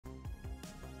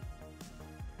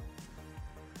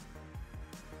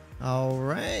All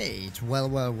right. Well,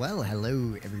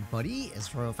 hello everybody.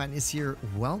 HisRoyalFatness here.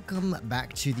 Welcome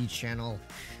back to the channel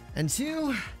and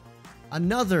to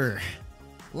another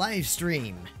live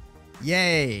stream.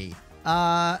 Yay.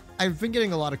 I've been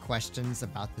getting a lot of questions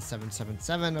about the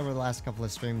 777 over the last couple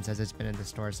of streams as it's been in the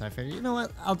store, so I figured, you know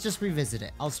what, I'll just revisit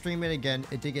it. I'll stream it again.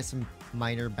 It did get some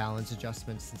minor balance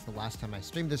adjustments since the last time I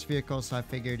streamed this vehicle, so I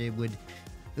figured it would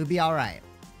be all right.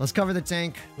 Let's cover the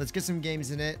tank. Let's get some games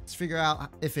in it. Let's figure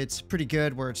out if it's pretty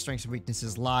good, where its strengths and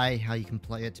weaknesses lie, how you can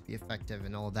play it to be effective,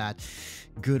 and all that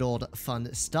good old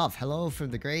fun stuff. Hello from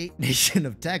the great nation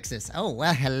of Texas. Oh,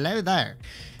 well, hello there.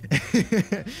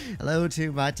 Hello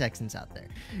to my Texans out there.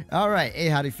 All right. Hey,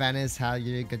 howdy, Fatness. How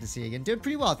you? Good to see you again. Doing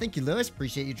pretty well. Thank you, Lewis.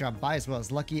 Appreciate you dropping by, as well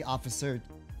as Lucky Officer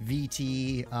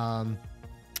VT.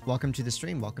 Welcome to the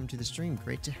stream. Welcome to the stream.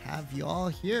 Great to have you all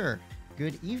here.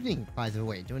 Good evening, by the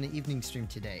way. Doing an evening stream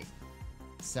today.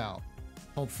 So,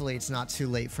 hopefully it's not too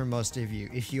late for most of you.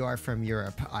 If you are from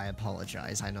Europe, I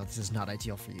apologize. I know this is not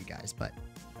ideal for you guys, but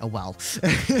oh well.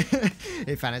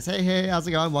 Hey, Fannis. Hey, how's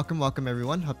it going? Welcome,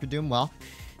 everyone. Hope you're doing well.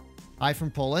 Hi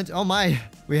from Poland. Oh my,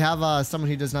 we have someone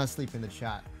who does not sleep in the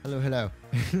chat. Hello.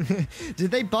 Did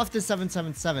they buff the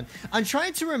 777? I'm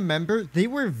trying to remember. They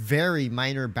were very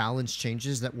minor balance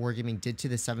changes that Wargaming did to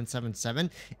the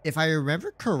 777. If I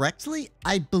remember correctly,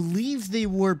 I believe they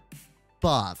were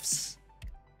buffs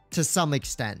to some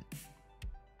extent.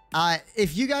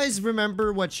 If you guys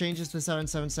remember what changes the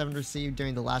 777 received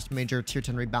during the last major tier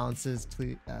 10 rebalances,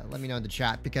 please let me know in the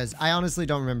chat, because I honestly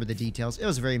don't remember the details. It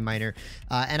was very minor,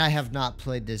 and I have not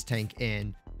played this tank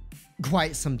in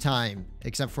quite some time,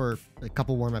 except for a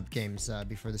couple warm-up games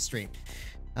before the stream.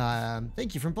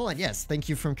 Thank you from Poland. Yes, thank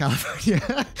you from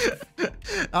California.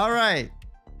 All right.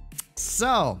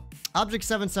 So, Object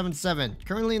 777,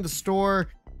 currently in the store,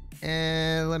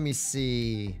 and let me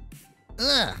see.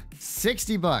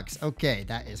 60 bucks. Okay,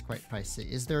 that is quite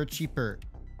pricey. Is there a cheaper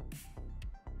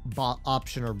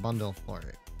option or bundle for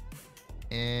it?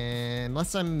 And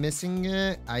unless I'm missing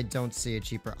it, I don't see a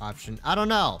cheaper option. I don't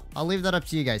know. I'll leave that up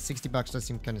to you guys. 60 bucks does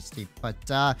seem kind of steep, but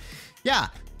yeah,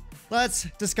 let's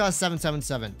discuss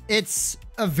 777. It's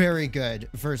a very good,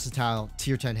 versatile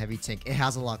tier 10 heavy tank. It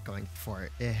has a lot going for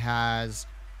it. It has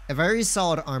a very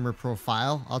solid armor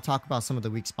profile. I'll talk about some of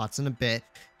the weak spots in a bit.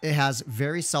 It has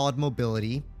very solid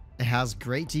mobility. It has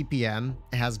great DPM.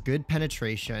 It has good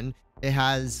penetration. It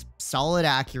has solid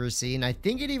accuracy. And I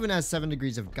think it even has 7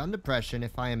 degrees of gun depression,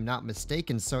 if I am not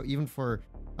mistaken. So even for...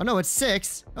 Oh, no, it's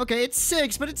 6. Okay, it's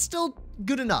 6, but it's still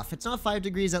good enough. It's not 5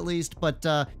 degrees at least, but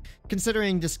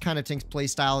considering this kind of tank's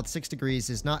playstyle, 6 degrees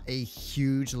is not a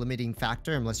huge limiting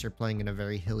factor unless you're playing in a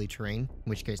very hilly terrain, in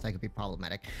which case that could be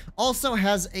problematic. Also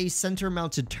has a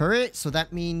center-mounted turret, so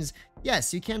that means,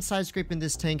 yes, you can side scrape in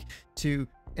this tank to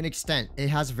an extent. It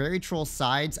has very troll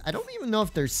sides. I don't even know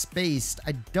if they're spaced.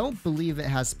 I don't believe it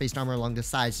has spaced armor along the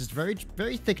sides. Just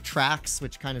very thick tracks,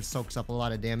 which kind of soaks up a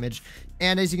lot of damage.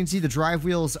 And as you can see, the drive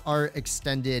wheels are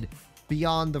extended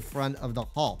beyond the front of the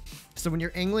hull. So when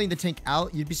you're angling the tank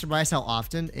out, you'd be surprised how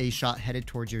often a shot headed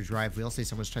towards your drive wheel, say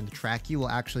someone's trying to track you, will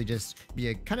actually just be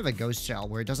a kind of a ghost shell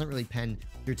where it doesn't really pen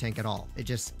your tank at all. It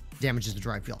just damages the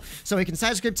drive wheel. So it can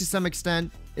side scrape to some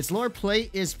extent. Its lower plate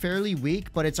is fairly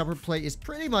weak, but its upper plate is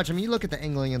pretty much, I mean, you look at the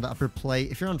angling in the upper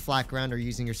plate, if you're on flat ground or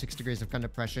using your 6 degrees of gun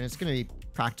depression, it's going to be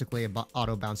practically about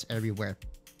auto bounce everywhere.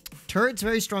 Turret's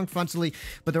very strong frontally,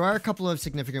 but there are a couple of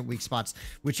significant weak spots,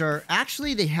 which are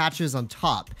actually the hatches on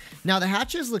top. Now, the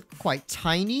hatches look quite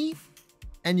tiny,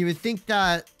 and you would think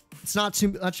that it's not too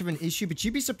much of an issue, but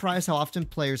you'd be surprised how often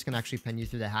players can actually pen you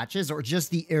through the hatches or just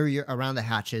the area around the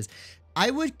hatches.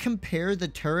 I would compare the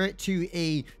turret to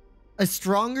a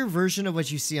stronger version of what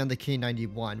you see on the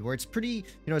K91, where it's pretty,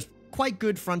 it's quite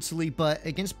good frontally, but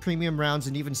against premium rounds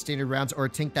and even standard rounds, or a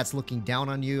tank that's looking down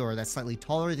on you or that's slightly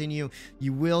taller than you,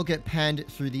 you will get penned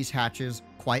through these hatches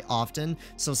quite often.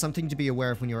 So something to be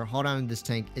aware of when you're hold on in this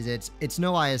tank is it's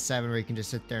no IS-7 where you can just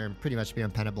sit there and pretty much be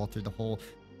unpennable through the whole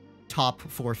top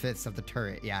 4/5 of the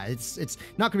turret. Yeah, it's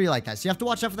not gonna be like that. So you have to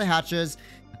watch out for the hatches.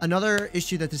 Another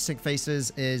issue that this tank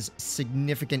faces is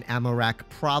significant ammo rack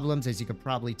problems. As you can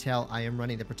probably tell, I am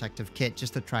running the protective kit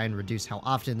just to try and reduce how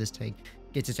often this tank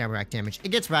gets its ammo rack damage. It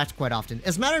gets racked quite often.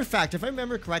 As a matter of fact, if I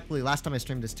remember correctly, last time I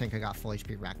streamed this tank, I got full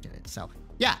HP racked in it. So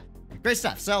yeah, great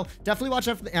stuff. So definitely watch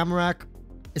out for the ammo rack,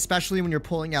 especially when you're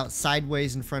pulling out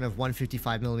sideways in front of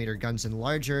 155mm guns and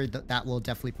larger. That will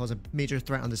definitely pose a major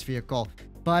threat on this vehicle.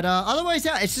 But otherwise,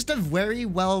 yeah, it's just a very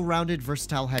well-rounded,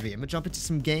 versatile heavy. I'm gonna jump into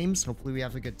some games. Hopefully we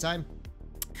have a good time.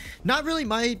 Not really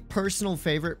my personal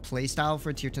favorite playstyle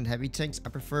for tier 10 heavy tanks. I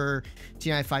prefer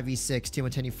T95E6,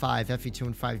 T110E5,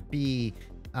 FE215B,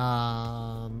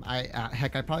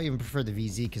 Heck, I probably even prefer the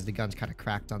VZ because the gun's kind of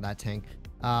cracked on that tank.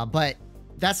 But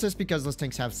that's just because those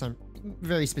tanks have some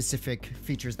very specific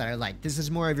features that I like. This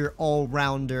is more of your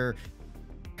all-rounder,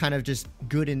 kind of just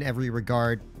good in every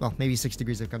regard. Well, maybe 6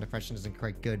 degrees of gun depression isn't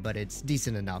quite good, but it's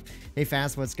decent enough. Hey,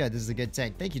 Fast, what's good? This is a good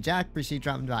tank. Thank you, Jack. Appreciate you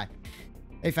dropping by.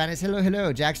 Hey, Fatness,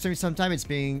 hello. Jack stream sometime. It's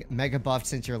being mega buffed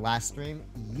since your last stream.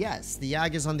 Yes, the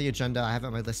YAG is on the agenda. I have it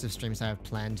on my list of streams I have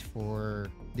planned for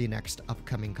the next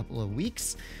upcoming couple of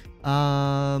weeks.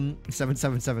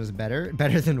 777 is better.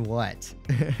 Better than what?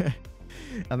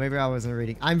 Maybe I wasn't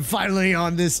reading. I'm finally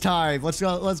on this time. Let's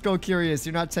go, Curious.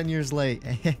 You're not 10 years late.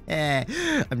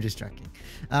 I'm just joking.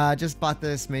 Just bought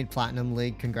this, made Platinum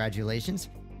League. Congratulations.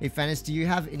 Hey, Fennis, do you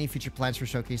have any future plans for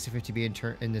Showcase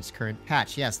 50B in its current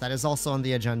patch? Yes, that is also on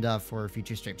the agenda for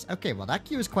future streams. Okay, well, that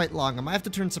queue is quite long. I might have to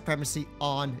turn Supremacy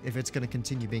on if it's going to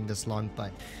continue being this long,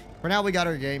 but for now, we got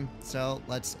our game, so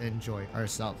let's enjoy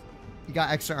ourselves. You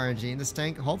got extra RNG in this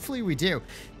tank? Hopefully we do.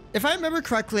 If I remember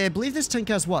correctly, I believe this tank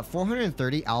has, what,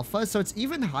 430 alpha? So it's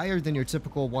even higher than your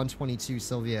typical 122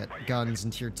 Soviet guns in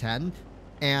tier 10.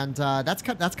 And that's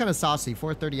kind of saucy,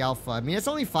 430 alpha. I mean, it's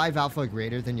only 5 alpha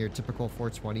greater than your typical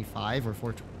 425 or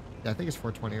 4... I think it's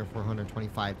 420 or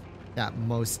 425 that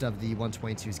most of the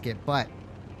 122s get. But,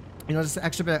 you know, just an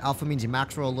extra bit of alpha means you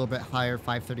max roll a little bit higher,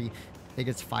 530. I think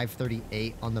it's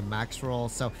 538 on the max roll.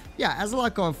 So, yeah, has a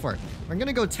lot going for it. I'm going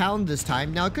to go town this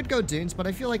time. Now, I could go dunes, but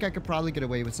I feel like I could probably get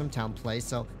away with some town play.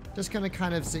 So, just going to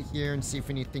kind of sit here and see if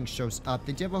anything shows up.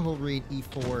 They do have a whole read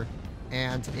E4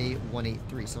 and a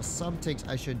 183. So some tanks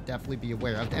I should definitely be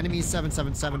aware of. The enemy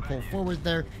 777 pull forward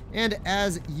there. And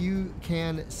as you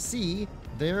can see,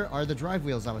 there are the drive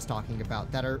wheels I was talking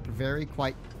about that are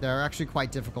actually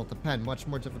quite difficult to pen, much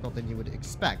more difficult than you would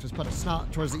expect. Just put a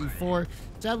snot towards the E4.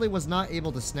 Sadly was not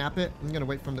able to snap it. I'm gonna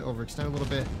wait for him to overextend a little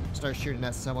bit, start shooting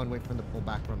at someone, wait for him to pull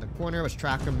back around the corner. Let's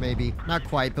track him, maybe not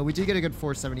quite, but we do get a good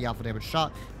 470 alpha damage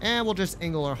shot, and we'll just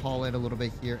angle our haul in a little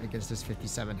bit here against this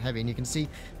 57 heavy, and you can see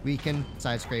we can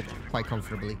side scrape quite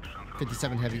comfortably.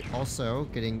 57 heavy also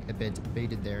getting a bit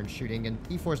baited there and shooting, and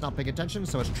E4 is not paying attention,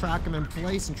 so let's track him in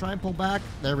place and try and pull back.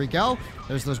 There we go.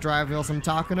 There's those drive wheels I'm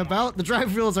talking about. The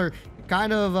drive wheels are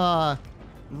kind of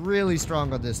really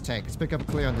strong on this tank. Let's pick up a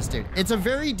clear on this dude. It's a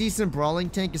very decent brawling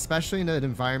tank, especially in an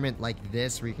environment like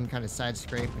this where you can kind of side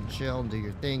scrape and chill and do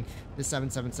your thing. This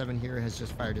 777 here has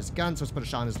just fired his gun, so let's put a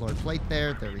shot on his lower plate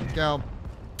there. There we go.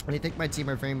 And I think my team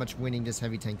are very much winning this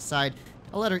heavy tank side.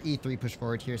 I'll let our E3 push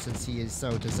forward here since he is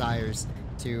so desires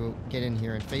to get in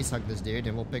here and face hug this dude,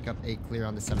 and we'll pick up a clear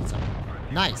on the 77.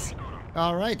 Nice.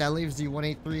 All right, that leaves the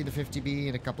 183, the 50B,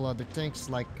 and a couple other tanks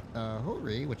like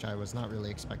Hori, which I was not really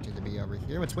expecting to be over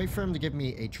here. Let's wait for him to give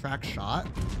me a track shot.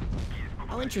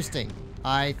 Oh, interesting.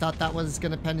 I thought that was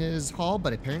going to pen his haul,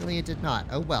 but apparently it did not.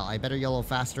 Oh, well, I better yellow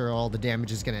faster or all the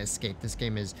damage is going to escape. This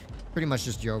game is pretty much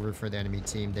just over for the enemy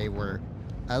team. They were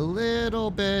a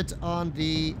little bit on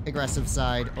the aggressive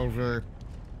side over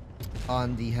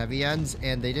on the heavy ends,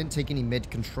 and they didn't take any mid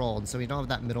control, and so we don't have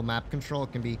that middle map control.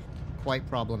 It can be quite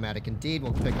problematic indeed.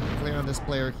 We'll pick up a clear on this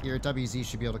player here. WZ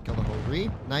should be able to kill the whole re.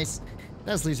 Nice.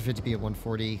 That's leaves a 50B at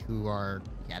 140, who are,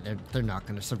 yeah, they're not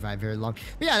going to survive very long.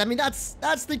 But yeah, I mean, that's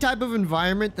the type of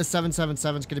environment the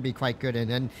 777 is going to be quite good in,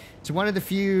 and it's one of the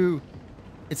few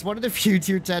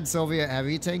tier 10 Soviet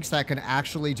heavy tanks that can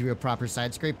actually do a proper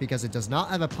side scrape because it does not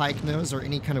have a pike nose or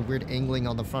any kind of weird angling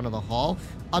on the front of the hull.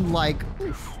 Unlike,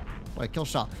 oof, what a kill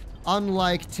shot.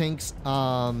 Unlike tanks,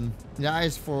 the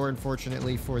IS-4,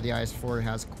 unfortunately for the IS-4,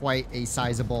 has quite a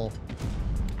sizable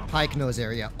pike nose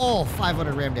area. Oh,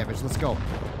 500 ram damage. Let's go.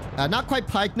 Not quite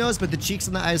pike nose, but the cheeks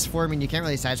on the IS-4, I mean, you can't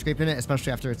really side scrape in it,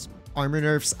 especially after its armor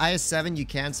nerfs. IS-7, you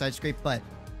can side scrape, but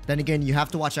then again, you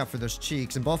have to watch out for those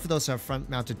cheeks, and both of those have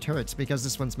front-mounted turrets. Because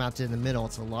this one's mounted in the middle,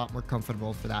 it's a lot more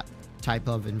comfortable for that type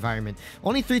of environment.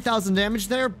 Only 3,000 damage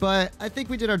there, but I think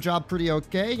we did our job pretty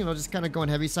okay. You know, just kind of going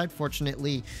heavy side.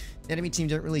 Fortunately, the enemy team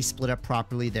didn't really split up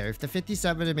properly there. If the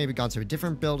 57 had maybe gone to a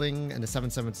different building, and the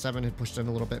 777 had pushed in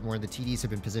a little bit more, and the TDs had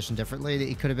been positioned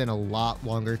differently, it could have been a lot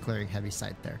longer clearing heavy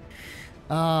side there.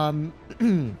 Well,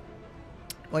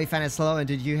 you found it slow, and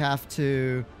did you have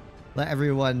to let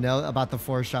everyone know about the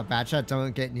 4-shot bad shot?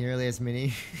 Don't get nearly as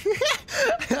many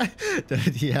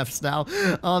DFs now.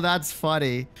 Oh, that's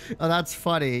funny. Oh, that's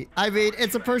funny. I mean,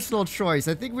 it's a personal choice.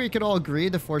 I think we can all agree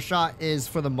the 4-shot is,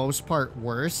 for the most part,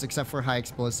 worse, except for high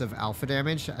explosive alpha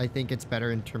damage. I think it's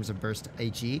better in terms of burst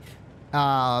HE.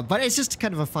 But it's just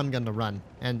kind of a fun gun to run,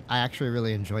 and I actually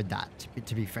really enjoyed that,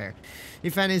 to be fair. Hey,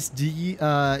 Fannis,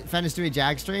 do a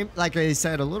Jag stream? Like I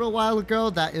said a little while ago,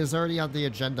 that is already on the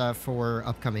agenda for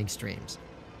upcoming streams.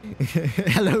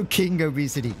 Hello, King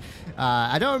Obesity.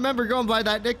 I don't remember going by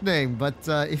that nickname, but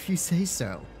if you say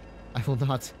so, I will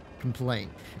not complain.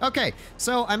 Okay,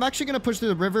 so I'm actually going to push through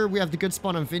the river. We have the good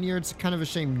spawn on vineyards. Kind of a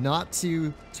shame not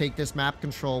to take this map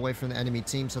control away from the enemy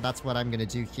team, so that's what I'm going to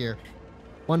do here.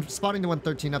 Spotting the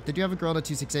 113 up. They do have a girl in a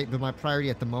 268, but my priority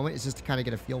at the moment is just to kind of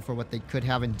get a feel for what they could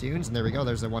have in dunes. And there we go.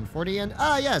 There's a 140. And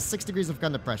yes, 6 degrees of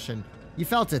gun depression. You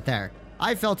felt it there.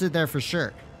 I felt it there for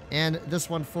sure. And this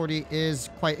 140 is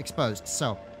quite exposed.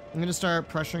 So I'm going to start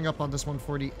pressuring up on this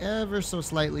 140 ever so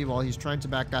slightly while he's trying to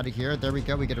back out of here. There we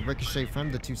go. We get a ricochet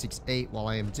from the 268 while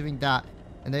I am doing that.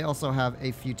 And they also have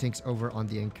a few tanks over on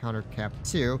the encounter cap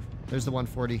too. There's the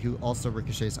 140 who also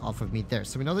ricochets off of me there.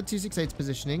 So we know the 268's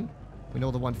positioning. We know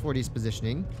the 140's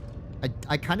positioning.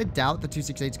 I kind of doubt the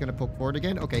 268's going to poke forward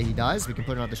again. Okay, he does. We can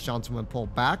put it on the Shantum and pull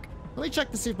back. Let me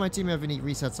check to see if my team have any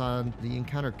resets on the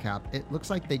encounter cap. It looks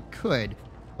like they could,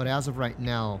 but as of right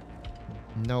now,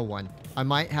 no one. I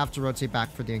might have to rotate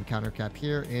back for the encounter cap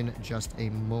here in just a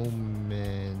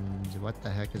moment. What the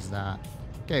heck is that?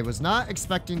 Okay, was not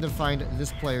expecting to find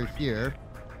this player here.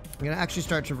 I'm going to actually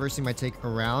start traversing my take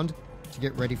around to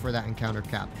get ready for that encounter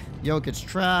cap. Yo gets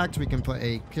tracked. We can put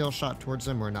a kill shot towards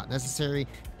him where not necessary.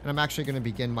 And I'm actually going to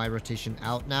begin my rotation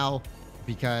out now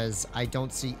because I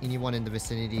don't see anyone in the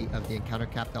vicinity of the encounter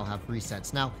cap that'll have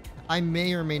resets. Now, I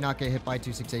may or may not get hit by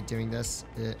 268 doing this.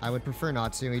 I would prefer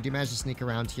not to. We do manage to sneak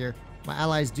around here. My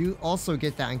allies do also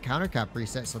get that encounter cap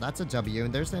reset, so that's a W.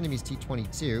 And there's the enemy's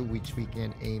T-22, which we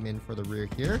can aim in for the rear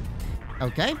here.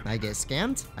 Okay, I get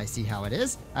scammed. I see how it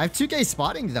is. I have 2K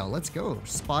spotting, though. Let's go.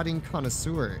 Spotting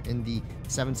connoisseur in the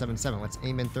 777. Let's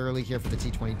aim in thoroughly here for the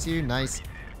T-22. Nice.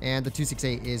 And the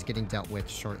 268 is getting dealt with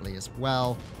shortly as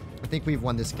well. I think we've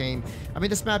won this game. I mean,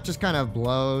 this map just kind of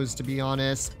blows, to be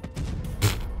honest.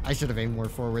 I should have aimed more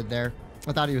forward there.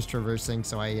 I thought he was traversing,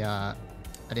 so I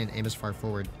didn't aim as far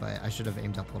forward, but I should have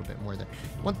aimed up a little bit more there.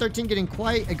 113 getting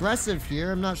quite aggressive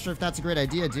here. I'm not sure if that's a great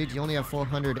idea, dude. You only have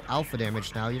 400 alpha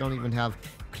damage now. You don't even have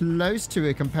close to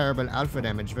a comparable alpha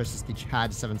damage versus the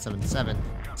Chad 777.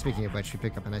 Speaking of which, we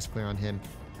pick up a nice clear on him.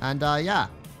 And yeah,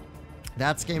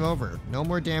 that's game over. No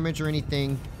more damage or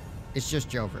anything. It's just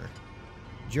Jover.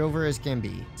 Jover as can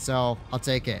be. So I'll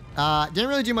take it. Didn't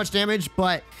really do much damage,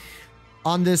 but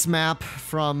on this map,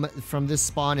 from this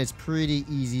spawn, it's pretty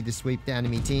easy to sweep the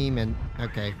enemy team. And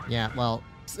okay, yeah, well,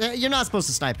 you're not supposed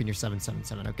to snipe in your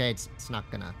 777. Okay, it's not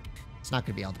gonna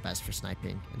be all the best for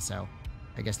sniping, and so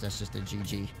I guess that's just a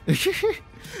GG.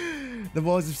 The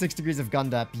woes of 6 degrees of gun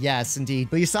dep. Yes,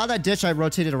 indeed. But you saw that ditch I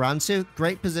rotated around to.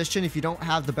 Great position. If you don't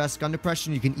have the best gun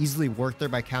depression, you can easily work there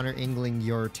by counter-angling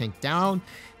your tank down.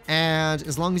 And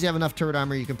as long as you have enough turret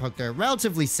armor, you can poke there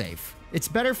relatively safe. It's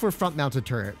better for front-mounted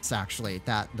turrets, actually,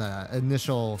 that the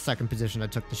initial second position I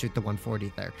took to shoot the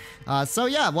 140 there. So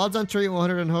yeah, well done, Turret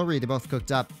 100 and Hori. They both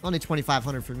cooked up. Only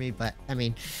 2,500 for me, but I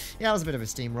mean, yeah, it was a bit of a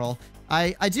steamroll.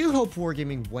 I do hope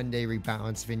Wargaming one day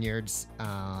rebalance vineyards.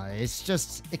 It's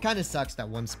just, it kind of sucks that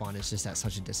one spawn is just at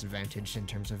such a disadvantage in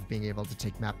terms of being able to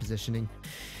take map positioning.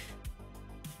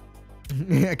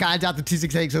 I kind of doubt the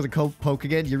 268 is going to poke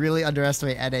again. You really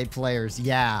underestimate NA players.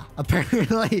 Yeah,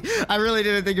 apparently. I really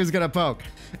didn't think he was going to poke.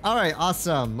 All right,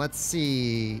 awesome. Let's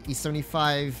see.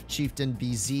 E75, Chieftain,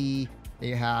 BZ.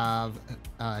 They have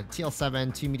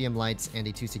TL7, 2 medium lights, and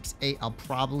a 268. I'll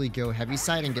probably go heavy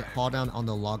side and get haul down on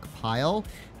the log pile.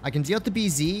 I can deal with the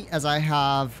BZ as I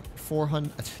have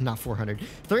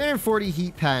 340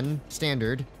 heat pen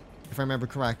standard, if I remember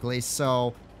correctly.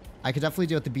 So I could definitely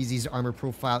deal with the BZ's armor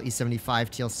profile, E75,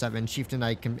 TL7, Chieftain.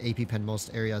 I can AP pen most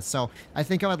areas. So I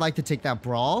think I would like to take that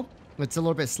brawl. It's a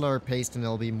little bit slower paced and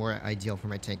it'll be more ideal for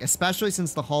my tank, especially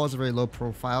since the hull is a very low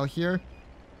profile here.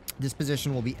 This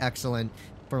position will be excellent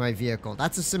for my vehicle.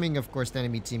 That's assuming, of course, the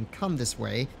enemy team come this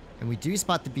way. And we do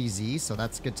spot the BZ, so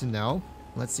that's good to know.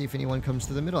 Let's see if anyone comes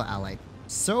to the middle alley.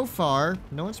 So far,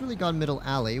 no one's really gone middle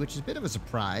alley, which is a bit of a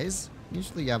surprise.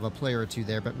 Usually you have a player or two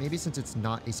there, but maybe since it's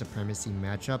not a supremacy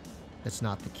matchup, that's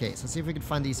not the case. Let's see if we can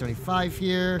find the E75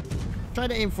 here. Try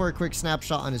to aim for a quick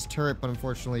snapshot on his turret, but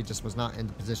unfortunately just was not in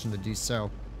the position to do so.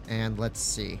 And let's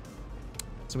see.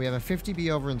 So we have a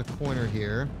 50B over in the corner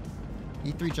here.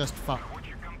 E3 just fought.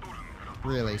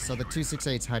 Really? So the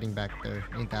 268's hiding back there.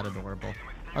 Ain't that adorable?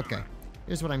 Okay.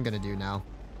 Here's what I'm going to do now.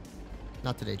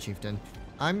 Not today, Chieftain.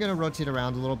 I'm going to rotate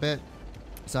around a little bit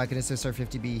so I can assist our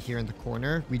 50B here in the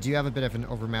corner. We do have a bit of an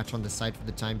overmatch on the side for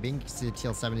the time being. You can see the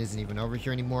TL7 isn't even over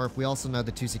here anymore. We also know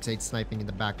the 268 sniping in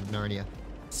the back of Narnia,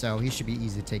 so he should be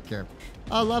easy to take care of.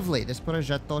 Oh, lovely. This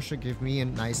Progetto should give me a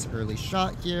nice early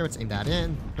shot here. Let's aim that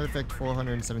in. Perfect.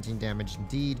 417 damage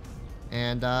indeed.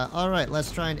 And, alright,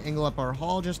 let's try and angle up our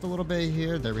hull just a little bit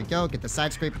here. There we go. Get the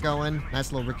side scrape going.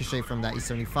 Nice little ricochet from that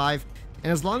E75.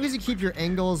 And as long as you keep your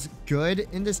angles good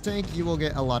in this tank, you will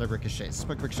get a lot of ricochets.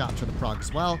 Quick shot to the prog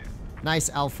as well. Nice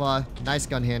alpha. Nice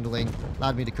gun handling.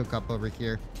 Allowed me to cook up over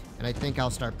here. And I think I'll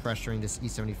start pressuring this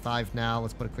E75 now.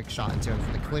 Let's put a quick shot into him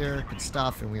for the clear. Good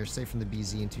stuff. And we are safe from the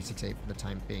BZ and 268 for the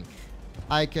time being.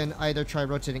 I can either try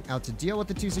rotating out to deal with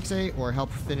the 268 or help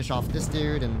finish off this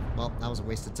dude. And, well, that was a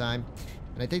waste of time.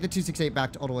 And I think the 268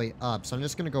 backed all the way up. So I'm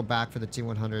just going to go back for the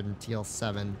T100 and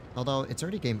TL7. Although, it's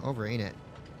already game over, ain't it?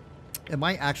 It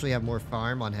might actually have more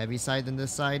farm on heavy side than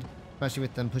this side. Especially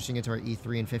with them pushing into our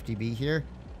E3 and 50B here.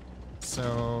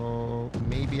 So,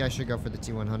 maybe I should go for the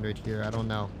T100 here. I don't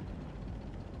know.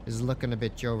 This is looking a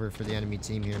bit Jover for the enemy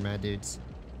team here, my dudes.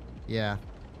 Yeah.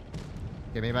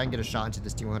 Okay, maybe I can get a shot into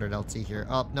this T100 LT here.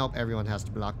 Oh, nope. Everyone has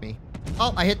to block me.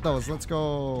 Oh, I hit those. Let's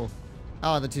go.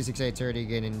 Oh, the 268's already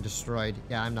getting destroyed.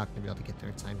 Yeah, I'm not going to be able to get there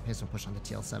in time. Here's some push on the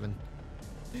TL7.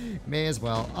 May as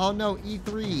well. Oh, no.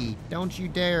 E3. Don't you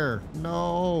dare.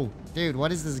 No. Dude,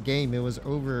 what is this game? It was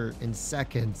over in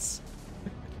seconds.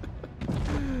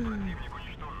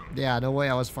 Yeah, no way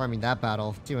I was farming that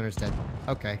battle. 200's dead.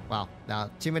 Okay, wow.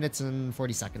 Now, 2 minutes and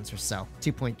 40 seconds or so.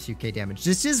 2.2k damage.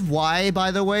 This is why,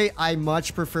 by the way, I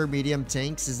much prefer medium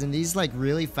tanks, is in these, like,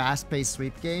 really fast-paced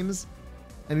sweep games,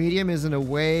 a medium is in a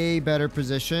way better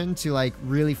position to, like,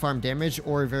 really farm damage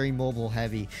or very mobile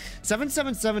heavy.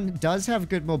 777 does have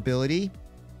good mobility,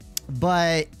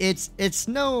 but it's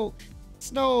no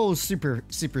super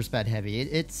sped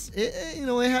heavy. You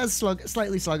know, it has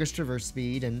slightly sluggish traverse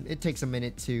speed, and it takes a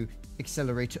minute to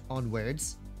accelerate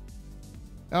onwards.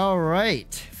 All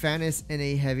right, Fatness in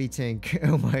a heavy tank.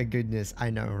 Oh my goodness,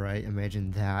 I know, right?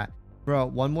 Imagine that, bro.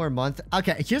 1 more month.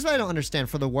 Okay, here's what I don't understand.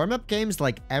 For the warm-up games,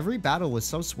 like, every battle was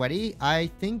so sweaty.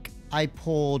 I think I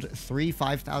pulled 3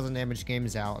 5,000 damage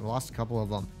games out and lost a couple of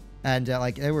them, and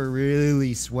like, they were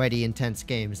really sweaty, intense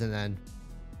games, and then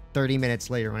 30 minutes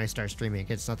later when I start streaming,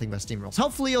 it's nothing but steamrolls.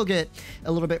 Hopefully you'll get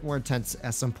a little bit more intense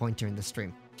at some point during the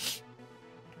stream.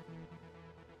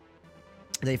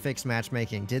 They fixed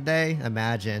matchmaking. Did they?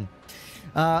 Imagine.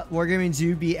 Wargaming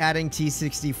do be adding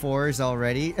T64s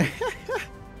already.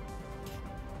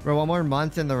 For 1 more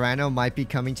month and the Rhino might be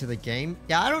coming to the game.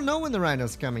 Yeah, I don't know when the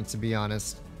Rhino's coming, to be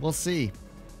honest. We'll see.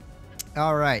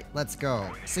 All right, let's go.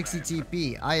 60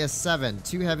 TP, IS-7,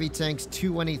 2 heavy tanks,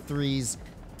 2 183s,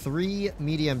 3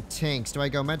 medium tanks. Do I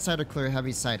go med side or clear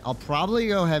heavy side? I'll probably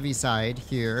go heavy side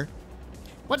here.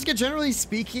 Once again, generally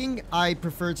speaking, I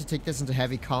prefer to take this into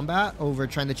heavy combat over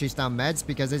trying to chase down meds,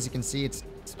 because as you can see, it's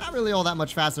not really all that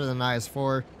much faster than the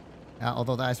IS-4.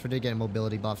 Although the IS-4 did get a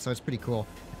mobility buff, so it's pretty cool.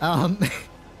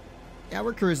 Yeah,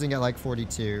 we're cruising at like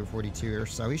 42 or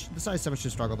so. The IS-7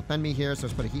 should struggle to defend me here, so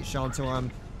let's put a heat shell into him.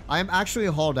 I am actually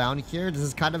hull down here. This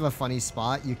is kind of a funny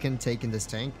spot you can take in this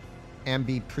tank and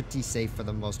be pretty safe for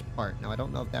the most part. Now, I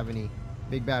don't know if they have any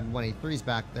big bad 183s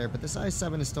back there, but this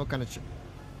IS-7 is still kind of...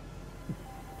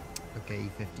 Okay,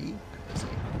 E50. That is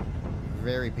a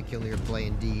very peculiar play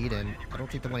indeed, and I don't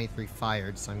think the 183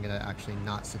 fired, so I'm going to actually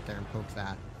not sit there and poke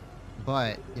that.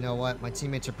 But, you know what? My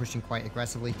teammates are pushing quite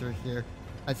aggressively through here.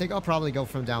 I think I'll probably go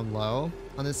from down low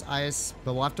on this IS,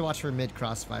 but we'll have to watch for mid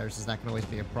crossfires, as that can always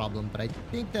be a problem. But I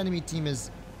think the enemy team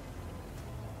is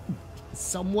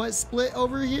somewhat split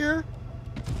over here.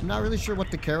 I'm not really sure what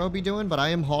the Caro will be doing, but I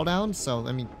am hull down, so,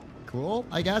 I mean, cool,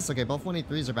 I guess. Okay, both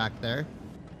 183s are back there.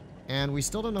 And we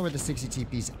still don't know where the 60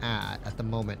 TP's at the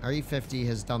moment. Our E50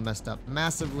 has done messed up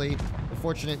massively. The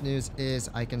fortunate news is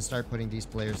I can start putting these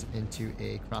players into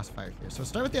a crossfire here. So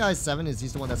start with the IS-7, as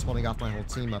he's the one that's holding off my whole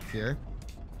team up here.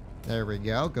 There we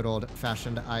go. Good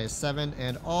old-fashioned IS-7.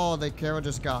 And, oh, the Caro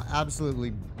just got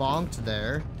absolutely bonked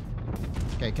there.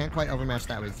 Okay, can't quite overmatch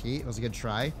that with heat. It was a good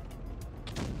try.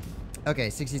 Okay,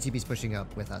 60 TP's pushing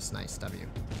up with us. Nice, W.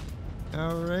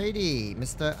 Alrighty,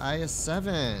 Mr.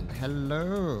 IS-7.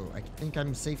 Hello. I think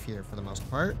I'm safe here for the most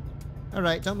part.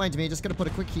 Alright, don't mind me. Just gonna put a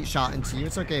quick heat shot into you.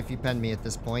 It's okay if you pen me at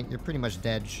this point. You're pretty much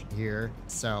dead here.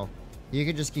 So, you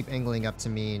can just keep angling up to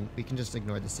me, and we can just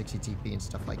ignore the 60 TP and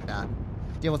stuff like that.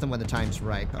 Deal with him when the time's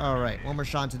ripe. Alright, 1 more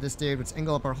shot into this dude. Let's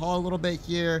angle up our hull a little bit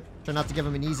here. Try not to give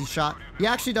him an easy shot. He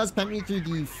actually does pen me through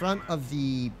the front of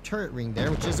the turret ring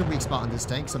there, which is a weak spot on this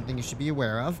tank. Something you should be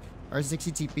aware of. Our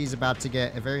 60 TP is about to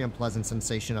get a very unpleasant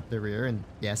sensation up the rear, and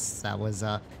yes, that was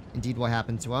indeed what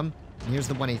happened to him. And here's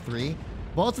the 183.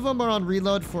 Both of them are on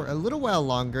reload for a little while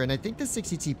longer, and I think the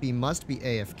 60 TP must be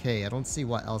AFK. I don't see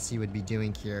what else he would be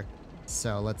doing here.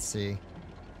 So, let's see.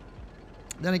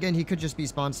 Then again, he could just be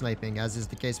spawn sniping, as is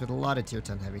the case with a lot of tier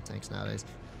 10 heavy tanks nowadays.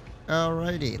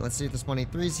 Alrighty, let's see if this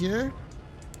 183's here.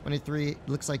 23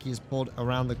 looks like he's pulled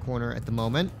around the corner at the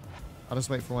moment. I'll just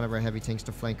wait for one of our heavy tanks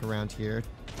to flank around here.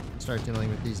 Start dealing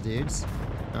with these dudes.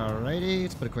 Alrighty,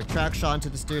 let's put a quick track shot into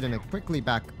this dude and then quickly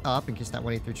back up in case that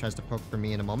 183 tries to poke for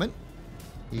me in a moment.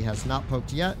 He has not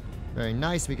poked yet. Very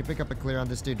nice. We can pick up a clear on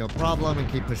this dude, no problem, and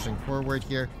keep pushing forward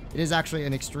here. It is actually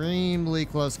an extremely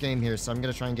close game here, so I'm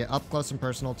going to try and get up close and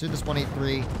personal to this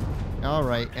 183. All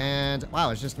right, and wow,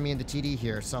 it's just me and the TD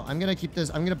here. So I'm going to keep this.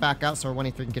 I'm going to back out so our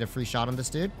 183 can get a free shot on this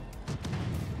dude.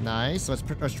 Nice. So let's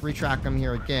retrack him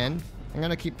here again. I'm going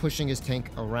to keep pushing his tank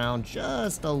around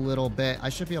just a little bit. I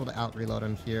should be able to out-reload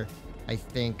him here, I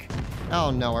think.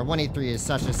 Oh no, our 183 is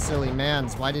such a silly man.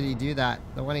 Why did he do that?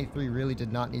 The 183 really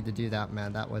did not need to do that,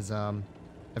 man. That was a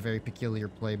very peculiar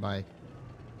play by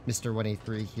Mr.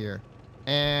 183 here.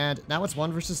 And now it's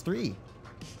 1 versus 3.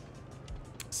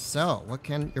 So, what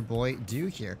can your boy do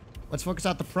here? Let's focus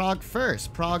out the Prague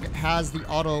first. Prague has the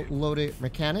auto-loaded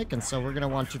mechanic, and so we're going to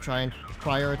want to try and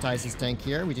prioritize his tank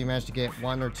here. We do manage to get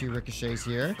 1 or 2 ricochets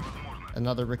here.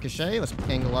 Another ricochet. Let's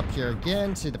angle up here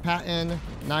again to the Patton.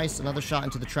 Nice. Another shot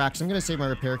into the tracks. I'm going to save my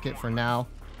repair kit for now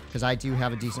because I do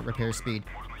have a decent repair speed.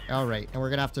 All right. And we're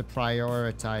going to have to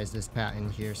prioritize this Patton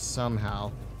here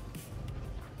somehow.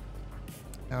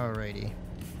 Alrighty.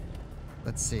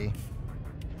 Let's see.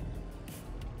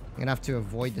 I'm going to have to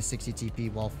avoid the 60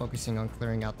 TP while focusing on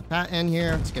clearing out the Patton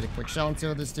here. Let's get a quick shell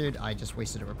into this dude. I just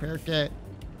wasted a repair kit.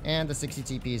 And the 60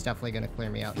 TP is definitely going to clear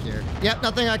me out here. Yep,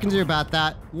 nothing I can do about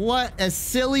that. What a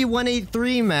silly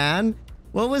 183, man.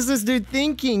 What was this dude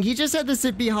thinking? He just had to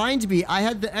sit behind me. I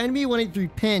had the enemy 183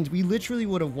 pinned. We literally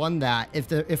would have won that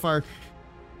if our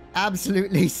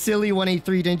absolutely silly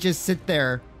 183 didn't just sit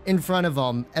there in front of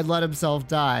him and let himself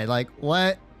die. Like,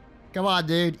 what? Come on,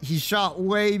 dude. He shot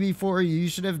way before you. You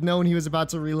should have known he was about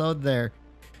to reload there.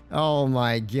 Oh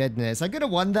my goodness. I could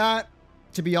have won that,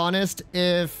 to be honest,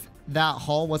 if that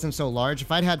hull wasn't so large.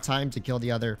 If I'd had time to kill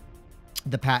the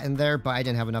Patton there, but I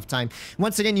didn't have enough time.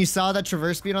 Once again, you saw that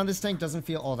traverse speed on this tank doesn't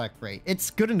feel all that great. It's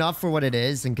good enough for what it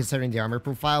is and considering the armor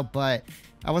profile, but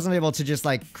I wasn't able to just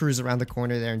like cruise around the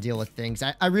corner there and deal with things.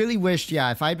 I really wished,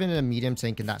 yeah, if I'd been in a medium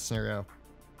tank in that scenario,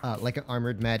 like an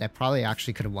armored med, I probably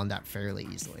actually could have won that fairly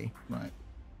easily. Right.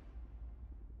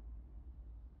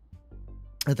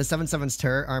 The 7.7's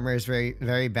turret armor is very,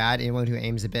 very bad. Anyone who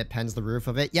aims a bit pens the roof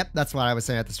of it. Yep, that's what I was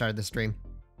saying at the start of the stream.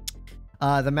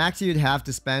 The max you'd have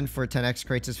to spend for 10x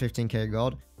crates is 15k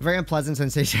gold. Very unpleasant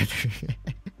sensation.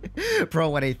 Pro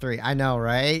 183. I know,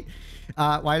 right?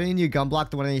 Why didn't you gun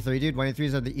block the 183, dude?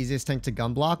 183s are the easiest tank to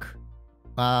gun block.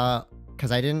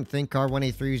 Because I didn't think our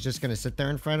 183 was just going to sit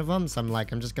there in front of him. So I'm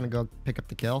like, I'm just going to go pick up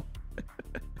the kill.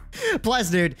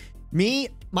 Plus, dude,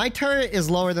 my turret is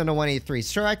lower than a 183.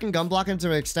 Sure, I can gun block him to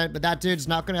an extent, but that dude's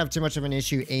not going to have too much of an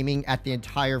issue aiming at the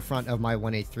entire front of my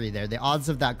 183 there. The odds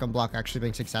of that gun block actually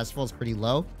being successful is pretty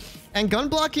low. And gun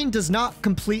blocking does not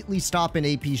completely stop an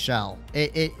AP shell.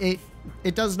 It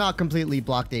does not completely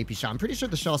block the AP shell. I'm pretty sure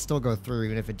the shell still go through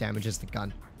even if it damages the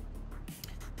gun.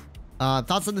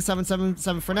 Thoughts on the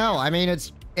 7.7 for now? I mean,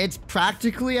 it's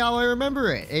practically how I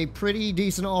remember it. A pretty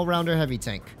decent all-rounder heavy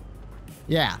tank.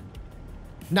 Yeah.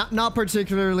 Not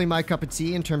particularly my cup of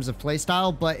tea in terms of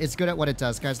playstyle, but it's good at what it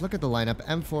does. Guys, look at the lineup.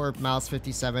 M4, Mouse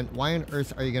 57. Why on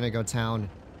earth are you going to go town?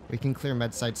 We can clear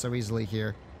med site so easily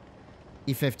here.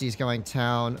 E50 is going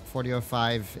town.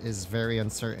 4005 is very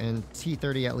uncertain.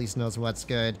 T30 at least knows what's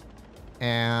good.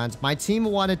 And my team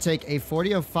want to take a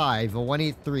 4005, a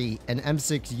 183, an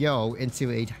M6 Yo into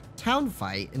a town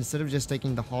fight instead of just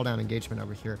taking the haul down engagement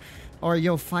over here. Or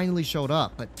Yo finally showed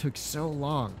up, but took so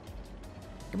long.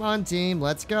 Come on, team.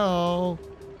 Let's go.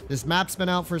 This map's been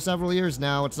out for several years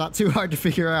now. It's not too hard to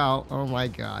figure out. Oh my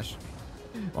gosh.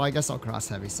 Well, I guess I'll cross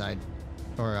heavy side.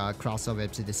 Or cross over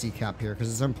to the C cap here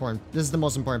because it's important. This is the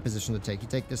most important position to take. You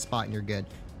take this spot and you're good.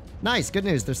 Nice. Good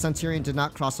news. Their Centurion did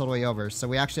not cross all the way over. So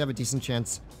we actually have a decent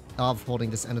chance of holding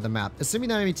this end of the map. Assuming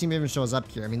that enemy team even shows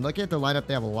up here. I mean, look at their lineup.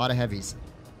 They have a lot of heavies.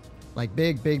 Like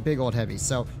big old heavies.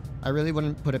 So I really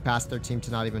wouldn't put it past their team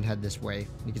to not even head this way.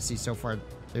 You can see so far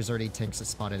there's already tanks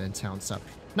spotted in town. So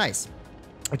nice.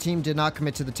 Our team did not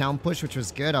commit to the town push, which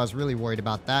was good. I was really worried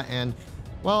about that. And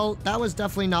well, that was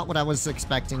definitely not what I was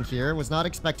expecting here. Was not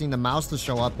expecting the Mouse to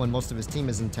show up when most of his team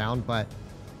is in town, but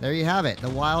there you have it. The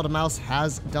wild Mouse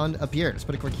has done appeared. Let's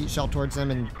put a quick heat shell towards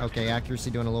him, and okay, accuracy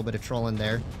doing a little bit of trolling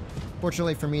there.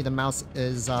 Fortunately for me, the Mouse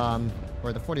is,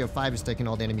 or the 4005 is taking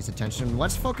all the enemy's attention.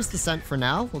 Let's focus the scent for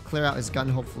now. We'll clear out his gun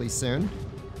hopefully soon,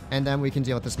 and then we can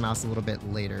deal with this Mouse a little bit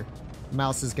later.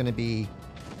 Mouse is going to be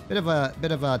a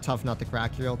bit of a tough nut to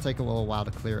crack here. It'll take a little while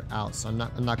to clear out, so I'm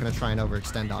not going to try and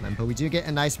overextend on him. But we do get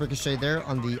a nice ricochet there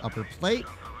on the upper plate.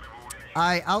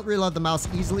 I out-reload the Mouse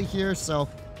easily here, so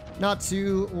Not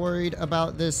too worried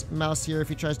about this mouse here. If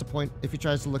he tries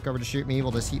to look over to shoot me,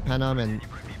 we'll just heat pen him. And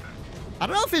I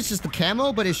don't know if it's just the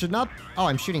camo, but it should not. Oh,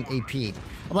 I'm shooting AP.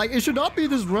 I'm like, it should not be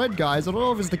this red, guys. I don't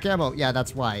know if it's the camo. Yeah,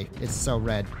 that's why it's so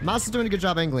red. Mouse is doing a good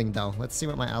job angling, though. Let's see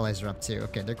what my allies are up to.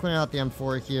 Okay, they're clearing out the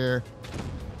M4 here.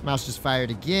 Mouse just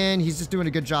fired again. He's just doing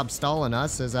a good job stalling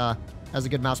us, as a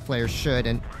good mouse player should.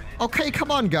 And okay, come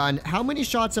on, gun. How many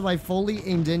shots have I fully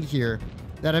aimed in here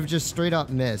that have just straight up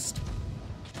missed?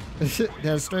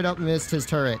 That straight up missed his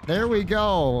turret. There we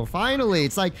go. Finally.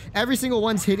 It's like every single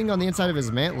one's hitting on the inside of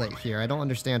his mantlet here. I don't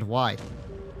understand why.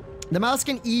 The mouse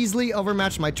can easily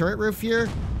overmatch my turret roof here.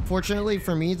 Fortunately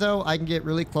for me, though, I can get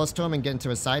really close to him and get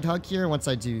into a side hug here. Once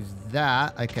I do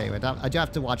that... Okay, I do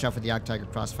have to watch out for the Tiger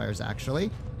crossfires, actually.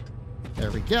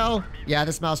 There we go. Yeah,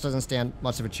 this mouse doesn't stand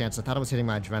much of a chance. I thought I was hitting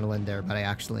my adrenaline there, but I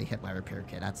actually hit my repair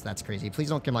kit. That's crazy. Please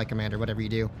don't kill my commander, whatever you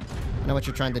do. I know what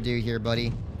you're trying to do here,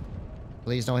 buddy.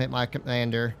 Please don't hit my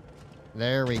commander.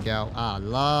 There we go. Ah,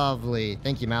 lovely.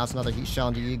 Thank you, mouse. Another heat shell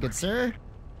into you, good sir.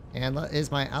 And what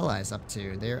is my allies up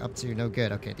to? They're up to no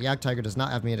good. Okay, the Tiger does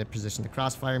not have me in a position to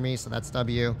crossfire me, so that's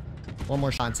W. One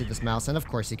more shot into this mouse, and of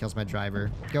course he kills my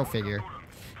driver. Go figure.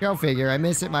 Go figure. I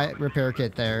missed my repair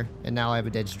kit there, and now I have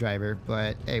a dead driver.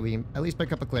 But hey, we can at least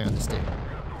pick up a clear on this dude.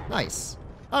 Nice.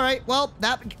 All right, well,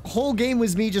 that whole game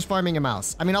was me just farming a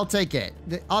mouse. I mean, I'll take it.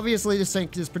 Obviously, this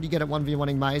tank is pretty good at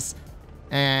 1v1ing mice.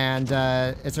 And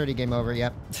it's already game over.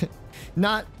 Yep.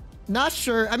 Not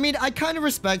sure. I mean, I kind of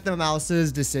respect the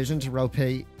mouse's decision to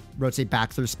rotate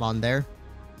back through spawn there.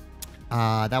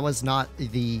 That was not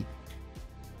the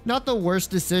worst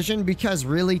decision, because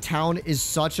really town is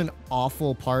such an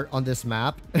awful part on this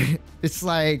map. It's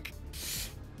like,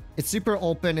 it's super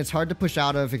open. It's hard to push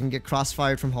out of. It can get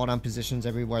crossfired from hold on positions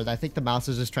everywhere. I think the mouse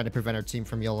is just trying to prevent our team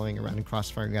from YOLOing around and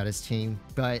crossfiring at his team.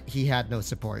 But he had no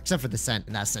support, except for the scent,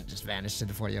 and that scent just vanished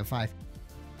into 4005.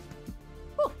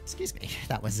 Oh, excuse me.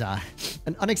 That was an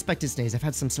unexpected sneeze. I've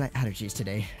had some slight allergies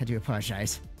today. I do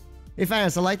apologize. Hey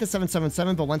fans, I like the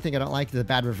 777, but one thing I don't like is the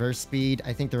bad reverse speed.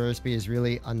 I think the reverse speed is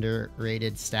really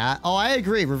underrated stat. Oh, I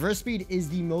agree. Reverse speed is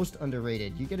the most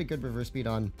underrated. You get a good reverse speed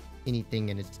on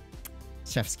anything, and it's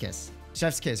chef's kiss.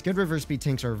 Chef's kiss. Good reverse speed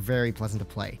tanks are very pleasant to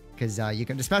play, because you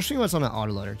can, especially when it's on an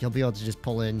autoloader, you'll be able to just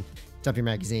pull in, dump your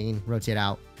magazine, rotate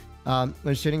out.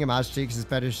 When shooting a mouse cheeks, it's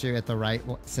better to shoot at the right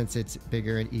since it's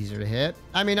bigger and easier to hit.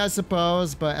 I mean, I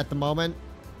suppose, but at the moment,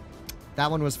 that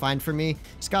one was fine for me.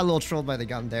 Just got a little trolled by the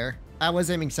gun there. I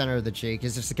was aiming center of the cheek.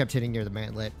 It's just kept hitting near the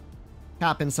mantlet.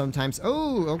 Happens sometimes.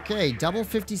 Oh, okay. Double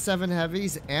 57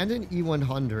 heavies and an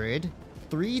E100.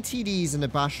 3 TDs and a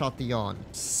Bashotillon.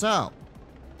 So,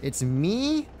 it's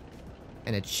me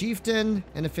and a chieftain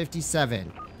and a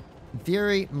 57. In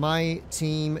theory, my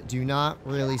team do not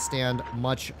really stand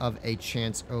much of a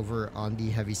chance over on the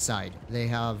heavy side. They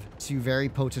have 2 very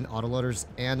potent autoloaders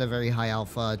and a very high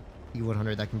alpha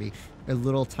E100 that can be a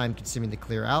little time consuming to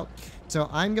clear out. So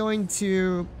I'm going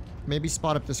to maybe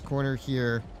spot up this corner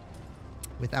here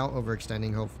without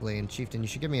overextending, hopefully. And chieftain, you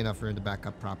should give me enough room to back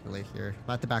up properly here. If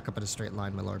I have to back up at a straight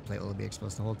line, my lower plate will be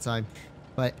exposed the whole time.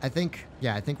 But I think,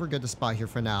 yeah, I think we're good to spot here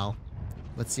for now.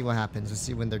 Let's see what happens. Let's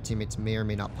see when their teammates may or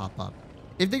may not pop up.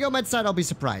 If they go med side, I'll be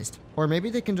surprised. Or maybe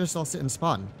they can just all sit and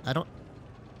spawn. I don't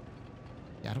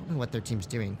know what their team's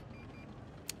doing.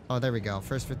 Oh, there we go.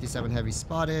 First 57 heavy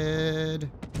spotted.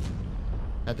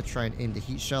 Had to try and aim the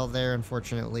heat shell there,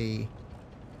 unfortunately.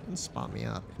 Didn't spot me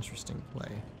up. Interesting play.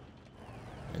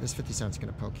 Alright, this 57's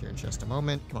gonna poke here in just a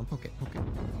moment. Come on, poke it, poke it.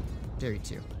 Dare you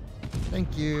to.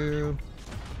 Thank you.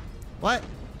 What?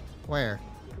 Where?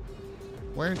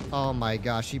 Where? Oh my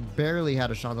gosh, he barely had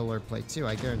a chandelier plate too,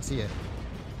 I guarantee it.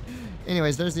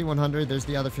 Anyways, there's the 100, there's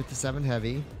the other 57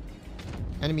 heavy.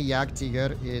 Enemy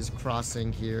Jagdtiger is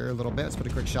crossing here a little bit. Let's put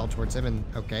a quick shell towards him, and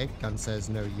okay, gun says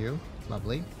no you.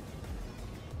 Lovely.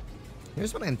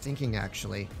 Here's what I'm thinking,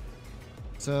 actually.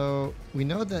 So, we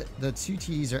know that the 2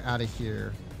 T's are out of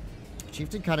here.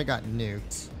 Chieftain kind of got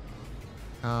nuked.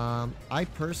 I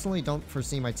personally don't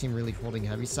foresee my team really holding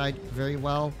heavy side very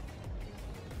well.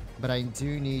 But I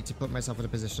do need to put myself in a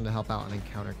position to help out on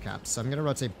encounter caps. So I'm going to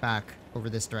rotate back over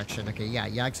this direction. Okay, yeah,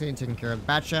 Yag's getting taken care of.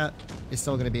 Batchat is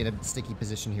still going to be in a sticky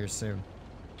position here soon.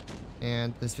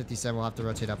 And this 57 will have to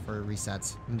rotate up for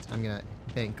resets. And I'm going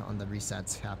to bank on the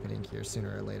resets happening here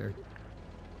sooner or later.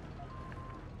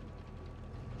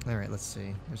 Alright, let's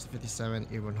see. There's the 57,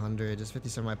 A100. This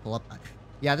 57 might pull up.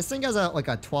 Yeah, this thing has like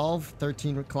a 12,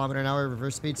 13 kilometer an hour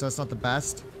reverse speed, so that's not the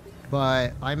best.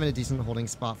 But I'm in a decent holding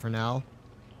spot for now.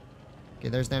 Okay,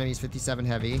 there's the enemy's 57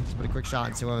 heavy. Let's put a quick shot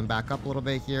into him and back up a little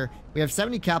bit here. We have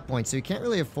 70 cap points, so we can't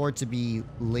really afford to be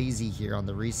lazy here on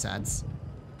the resets.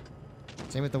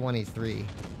 Same with the 183.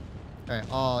 Alright,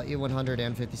 all E100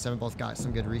 and 57 both got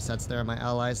some good resets there on my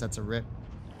allies. That's a rip.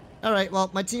 Alright,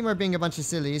 well, my team are being a bunch of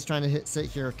sillies, trying to sit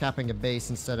here capping a base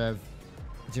instead of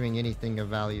doing anything of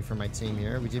value for my team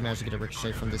here. We do manage to get a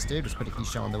ricochet from this dude. Just put a heat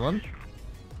shell on the one.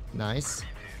 Nice.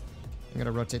 I'm going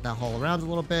to rotate that hull around a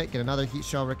little bit, get another heat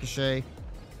shell ricochet.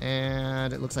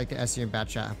 And it looks like the SU and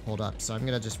Batshot have pulled up. So I'm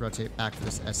going to just rotate back for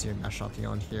this SU and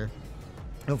Batshot here.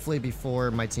 Hopefully before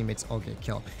my teammates all get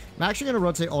killed. I'm actually going to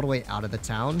rotate all the way out of the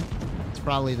town. It's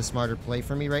probably the smarter play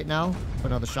for me right now. Put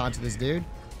another shot into this dude.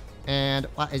 And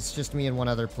it's just me and one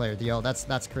other player. Yo,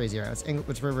 that's crazy. All right,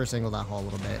 let's reverse angle that hull a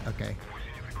little bit. Okay.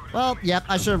 Well, yep,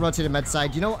 I should have rotated med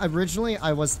side. You know, originally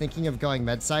I was thinking of going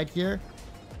med side here.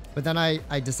 But then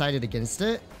I decided against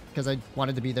it. Because I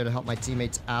wanted to be there to help my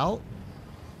teammates out.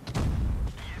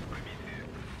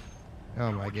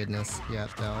 Oh my goodness. Yeah,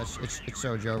 no, it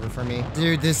showed you over for me.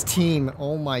 Dude, this team.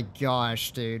 Oh my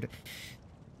gosh, dude.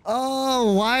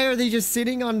 Oh, why are they just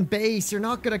sitting on base? You're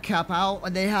not going to cap out.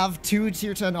 And they have 2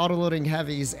 tier 10 autoloading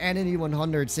heavies and an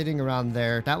E100 sitting around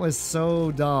there. That was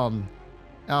so dumb.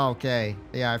 Oh, okay.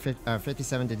 Yeah,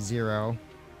 57 did 0.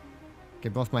 Okay,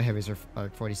 both my heavies are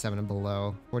 47 and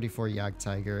below. 44 Yag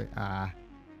Tiger.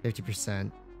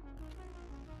 50%.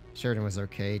 Sheridan was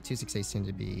okay. 268 seemed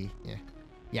to be...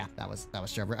 Yeah, that was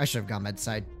Trevor. I should have gone med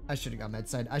side. I should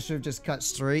have just cut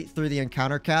straight through the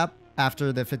encounter cap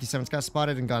after the 57s got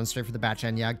spotted and gone straight for the Batch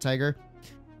and Yag Tiger.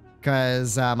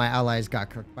 Because my allies got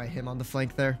cooked by him on the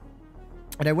flank there.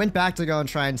 And I went back to go and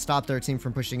try and stop their team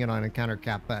from pushing in on encounter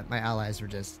cap, but my allies were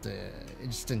just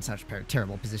in such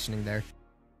terrible positioning there.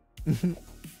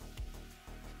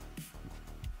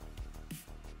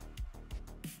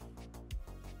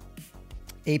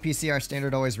 APCR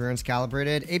standard always ruins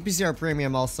calibrated. APCR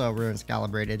premium also ruins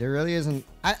calibrated. It really isn't.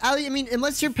 I mean,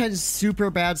 unless your pen's super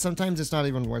bad, sometimes it's not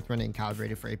even worth running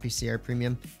calibrated for APCR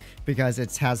premium because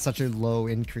it has such a low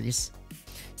increase.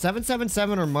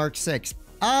 777 or Mark 6.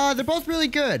 They're both really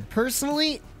good.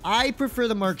 Personally, I prefer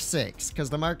the Mark 6 because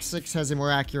the Mark 6 has a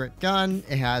more accurate gun.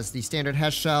 It has the standard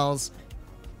HES shells.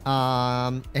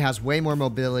 It has way more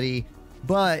mobility,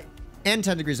 and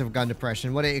 10 degrees of gun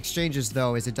depression. What it exchanges,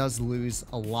 though, is it does lose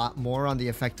a lot more on the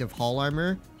effective hull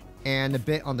armor and a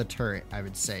bit on the turret, I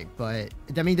would say. But,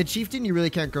 I mean, the Chieftain you really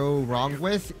can't go wrong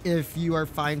with if you are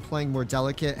fine playing more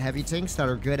delicate heavy tanks that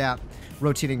are good at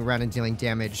rotating around and dealing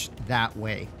damage that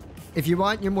way. If you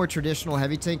want your more traditional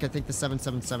heavy tank, I think the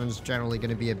 777 is generally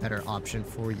going to be a better option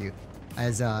for you.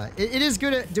 As it is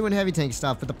good at doing heavy tank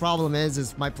stuff, but the problem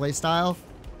is my playstyle.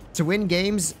 To win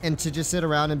games and to just sit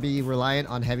around and be reliant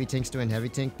on heavy tanks doing heavy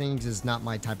tank things is not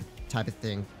my type of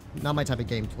thing. Not my type of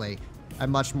gameplay. I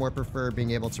much more prefer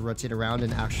being able to rotate around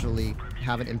and actually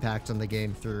have an impact on the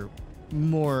game through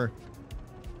more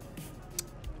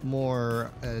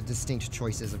distinct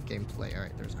choices of gameplay. All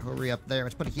right, there's a Hori up there.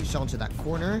 Let's put a heat shell into that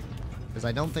corner because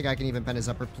I don't think I can even pen his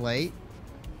upper plate.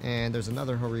 And there's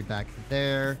another Hori back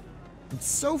there. And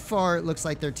so far, it looks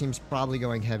like their team's probably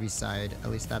going heavy side.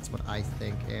 At least that's what I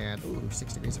think. And, ooh,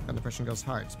 6 degrees of gun depression goes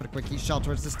hard. Let's put a quick heat shell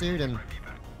towards this dude. And,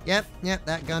 yep,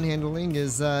 that gun handling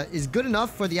is good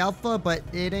enough for the alpha, but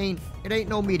it ain't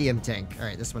no medium tank. All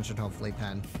right, this one should hopefully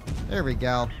pen. There we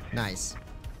go. Nice.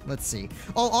 Let's see.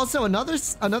 Oh, also, another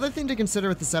thing to consider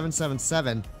with the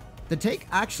 777. The tank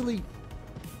actually...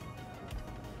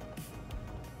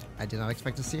 I did not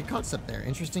expect to see a concept there.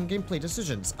 Interesting gameplay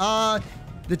decisions.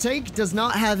 The tank does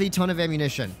not have a ton of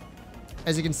ammunition.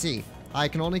 As you can see, I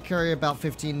can only carry about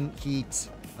 15 heat,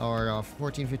 or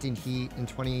 14, 15 heat, and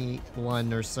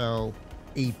 21 or so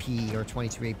AP, or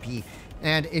 22 AP.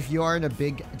 And if you are in a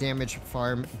big damage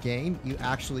farm game, you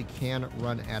actually can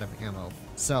run out of ammo.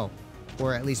 So,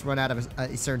 or at least run out of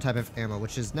a certain type of ammo,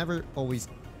 which is never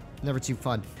too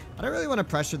fun. I don't really want to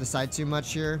pressure the side too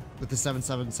much here with the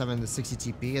 777 and the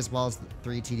 60 TP, as well as the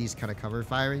 3 TDs kind of cover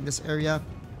firing this area.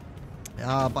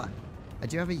 But I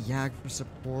do have a Yag for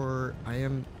support. I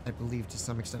believe, to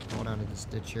some extent, hold down in this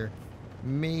ditch here.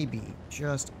 Maybe,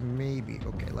 just maybe.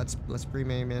 Okay, let's bring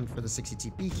him in for the 60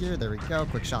 TP here. There we go.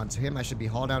 Quick shot into him. I should be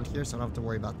haul down here, so I don't have to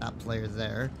worry about that player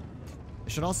there.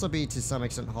 It should also be, to some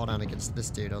extent, haul down against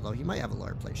this dude, although he might have a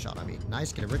lower play shot on me.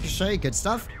 Nice, get a ricochet. Good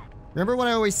stuff. Remember what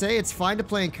I always say, it's fine to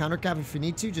play in counter cap if you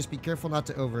need to, just be careful not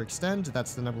to overextend.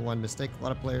 That's the #1 mistake a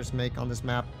lot of players make on this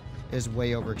map, is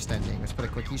way overextending. Let's put a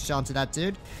quick heat shot into that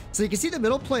dude. So you can see the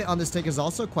middle plate on this tank is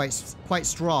also quite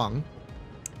strong,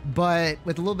 but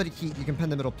with a little bit of heat, you can pen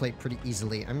the middle plate pretty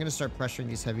easily. I'm going to start pressuring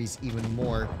these heavies even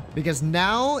more, because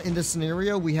now, in this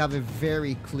scenario, we have a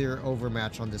very clear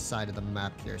overmatch on this side of the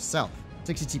map here. So,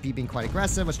 60 TP being quite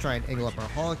aggressive. Let's try and angle up our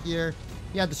hull here.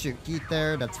 He had to shoot heat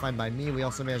there. That's fine by me. We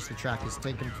also managed to track his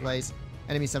tank in place.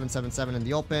 Enemy 777 in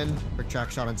the open. Quick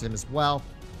track shot onto him as well.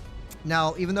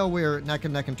 Now, even though we're neck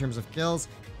and neck in terms of kills,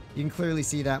 you can clearly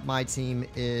see that my team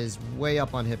is way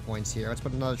up on hit points here. Let's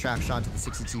put another track shot into the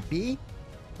 60 TP.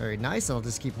 Very nice. I'll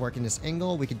just keep working this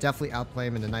angle. We could definitely outplay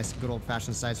him in a nice, good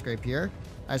old-fashioned side scrape here.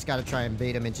 I just got to try and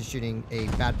bait him into shooting a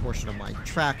bad portion of my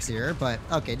tracks here. But,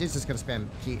 okay, dude's just going to spam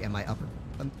heat in my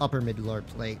upper mid-lower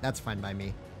plate. That's fine by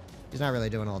me. He's not really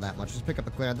doing all that much. Just pick up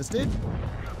a clear on this dude.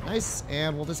 Nice.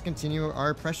 And we'll just continue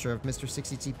our pressure of Mr.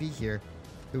 60 TP here,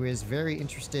 who is very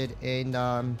interested in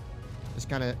just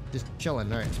kind of just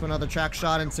chilling. All right, let's put another track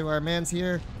shot into our mans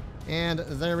here. And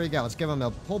there we go. Let's give him a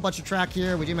whole bunch of track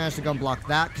here. We do manage to gun block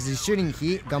that because he's shooting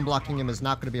heat. Gun blocking him is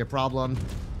not going to be a problem.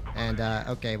 And,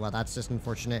 okay, well, that's just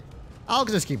unfortunate. I'll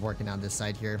just keep working on this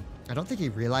side here. I don't think he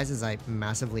realizes I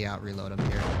massively out-reload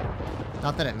him here.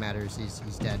 Not that it matters. He's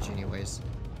dead anyways.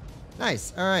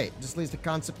 Nice. All right. Just leaves the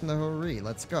concept in the hurry.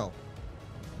 Let's go.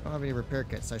 I don't have any repair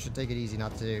kits, so I should take it easy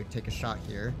not to take a shot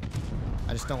here.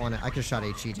 I just don't want to... I could have shot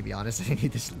HE, to be honest. I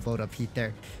need to load up heat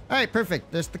there. All right,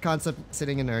 perfect. There's the concept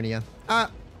sitting in hernia.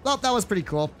 Well, that was pretty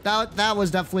cool. That was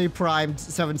definitely primed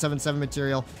 777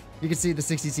 material. You can see the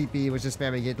 60 CP was just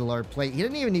spamming it the lower plate. He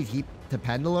didn't even need heat to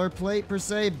pen the lower plate, per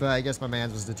se, but I guess my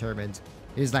man was determined.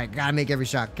 He's like, gotta make every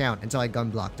shot count, until I gun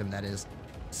blocked him, that is.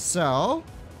 So,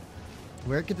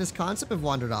 where could this concept have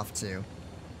wandered off to?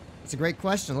 It's a great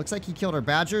question. Looks like he killed our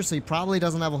Badger, so he probably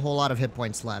doesn't have a whole lot of hit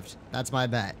points left. That's my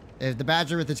bet. If the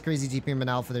Badger with its crazy TP and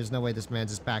alpha, there's no way this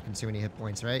man's just back into any hit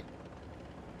points, right?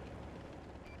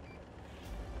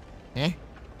 Eh?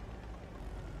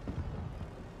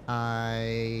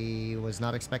 I was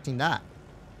not expecting that.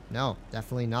 No,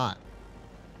 definitely not.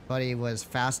 But he was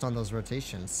fast on those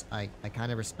rotations. I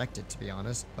kind of respect it, to be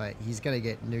honest. But he's going to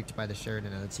get nuked by the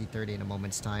Sheridan and the T-30 in a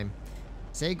moment's time.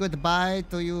 Say goodbye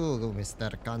to you,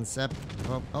 Mr. Concept.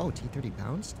 Oh, T-30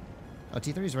 bounced? Oh,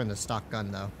 T-30's running the stock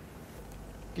gun, though.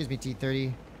 Excuse me,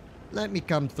 T-30. Let me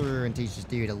come through and teach this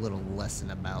dude a little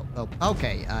lesson about... Oh,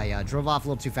 okay. I drove off a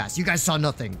little too fast. You guys saw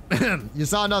nothing. You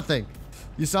saw nothing.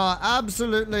 You saw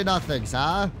absolutely nothing,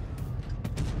 huh?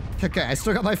 Okay, I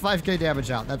still got my 5k damage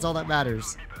out. That's all that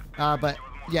matters. But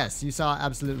yes, you saw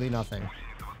absolutely nothing.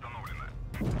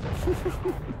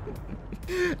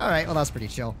 Alright, well, that's pretty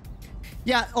chill.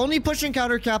 Yeah, only pushing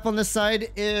counter cap on this side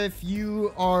if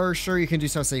you are sure you can do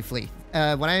so safely.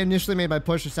 When I initially made my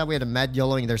push, I said we had a med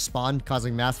YOLOing their spawn,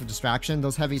 causing massive distraction.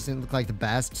 Those heavies didn't look like the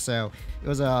best, so it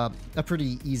was a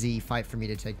pretty easy fight for me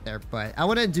to take there. But I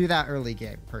wouldn't do that early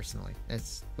game, personally.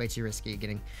 It's way too risky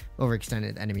getting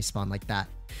overextended enemy spawn like that.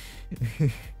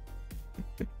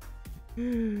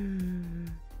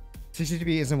 60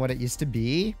 TP isn't what it used to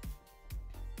be.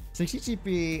 60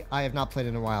 TP I have not played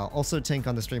in a while. Also tank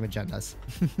on the stream agendas.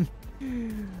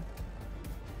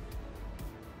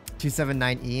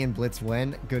 279E and Blitz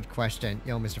win? Good question.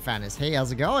 Yo, Mr. Fatness. Hey,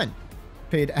 how's it going?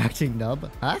 Paid acting nub.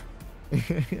 Huh?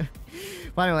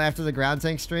 Finally, after the ground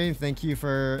tank stream, thank you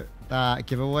for that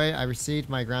giveaway. I received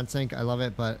my ground tank. I love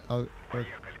it, but... Oh,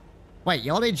 wait,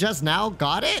 you only just now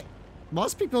got it?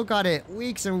 Most people got it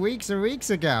weeks and weeks and weeks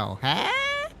ago. Huh?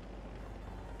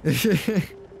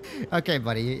 Okay,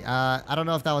 buddy. I don't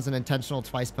know if that was an intentional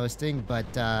twice posting, but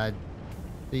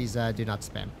please do not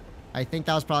spam. I think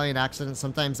that was probably an accident.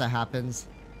 Sometimes that happens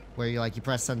where you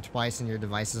press send twice and your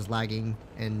device is lagging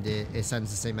and it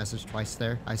sends the same message twice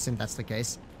there. I assume that's the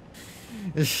case.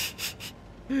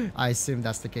 I assume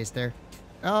that's the case there.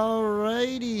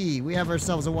 Alrighty. We have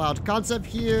ourselves a wild concept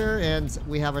here and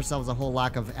we have ourselves a whole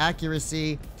lack of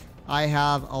accuracy. I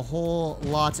have a whole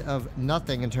lot of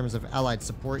nothing in terms of allied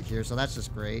support here, so that's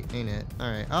just great, ain't it?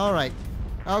 Alright, alright.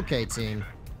 Okay, team.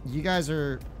 You guys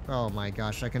are... Oh my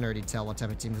gosh, I can already tell what type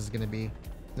of team this is going to be.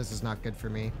 This is not good for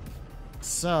me.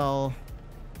 So...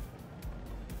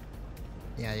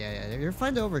 Yeah. You're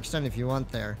fine to overextend if you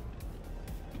want there.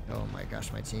 Oh my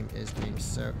gosh, my team is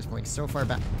going so far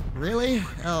back. Really?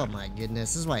 Oh my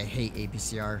goodness. This is why I hate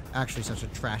APCR. Actually, such a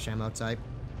trash ammo type.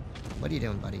 What are you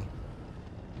doing, buddy?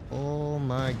 Oh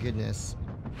my goodness.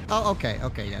 Oh, okay,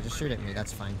 yeah, just shoot at me.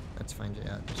 That's fine. That's fine,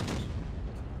 yeah.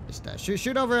 Just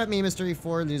shoot over at me, Mr.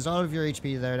 E4. Lose all of your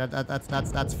HP there.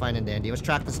 That's fine and dandy. Let's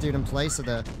track this dude in place so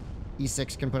the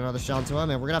E6 can put another shell into him.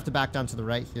 And we're gonna have to back down to the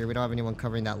right here. We don't have anyone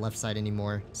covering that left side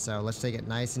anymore. So let's take it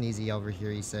nice and easy over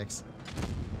here, E6.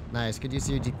 Nice. Good use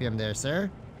of your DPM there,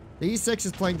 sir. The E6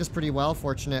 is playing this pretty well,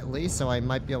 fortunately, so I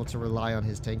might be able to rely on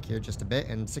his tank here just a bit.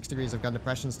 And 6 degrees of gun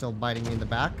depression still biting me in the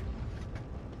back.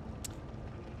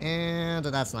 And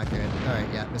that's not good. Alright,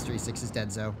 yeah, Mr. E6 is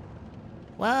dead, so.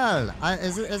 Well,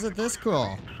 is it this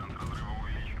cool?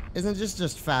 Isn't this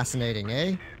just fascinating,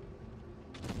 eh?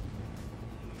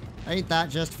 Ain't that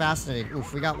just fascinating?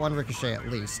 Oof, we got one ricochet at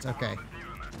least. Okay.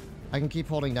 I can keep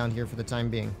holding down here for the time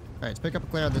being. Alright, let's pick up a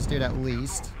clear on this dude at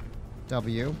least.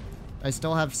 W. I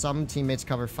still have some teammates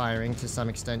cover firing to some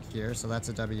extent here, so that's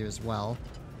a W as well.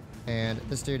 And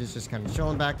this dude is just kind of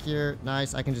chilling back here.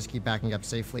 Nice, I can just keep backing up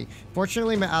safely.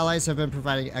 Fortunately, my allies have been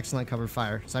providing excellent cover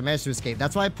fire, so I managed to escape.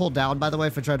 That's why I pulled down, by the way.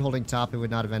 If I tried holding top, it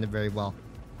would not have ended very well.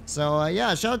 So,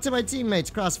 yeah, shout out to my teammates,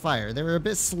 Crossfire. They were a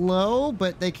bit slow,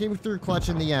 but they came through clutch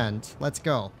in the end. Let's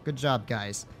go. Good job,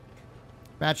 guys.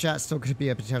 Bad chat still could be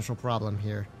a potential problem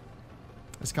here.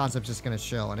 This concept's just gonna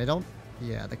chill, and I don't...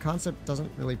 Yeah, the concept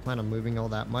doesn't really plan on moving all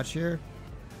that much here.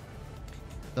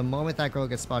 The moment that girl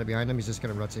gets spotted behind him, he's just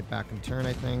gonna rotate back and turn,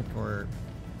 I think, or...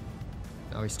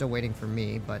 No, he's still waiting for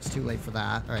me, but it's too late for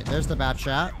that. Alright, there's the bat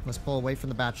chat. Let's pull away from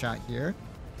the bat chat here.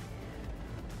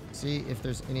 See if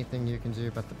there's anything you can do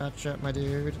about the bat chat, my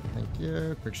dude. Thank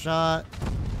you. Quick shot.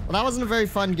 Well, that wasn't a very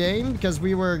fun game, because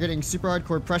we were getting super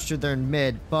hardcore pressured there in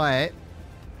mid, but...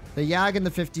 The Yag and the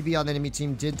 50B on the enemy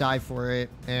team did die for it,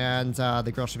 and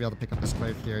the girl should be able to pick up this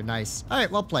clear here. Nice.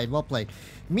 Alright, well played, well played.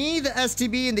 Me, the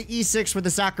STB, and the E6 were the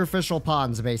sacrificial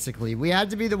pawns, basically. We had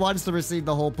to be the ones to receive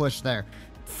the whole push there.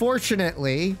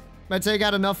 Fortunately, my tank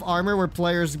got enough armor where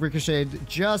players ricocheted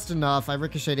just enough. I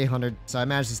ricocheted 800, so I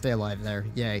managed to stay alive there.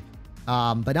 Yay.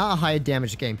 But not a high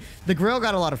damage game. The grill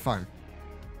got a lot of farm.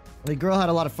 The grill had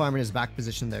a lot of farm in his back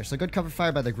position there, so good cover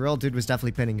fire by the grill. Dude was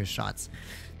definitely pinning his shots.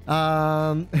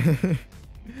 I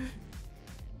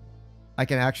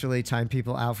can actually time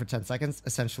people out for 10 seconds,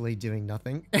 essentially doing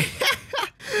nothing.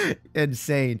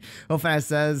 Insane. HisRoyalFatness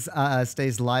says,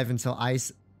 stays live until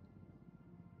ice.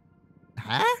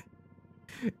 Huh?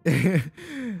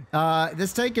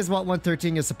 This tank is what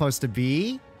 113 is supposed to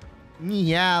be.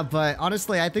 Yeah, but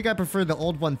honestly, I think I prefer the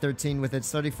old 113 with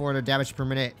its 3,400 damage per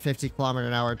minute, 50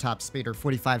 km/h top speed, or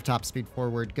 45 top speed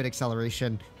forward, good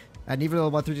acceleration. And even though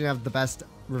 113 have the best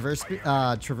reverse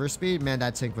traverse speed, man,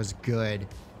 that tank was good.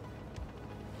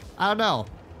 I don't know.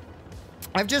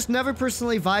 I've just never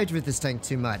personally vibed with this tank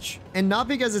too much. And not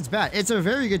because it's bad. It's a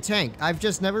very good tank. I've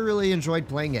just never really enjoyed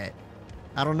playing it.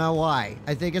 I don't know why.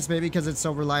 I think it's maybe because it's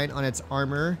so reliant on its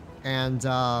armor. And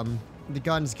the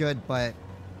gun's good, but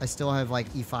I still have like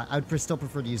E5. I would still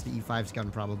prefer to use the E5's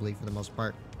gun probably for the most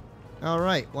part.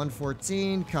 Alright,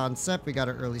 114 concept. We got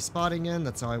our early spotting in.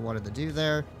 That's all I wanted to do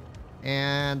there.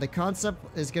 And the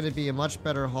concept is going to be a much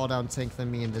better haul down tank than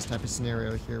me in this type of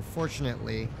scenario here.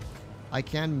 Fortunately, I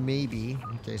can maybe...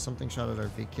 Okay, something shot at our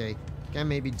VK. Can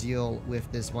maybe deal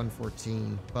with this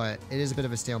 114, but it is a bit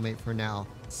of a stalemate for now.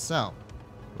 So,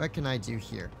 what can I do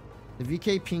here? The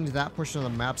VK pinged that portion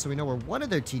of the map, so we know where one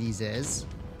of their TDs is.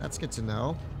 That's good to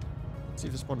know. Let's see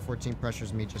if this 114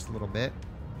 pressures me just a little bit.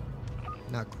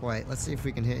 Not quite. Let's see if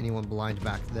we can hit anyone blind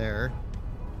back there.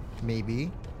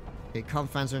 Maybe. Okay,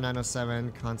 Comp-Fencer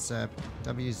 907, Concept,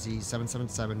 WZ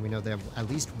 777. We know they have at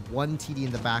least one TD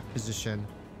in the back position.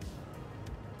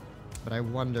 But I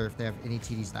wonder if they have any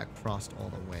TDs that crossed all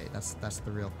the way. That's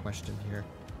the real question here.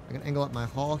 I'm gonna angle up my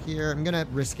haul here. I'm gonna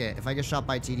risk it. If I get shot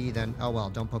by TD, then oh well,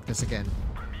 don't poke this again.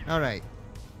 Alright.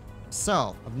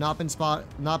 So, I've not been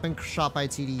shot by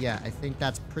TD yet. I think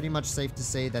that's pretty much safe to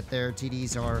say that their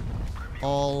TDs are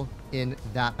all in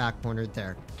that back corner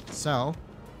there. So,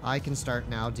 I can start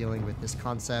now dealing with this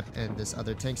concept and this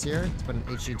other tanks here. Let's put an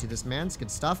HG into this man. It's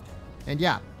good stuff. And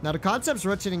yeah, now the concept's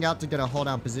rotating out to get a hold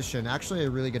down position. Actually, a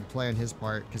really good play on his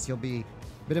part because he'll be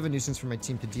a bit of a nuisance for my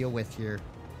team to deal with here.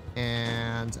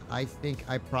 And I think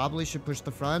I probably should push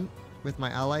the front with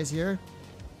my allies here.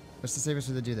 What's the safest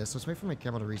way to do this? Let's wait for my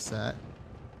camo to reset.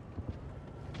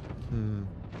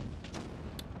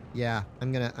 Yeah, I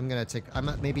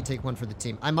might maybe take one for the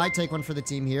team. I might take one for the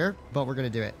team here, but we're gonna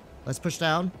do it. Let's push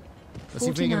down. Let's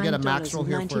see if we can get a max roll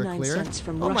here for a clear.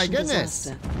 Oh my goodness!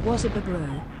 What's up,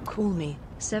 bro? Call me.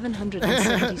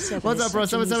 777. What's up, bro?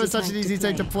 777 is such an easy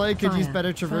tank to play. Could use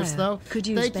better traverse though.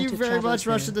 Thank you very much,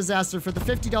 Russian Disaster, for the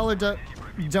 $50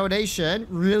 donation.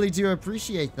 Really do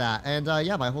appreciate that. And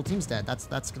yeah, my whole team's dead.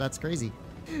 That's crazy.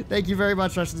 Thank you very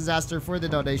much, Russian Disaster, for the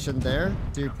donation there.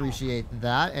 Do appreciate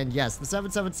that. And yes, the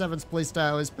 777's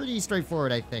playstyle is pretty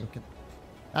straightforward, I think.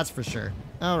 That's for sure.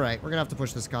 Alright, we're gonna have to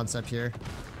push this concept here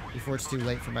before it's too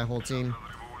late for my whole team.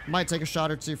 Might take a shot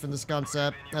or two from this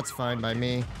concept. That's fine by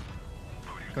me.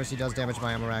 Of course, he does damage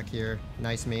my ammo rack here.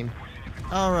 Nice meme.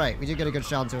 Alright, we did get a good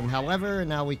shot into him. However,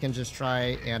 now we can just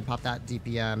try and pop that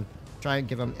DPM. Try and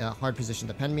give him a hard position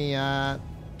to pen me at.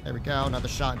 There we go. Another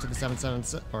shot into the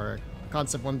 777 or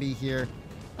concept 1B here.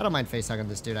 I don't mind facehugging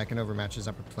this dude. I can overmatch his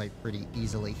upper plate pretty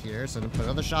easily here. So I'm gonna put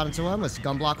another shot into him. Let's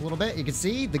gun block a little bit. You can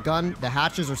see the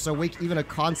hatches are so weak. Even a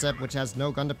concept which has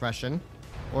no gun depression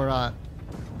or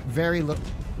very low.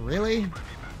 Really?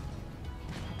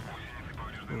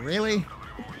 Really?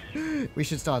 We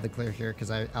should still have the clear here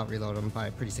because I out-reload him by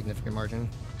a pretty significant margin.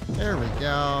 There we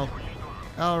go.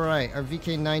 Alright, our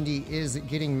VK90 is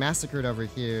getting massacred over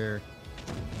here.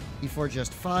 E4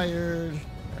 just fired.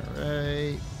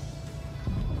 Alright.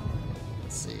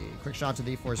 Let's see. Quick shot to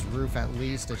the E4's roof at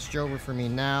least. It's Jover for me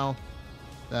now.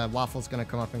 The Waffle's gonna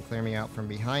come up and clear me out from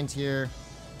behind here.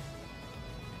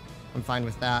 I'm fine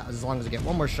with that as long as I get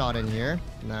one more shot in here.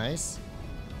 Nice.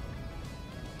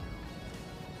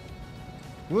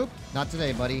 Whoop. Not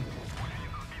today, buddy.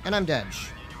 And I'm dead.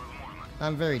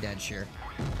 I'm very dead here.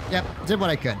 Yep. Did what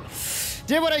I could.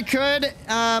 Did what I could.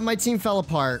 My team fell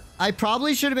apart. I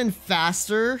probably should have been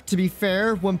faster, to be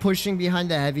fair, when pushing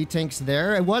behind the heavy tanks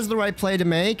there. It was the right play to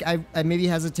make. I maybe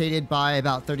hesitated by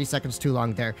about 30 seconds too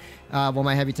long there when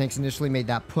my heavy tanks initially made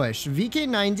that push.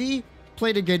 VK90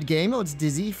 played a good game. Oh, it's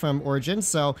Dizzy from Origin,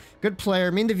 so good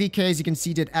player. Me and the VKs, you can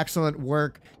see, did excellent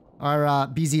work. Our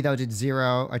BZ, though, did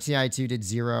 0. Our TI2 did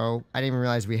 0. I didn't even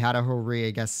realize we had a Hori.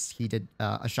 I guess he did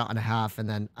a shot and a half. And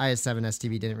then IS7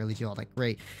 STV didn't really do all that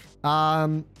great.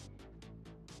 KPZ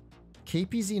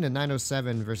in a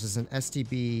 907 versus an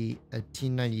STB, a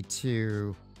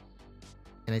T92.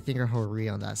 And I think a Hori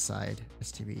on that side.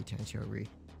 STB, T92 Hori.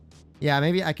 Yeah,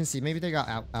 maybe I can see. Maybe they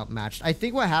got outmatched. I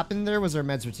think what happened there was our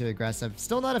meds were too aggressive.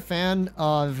 Still not a fan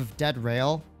of dead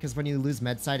rail, because when you lose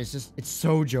med side, it's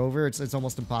so Jover. It's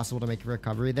almost impossible to make a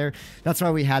recovery there. That's why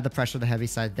we had the pressure of the heavy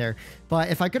side there. But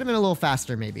if I could have been a little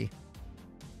faster, maybe.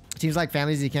 Teams like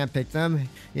families, you can't pick them.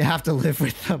 You have to live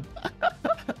with them.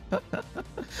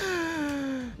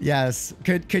 Yes.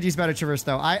 Could use better traverse,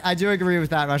 though. I do agree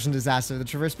with that, Russian Disaster. The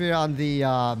traverse speed on the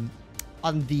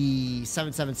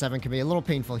 777 can be a little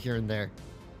painful here and there.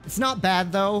 It's not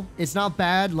bad, though. It's not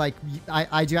bad. Like,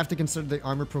 I do have to consider the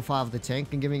armor profile of the tank,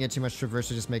 and giving it too much traverse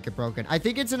to just make it broken. I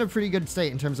think it's in a pretty good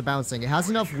state in terms of balancing. It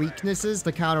has enough weaknesses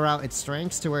to counter out its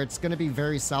strengths to where it's going to be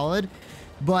very solid,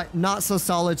 but not so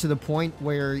solid to the point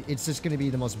where it's just going to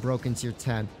be the most broken tier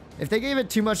 10. If they gave it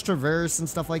too much traverse and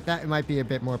stuff like that, it might be a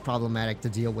bit more problematic to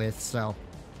deal with, so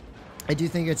I do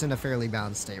think it's in a fairly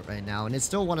balanced state right now, and it's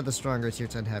still one of the stronger tier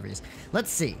 10 heavies.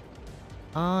 Let's see.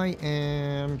 I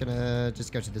am gonna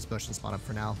just go to this bush and spot up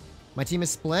for now. My team is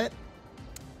split,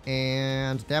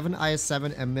 and they have an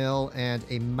IS-7, a Mill, and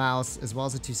a Mouse, as well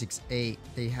as a 268.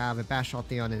 They have a Bash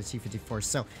Theon and a T-54,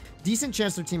 so decent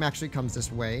chance their team actually comes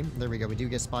this way. There we go. We do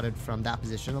get spotted from that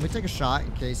position. Let me take a shot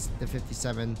in case the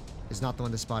 57 is not the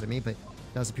one that spotted me, but it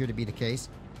does appear to be the case.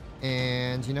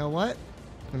 And you know what?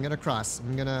 I'm gonna cross.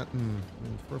 I'm gonna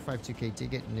 452K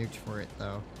did get nuked for it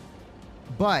though.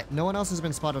 But no one else has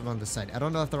been spotted on this side. I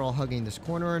don't know if they're all hugging this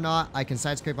corner or not. I can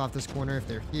side scrape off this corner if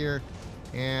they're here.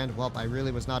 And well, I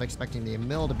really was not expecting the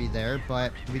Emil to be there,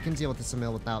 but we can deal with this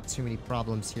Emil without too many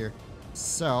problems here.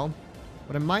 So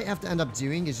what I might have to end up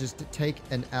doing is just to take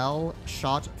an L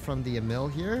shot from the Emil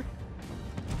here.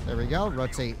 There we go.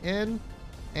 Rotate in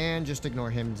and just ignore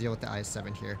him and deal with the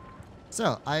IS-7 here.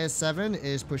 So, IS-7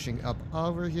 is pushing up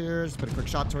over here. Just put a quick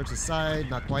shot towards the side.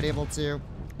 Not quite able to.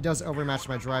 He does overmatch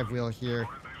my drive wheel here.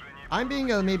 I'm being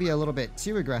maybe a little bit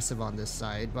too aggressive on this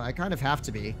side, but I kind of have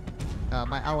to be.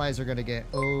 My allies are going to get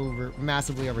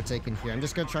massively overtaken here. I'm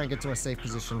just going to try and get to a safe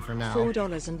position for now.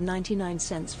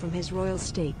 $4.99 from his royal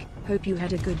stake. Hope you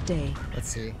had a good day. Let's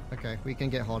see. Okay, we can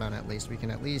get hold down at least. We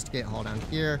can at least get hold down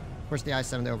here. Of course, the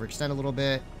IS-7 to overextend a little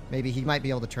bit. Maybe he might be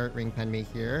able to turret ring pen me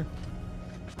here.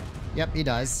 Yep, he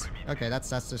does. Okay, that's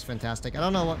just fantastic. I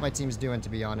don't know what my team's doing, to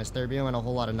be honest. They're doing a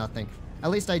whole lot of nothing. At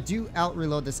least I do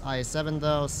out-reload this IS-7,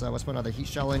 though, so let's put another heat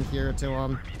shell in here to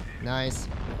him. Nice.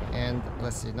 And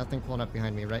let's see, nothing pulling up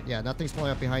behind me, right? Yeah, nothing's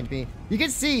pulling up behind me. You can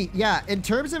see, yeah, in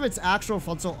terms of its actual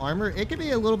frontal armor, it could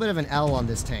be a little bit of an L on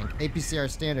this tank. APCR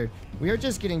standard. We are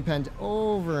just getting penned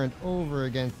over and over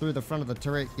again through the front of the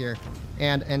turret here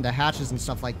and the hatches and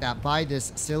stuff like that by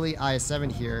this silly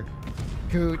IS-7 here,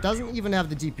 who doesn't even have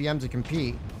the DPM to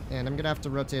compete. And I'm gonna have to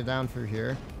rotate it down through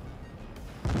here.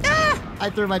 Ah! I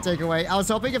threw my takeaway. I was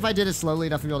hoping if I did it slowly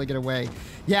enough to be able to get away.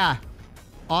 Yeah,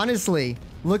 honestly,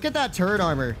 look at that turret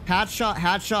armor. Hat shot,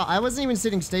 hat shot. I wasn't even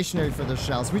sitting stationary for those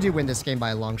shells. We do win this game by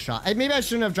a long shot. Maybe I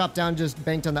shouldn't have dropped down, just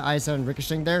banked on the IS-7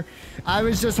 ricocheting there. I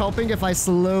was just hoping if I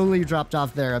slowly dropped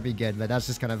off there, I'd be good, but that's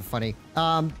just kind of funny.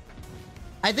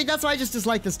 I think that's why I just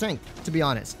dislike this tank, to be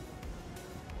honest.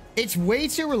 It's way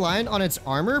too reliant on its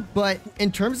armor, but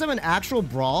in terms of an actual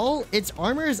brawl, its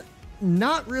armor is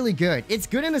not really good. It's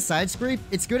good in a side scrape.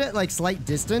 It's good at like slight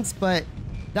distance, but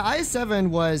the IS-7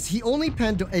 was, he only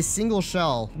penned a single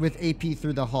shell with AP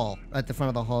through the hull, at the front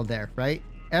of the hull there, right?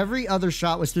 Every other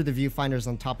shot was through the viewfinders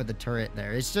on top of the turret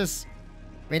there. It's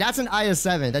I mean, that's an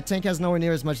IS-7. That tank has nowhere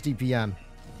near as much DPM.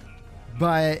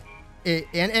 But,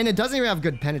 and it doesn't even have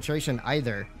good penetration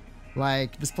either.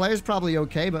 Like, this player's probably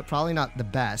okay, but probably not the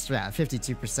best. Yeah,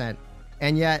 52%.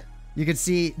 And yet, you can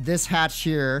see this hatch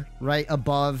here, right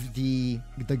above the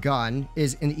gun,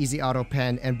 is an easy auto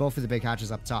pen, and both of the big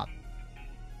hatches up top.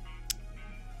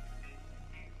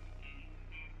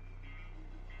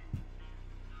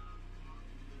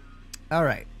 All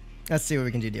right, let's see what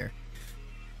we can do here.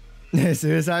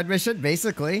 Suicide mission,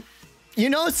 basically. You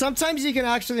know, sometimes you can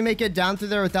actually make it down through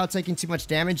there without taking too much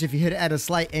damage if you hit it at a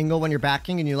slight angle when you're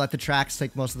backing and you let the tracks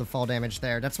take most of the fall damage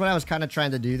there. That's what I was kind of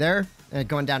trying to do there,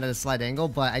 going down at a slight angle,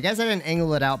 but I guess I didn't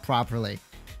angle it out properly.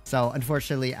 So,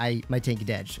 unfortunately, my tank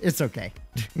edge. It's okay.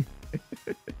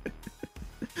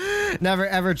 Never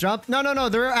ever jump. No.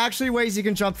 There are actually ways you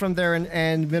can jump from there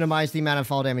and minimize the amount of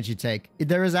fall damage you take.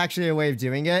 There is actually a way of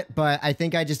doing it, but I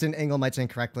think I just didn't angle my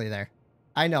tank correctly there.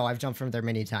 I know, I've jumped from there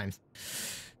many times.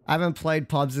 I haven't played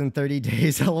pubs in 30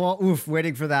 days. Oof,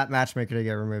 waiting for that matchmaker to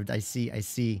get removed. I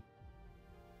see.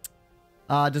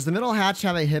 Does the middle hatch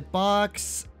have a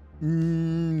hitbox?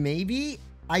 Maybe?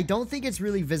 I don't think it's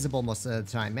really visible most of the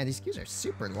time. Man, these queues are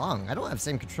super long. I don't have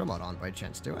same control mode on by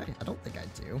chance, do I? I don't think I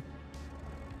do.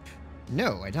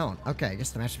 No, I don't. Okay, I guess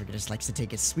the matchmaker just likes to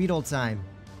take his sweet old time.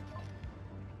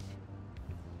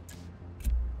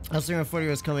 I was thinking 140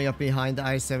 was coming up behind the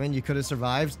I-7. You could have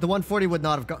survived. The 140 would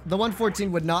not have gone. The 114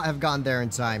 would not have gone there in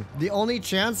time. The only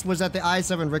chance was that the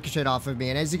I-7 ricocheted off of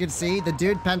me. And as you can see, the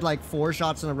dude penned like 4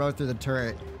 shots in a row through the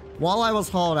turret. While I was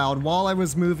hauled out, while I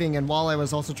was moving, and while I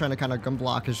was also trying to kind of gun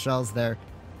block his shells there.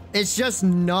 It's just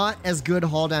not as good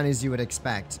haul down as you would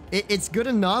expect. It's good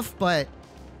enough, but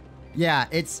yeah,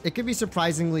 it could be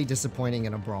surprisingly disappointing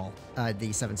in a brawl,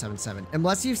 the 777.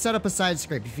 Unless you've set up a side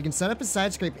scrape. If you can set up a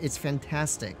side scrape, it's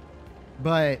fantastic.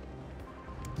 But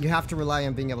you have to rely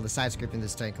on being able to side scrape in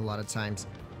this tank a lot of times.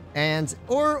 And,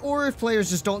 or if players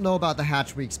just don't know about the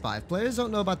hatch weak spot. If players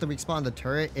don't know about the weak spot on the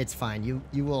turret, it's fine.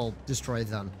 You will destroy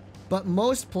them. But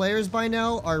most players by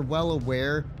now are well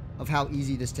aware of how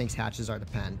easy this tank's hatches are to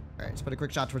pen. All right, let's put a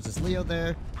quick shot towards this Leo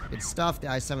there. Good stuff. The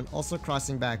I-7 also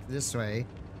crossing back this way.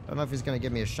 I don't know if he's going to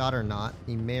give me a shot or not.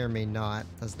 He may or may not.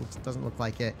 Doesn't look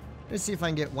like it. Let's see if I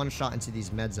can get one shot into these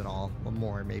meds at all. One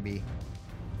more, maybe.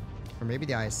 Or maybe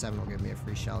the I-7 will give me a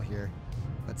free shell here.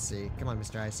 Let's see. Come on,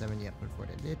 Mr. I-7. Yep, move forward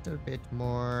a little bit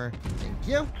more. Thank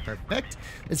you. Perfect.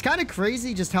 It's kind of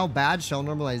crazy just how bad shell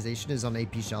normalization is on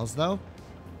AP shells, though.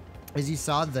 As you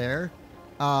saw there,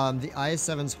 the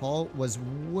IS-7's hull was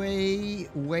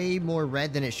way more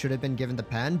red than it should have been given the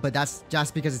pen, but that's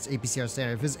just because it's APCR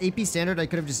standard. If it was AP standard, I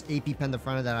could have just AP penned the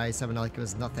front of that IS-7 like it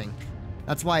was nothing.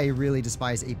 That's why I really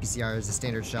despise APCR as a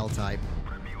standard shell type,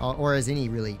 or as any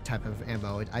really type of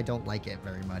ammo. I don't like it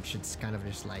very much. It's kind of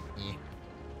just like, eh.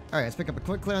 All right, let's pick up a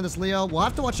quick clear on this Leo. We'll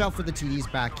have to watch out for the TDs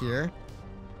back here.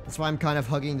 That's why I'm kind of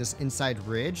hugging this inside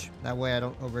ridge. That way I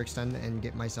don't overextend and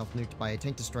get myself nuked by a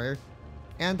tank destroyer.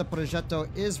 And the Progetto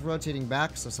is rotating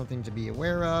back, so something to be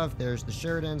aware of. There's the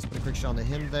Sheridans. Put a quick shot onto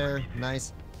him there.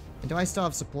 Nice. And do I still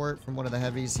have support from one of the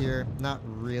heavies here? Not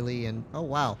really. And oh,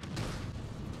 wow.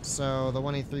 So the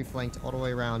 183 flanked all the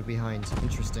way around behind.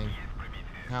 Interesting.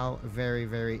 How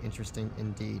very interesting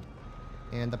indeed.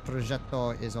 And the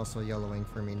Progetto is also yellowing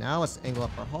for me now. Let's angle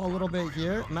up our hull a little bit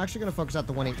here. I'm actually going to focus out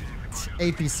the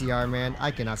 180 APCR, man.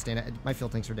 I cannot stand it. My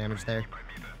field tanks are damaged there.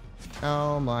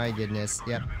 Oh my goodness.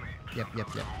 Yep.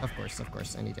 Of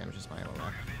course. Any damage is fine.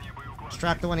 Let's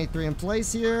trap the 183 in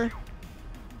place here.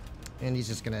 And he's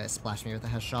just going to splash me with a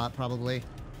head shot, probably.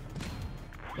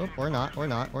 Oh, or not.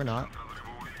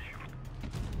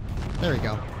 There we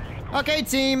go. Okay,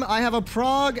 team, I have a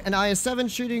Prog, an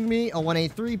IS-7 shooting me, a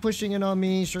 183 pushing in on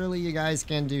me. Surely you guys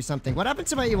can do something. What happened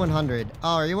to my E100?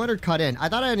 Oh, our E100 cut in. I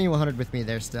thought I had an E100 with me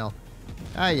there still.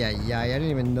 I didn't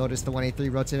even notice the 183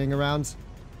 rotating around.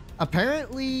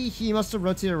 Apparently, he must have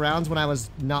rotated around when I was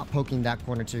not poking that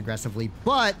corner too aggressively.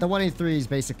 But the 183 is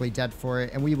basically dead for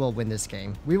it, and we will win this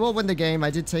game. We will win the game. I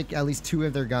did take at least 2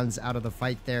 of their guns out of the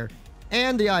fight there.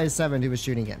 And the IS-7 who was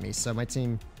shooting at me. So my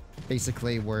team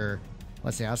basically were...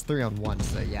 Let's see, I was 3-on-1,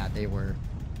 so yeah, they were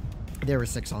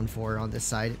 6-on-4 on this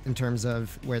side in terms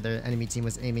of where the enemy team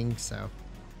was aiming, so...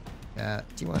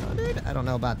 T100? I don't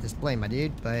know about this play, my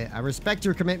dude, but I respect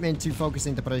your commitment to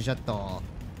focusing the Progetto.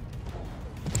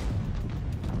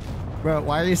 Bro,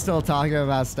 why are you still talking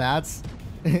about stats?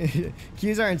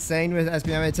 Queues are insane with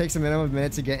SPM. It takes a minimum of a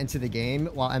minute to get into the game,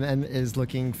 while MM is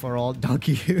looking for all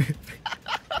donkey.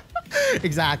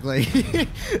 Exactly.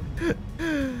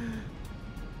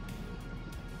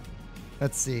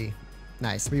 Let's see.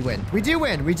 Nice, we win. We do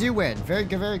win. Very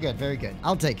good.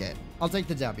 I'll take it. I'll take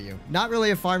the W. Not really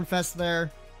a farm fest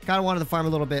there. Kind of wanted to farm a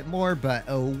little bit more, but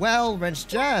oh well. Wrench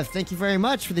Jeff, thank you very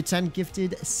much for the 10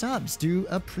 gifted subs. Do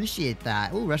appreciate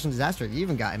that. Oh, Russian Disaster, you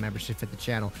even got a membership at the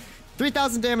channel.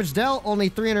 3,000 damage dealt, only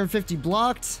 350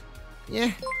 blocked.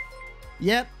 Yeah.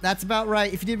 Yep, that's about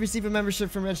right. If you did receive a membership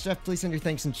from Wrench Jeff, please send your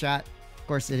thanks in chat. Of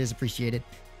course, it is appreciated.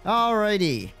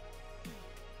 Alrighty.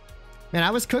 Man, I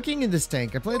was cooking in this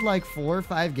tank. I played like 4 or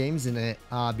 5 games in it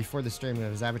before the stream, and I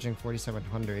was averaging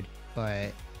 4,700. But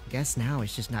I guess now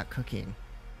it's just not cooking.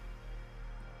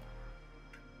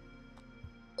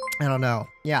 I don't know.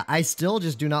 Yeah, I still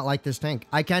just do not like this tank.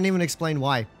 I can't even explain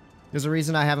why. There's a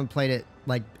reason I haven't played it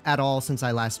like at all since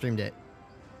I last streamed it.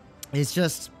 It's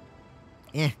just,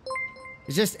 It's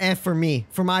just for me,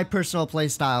 for my personal play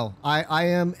style. I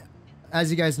am, as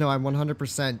you guys know, I'm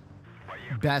 100%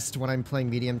 best when I'm playing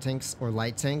medium tanks or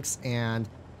light tanks, and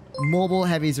mobile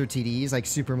heavies or TDs, like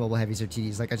super mobile heavies or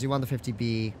TDs. Like I do on the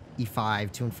 50B,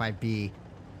 E5, 2 and 5B.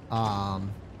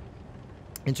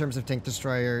 In terms of tank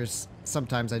destroyers,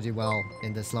 sometimes I do well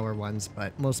in the slower ones,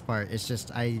 but most part, it's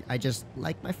just, I just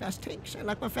like my fast tanks. I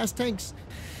like my fast tanks.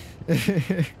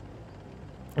 And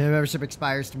membership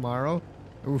expires tomorrow.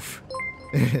 Oof.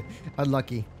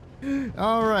 Unlucky.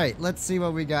 Alright, let's see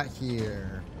what we got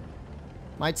here.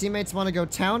 My teammates want to go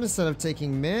town instead of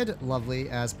taking mid. Lovely,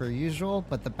 as per usual.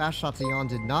 But the Bashation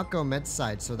did not go mid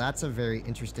side, so that's a very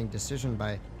interesting decision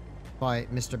by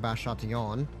Mr.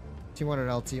 Bashation.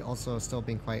 200 LT also still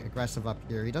being quite aggressive up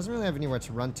here. He doesn't really have anywhere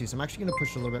to run to, so I'm actually going to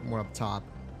push a little bit more up top.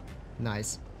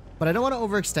 Nice. But I don't want to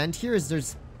overextend here, as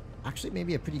there's actually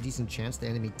maybe a pretty decent chance the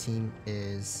enemy team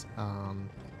is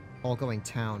all going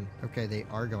town. Okay, they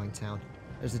are going town.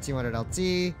 There's the 200 LT.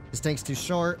 This tank's too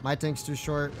short. My tank's too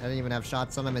short. I didn't even have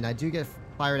shots on him, and I do get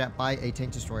fired at by a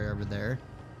tank destroyer over there.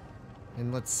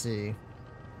 And let's see.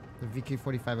 The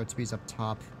VK-45 OTP's up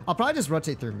top. I'll probably just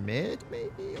rotate through mid,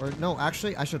 maybe? Or no,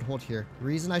 actually, I should hold here. The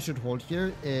reason I should hold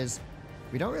here is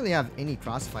we don't really have any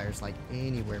crossfires, like,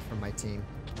 anywhere from my team.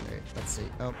 Alright, let's see.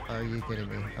 Oh, are you kidding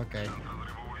me? Okay.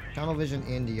 Tunnel vision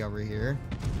Indy over here.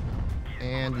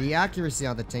 And the accuracy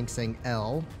on the tank saying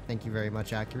L. Thank you very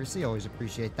much, accuracy. Always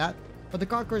appreciate that. But the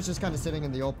Conqueror is just kind of sitting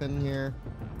in the open here.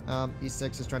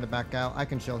 E6 is trying to back out. I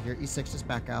can chill here. E6, just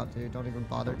back out, dude. Don't even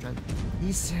bother trying.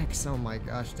 E6, oh my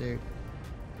gosh, dude.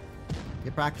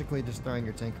 You're practically just throwing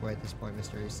your tank away at this point,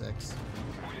 Mr. E6.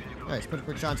 Alright, let's put a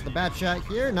quick shot to the bad shot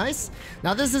here. Nice.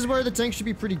 Now this is where the tank should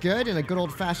be pretty good. In a good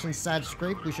old-fashioned sad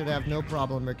scrape, we should have no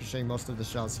problem ricocheting most of the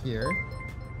shells here.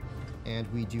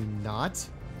 And we do not.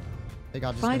 I think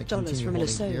I'll just $5 from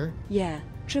Minnesota. Yeah,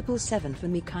 777 for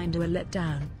me kinda a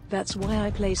letdown. That's why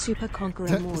I play Super Conqueror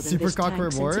more than Super this Conqueror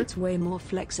tank, more? since it's way more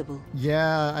flexible.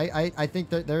 Yeah, I think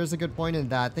that there is a good point in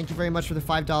that. Thank you very much for the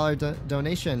 $5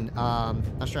 donation.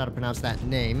 Not sure how to pronounce that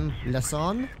name.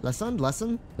 Lesson?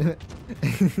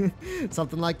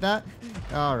 Something like that.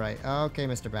 All right. Okay,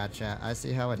 Mr. Bad Chat. I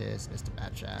see how it is, Mr.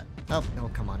 Bad Chat. Oh,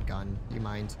 come on, gun. You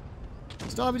mind?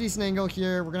 Still have a decent angle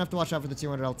here. We're gonna have to watch out for the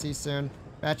 200 LT soon.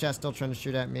 Bad Chat's still trying to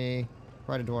shoot at me.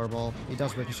 Quite adorable. He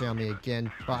does ricochet on me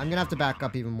again, but I'm gonna have to back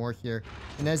up even more here.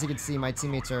 And as you can see, my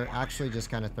teammates are actually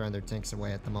just kind of throwing their tanks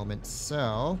away at the moment.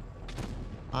 So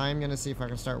I'm gonna see if I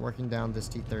can start working down this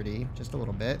T30 just a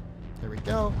little bit. There we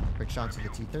go. Quick shot to the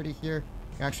T30 here.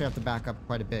 I actually have to back up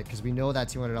quite a bit because we know that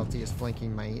 200 LT is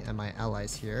flanking my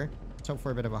allies here. Let's hope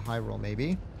for a bit of a high roll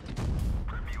maybe.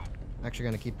 I'm actually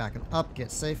going to keep backing up.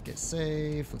 Get safe, get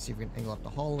safe. Let's see if we can angle up the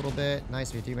hull a little bit.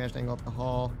 Nice, we do manage to angle up the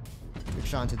hull. Quick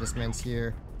shot into this man's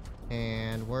here.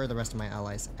 And where are the rest of my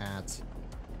allies at?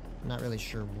 I'm not really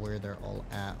sure where they're all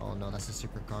at. Oh no, that's a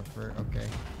Super Conqueror. Okay.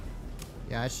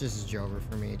 Yeah, it's just Jover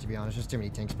for me, to be honest. Just too many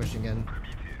tanks pushing in.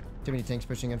 Too many tanks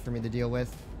pushing in for me to deal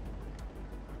with.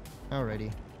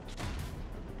 Alrighty.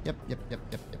 Yep.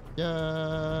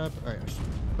 Alright, let's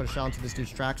put a shot into this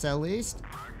dude's tracks at least.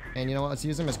 And you know what? Let's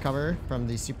use him as cover from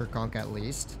the Super Conk at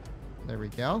least. There we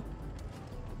go.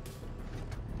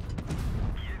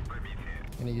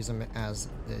 Gonna use him as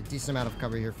a decent amount of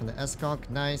cover here from the S-Conk.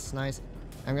 Nice.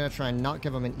 I'm gonna try and not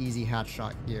give him an easy hat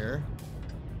shot here.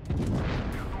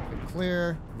 Good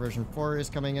clear. Version 4 is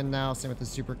coming in now. Same with the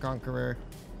Super Conqueror.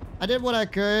 I did what I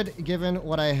could, given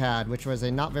what I had, which was a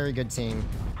not very good team.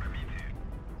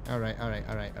 Alright.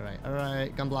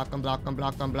 Gun block.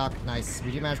 Nice.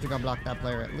 We do manage to gun block that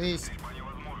player at least.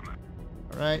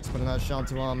 Alright, let's put another shell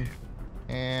into him.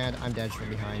 And I'm dead from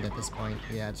behind at this point.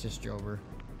 Yeah, it's just Jover.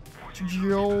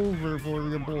 Jover for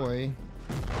your boy.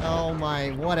 Oh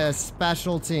my, what a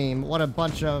special team. What a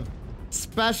bunch of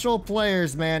special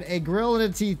players, man. A grill and a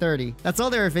T30. That's all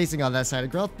they were facing on that side. A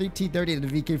grill, T30, and a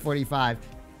VK-45.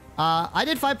 I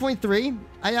did 5.3.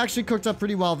 I actually cooked up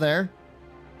pretty well there.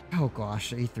 Oh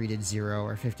gosh, E3 did 0,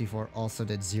 or 54 also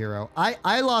did 0.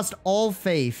 I lost all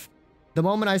faith the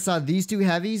moment I saw these two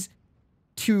heavies,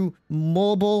 two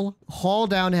mobile haul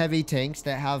down heavy tanks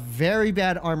that have very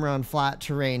bad armor on flat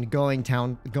terrain going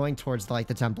towards like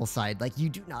the temple side. Like, you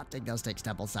do not take those tanks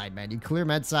temple side, man. You clear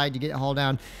med side, you get haul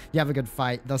down, you have a good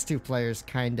fight. Those two players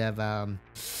kind of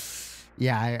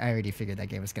yeah, I already figured that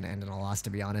game was going to end in a loss, to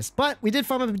be honest. But we did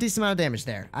farm up a decent amount of damage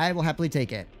there. I will happily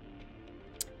take it.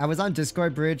 I was on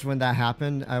Discord bridge when that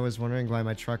happened. I was wondering why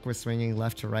my truck was swinging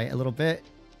left to right a little bit.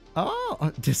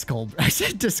 Oh, Discord. I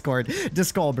said Discord.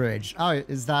 Discord bridge. Oh,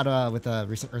 is that with a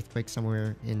recent earthquake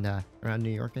somewhere in around New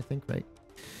York, I think, right?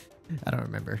 I don't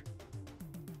remember.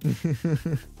 And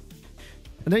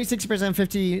then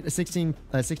 60%,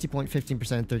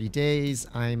 60.15%, 30 days.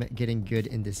 I'm getting good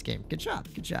in this game. Good job.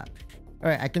 Good job. All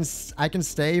right, I can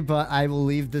stay, but I will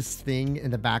leave this thing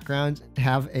in the background.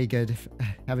 Have a good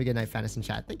night, Fantasy in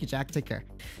chat. Thank you, Jack. Take care.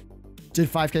 Did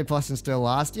 5k plus and still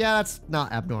lost? Yeah, that's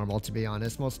not abnormal, to be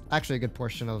honest. Actually, a good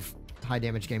portion of high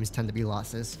damage games tend to be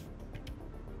losses.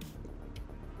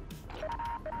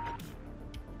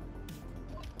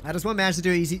 How does one manage to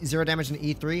do easy 0 damage in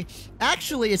E3?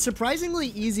 Actually, it's surprisingly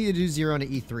easy to do 0 in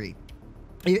E3.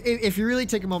 If you really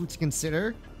take a moment to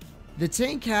consider, the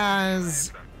tank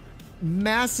has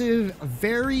massive,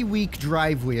 very weak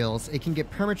drive wheels. It can get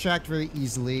permatracked very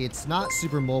easily. It's not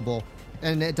super mobile,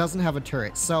 and it doesn't have a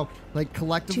turret. So, like,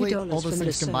 collectively, all those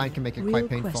things combined can make it quite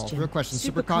painful. Real question: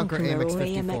 Super Conk or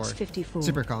AMX-54?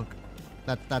 Super Conk.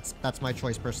 That's my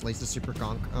choice personally. It's the Super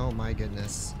Conk. Oh my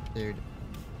goodness, dude.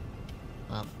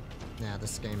 Yeah,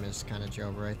 this game is kind of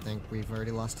over. I think we've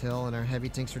already lost hill, and our heavy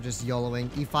tanks are just YOLOing.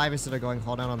 E5, instead of going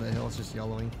hold down on the hill, it's just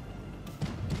YOLOing.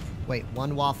 Wait,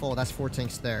 one waffle. That's 4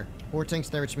 tanks there. 4 tanks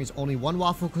there, which means only one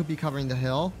waffle could be covering the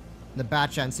hill. The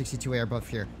Batchat and 62A are both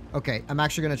here. Okay, I'm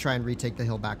actually going to try and retake the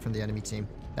hill back from the enemy team.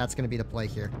 That's going to be the play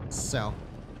here. So,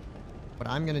 what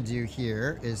I'm going to do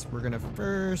here is we're going to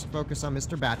first focus on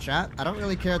Mr. Batchat. I don't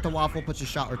really care if the waffle puts a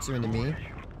shot or 2 into me,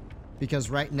 because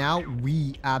right now,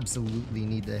 we absolutely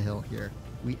need the hill here.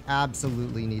 We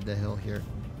absolutely need the hill here.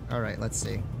 All right, let's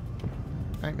see.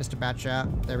 All right, Mr.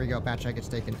 Batchat. There we go. Batchat gets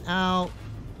taken out.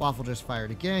 Waffle just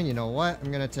fired again. You know what?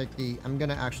 I'm gonna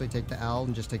actually take the L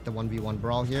and just take the 1v1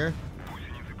 brawl here.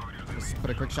 Just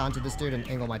put a quick shot into this dude and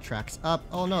angle my tracks up.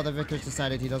 Oh no, the Vickers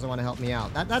decided he doesn't want to help me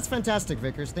out. That's fantastic,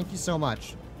 Vickers. Thank you so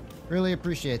much. Really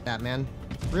appreciate that, man.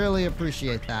 Really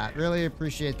appreciate that. Really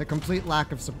appreciate the complete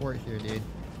lack of support here, dude.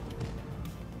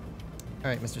 All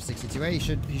right, Mr. 62A,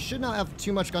 he should not have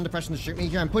too much gun depression to shoot me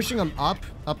here. I'm pushing him up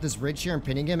this ridge here and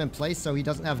pinning him in place so he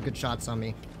doesn't have good shots on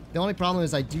me. The only problem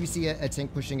is I do see a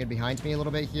tank pushing it behind me a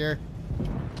little bit here.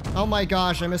 Oh my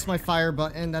gosh, I missed my fire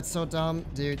button. That's so dumb.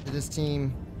 Dude, this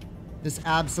team, this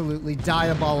absolutely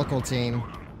diabolical team.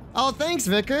 Oh, thanks,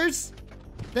 Vickers.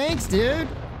 Thanks, dude.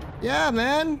 Yeah,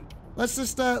 man. Let's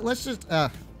just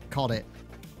called it.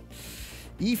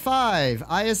 E5,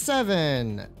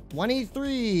 IS7,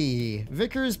 1E3.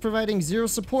 Vickers providing 0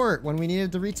 support when we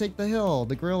needed to retake the hill.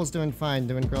 The grill is doing fine,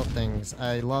 doing grill things.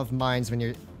 I love mines when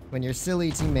your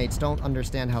silly teammates don't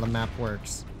understand how the map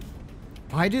works.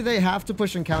 Why do they have to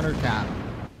push and counter cap?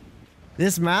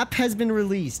 This map has been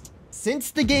released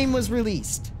since the game was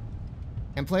released,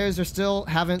 and players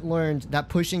haven't learned that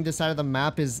pushing this side of the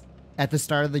map is at the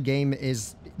start of the game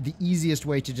is the easiest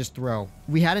way to just throw.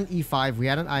 We had an E5, we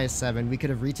had an IS7, we could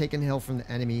have retaken hill from the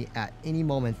enemy at any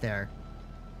moment there.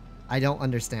 I don't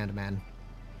understand, man.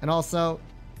 And also,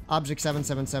 Object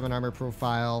 777 armor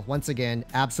profile, once again,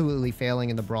 absolutely failing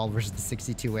in the brawl versus the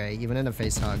 62A, even in a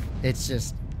face hug. It's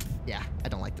just, yeah, I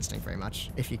don't like this thing very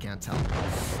much, if you can't tell.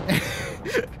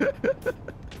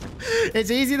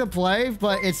 It's easy to play,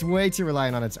 but it's way too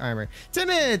reliant on its armor.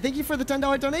 Timid, thank you for the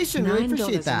 $10 donation. Really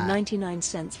appreciate that.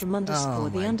 $9.99 from _timid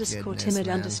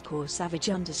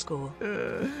 _savage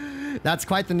 _. That's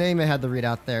quite the name it had to read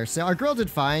out there. So our girl did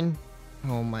fine.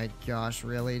 Oh my gosh,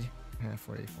 really?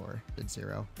 44 did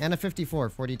 0. And a 54,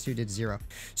 42 did 0.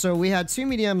 So we had 2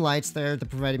 medium lights there that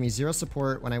provided me 0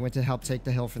 support when I went to help take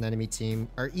the hill from the enemy team.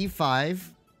 Our E5,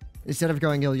 instead of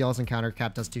going ill yells and counter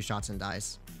cap, does 2 shots and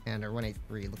dies. And our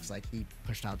 183 looks like he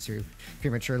pushed out too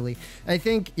prematurely. I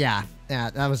think, yeah,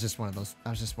 that was just one of those.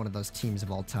 That was just one of those teams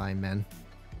of all time, man.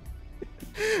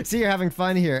 See, you're having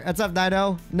fun here. What's up,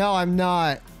 Nido? No, I'm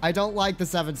not. I don't like the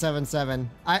 777.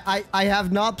 I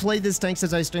have not played this tank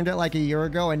since I streamed it like a year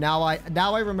ago, and now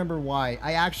I remember why.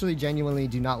 I actually genuinely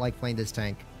do not like playing this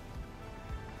tank.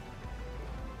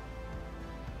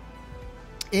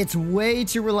 It's way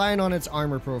too reliant on its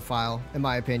armor profile, in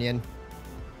my opinion,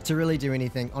 to really do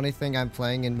anything. Only thing I'm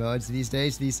playing in modes these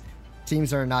days,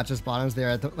 teams are not just bottoms,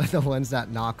 they're the ones that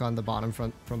knock on the bottom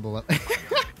from below.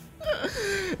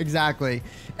 Exactly.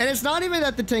 And it's not even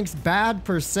that the tank's bad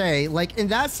per se. Like in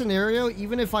that scenario,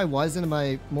 even if I was in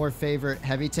my more favorite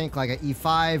heavy tank like an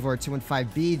E5 or a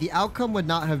 215B, the outcome would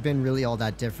not have been really all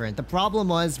that different. The problem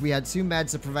was we had 2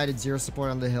 meds that provided 0 support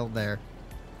on the hill there.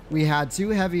 We had 2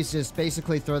 heavies just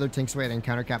basically throw their tanks away and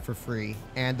counter cap for free.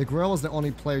 And the Grill was the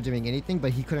only player doing anything,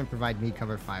 but he couldn't provide me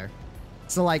cover fire.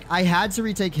 So like I had to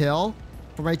retake hill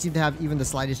for my team to have even the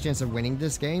slightest chance of winning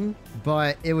this game,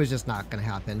 but it was just not going to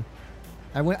happen.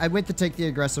 I went to take the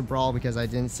aggressive brawl because I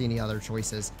didn't see any other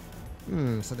choices.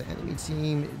 So the enemy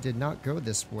team did not go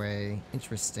this way.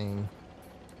 Interesting.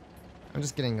 I'm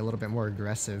just getting a little bit more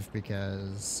aggressive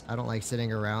because I don't like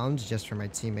sitting around just for my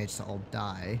teammates to all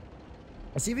die.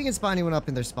 Let's see if we can spawn anyone up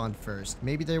in their spawn first.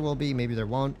 Maybe there will be, maybe there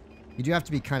won't. You do have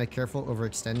to be kind of careful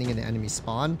overextending in the enemy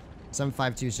spawn.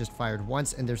 752 is just fired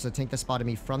once, and there's a tank that spotted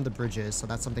me from the bridges, so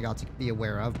that's something I'll be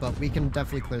aware of. But we can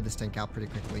definitely clear this tank out pretty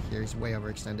quickly here. He's way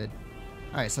overextended.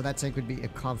 Alright, so that tank would be a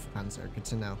Kampfpanzer. Good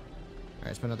to know. Alright,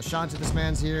 let's put another shot into this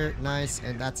man's here. Nice,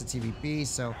 and that's a TVP,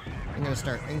 so I'm going to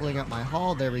start angling up my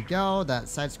hull. There we go. That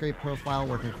side scrape profile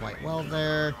working quite well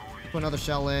there. Put another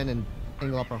shell in and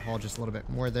angle up our hull just a little bit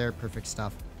more there. Perfect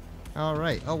stuff.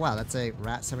 Alright. Oh, wow, that's a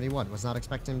Rat 71. Was not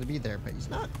expecting him to be there, but he's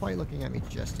not quite looking at me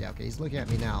just yet. Okay, he's looking at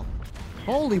me now.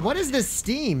 Holy, what is this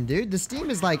steam, dude? The steam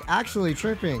is, like, actually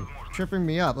tripping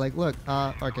me up. Like, look,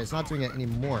 okay, it's not doing it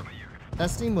anymore. That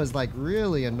steam was like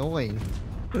really annoying.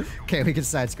 Okay, we can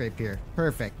side scrape here.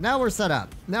 Perfect. Now we're set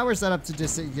up. Now we're set up to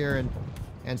just sit here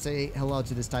and say hello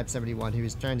to this Type 71 who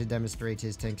is trying to demonstrate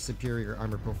his tank's superior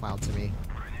armor profile to me.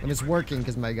 And it's working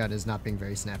because my gun is not being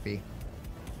very snappy.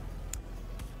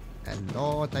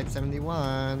 Hello, Type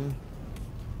 71.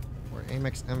 Or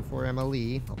Amex M4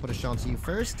 MLE. I'll put a shot to you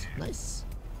first. Nice.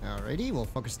 Alrighty, we'll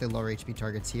focus the lower HP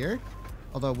targets here.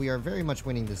 Although we are very much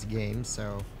winning this game,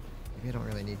 so maybe I don't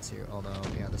really need to. Although,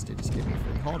 yeah, this dude just gave me a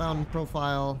free hold down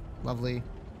profile. Lovely.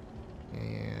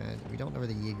 And we don't know where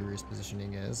the Jaeger's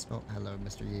positioning is. Oh, hello,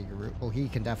 Mr. Jaeger. Oh, he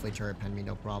can definitely turret pen me,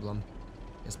 no problem.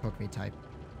 Just poke me type.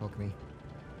 Poke me.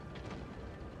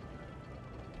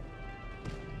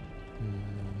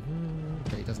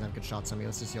 Okay, he doesn't have good shots on me.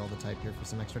 Let's just heal the type here for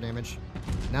some extra damage.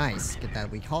 Nice. Get that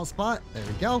weak hull spot. There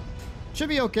we go. Should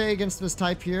be okay against this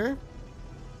type here.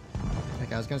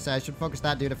 Okay, I was gonna say I should focus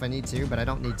that dude if I need to, but I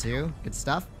don't need to. Good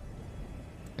stuff.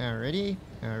 Alrighty.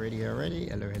 Alrighty.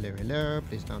 Hello.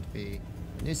 Please don't be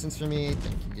a nuisance for me.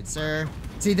 Thank you, good sir.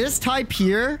 See, this type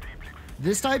here,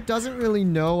 this type doesn't really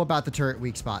know about the turret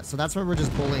weak spot, so that's why we're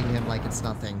just bullying him like it's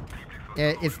nothing.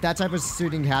 If that type was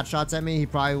shooting hat shots at me, he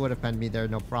probably would have penned me there,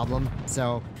 no problem.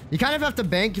 So, you kind of have to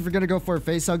bank if you're gonna go for a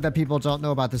face hug that people don't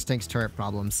know about this tank's turret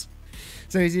problems.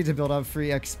 So easy to build up free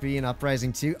XP and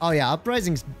Uprising too. Oh yeah,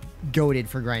 Uprising's goated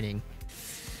for grinding.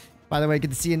 By the way, good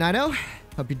to see you, Nino.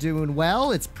 Hope you're doing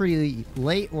well. It's pretty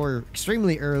late or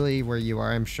extremely early where you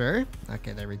are, I'm sure.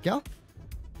 Okay, there we go.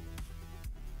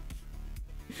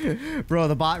 Bro,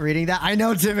 the bot reading that. I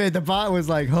know, Timid. The bot was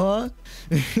like, huh?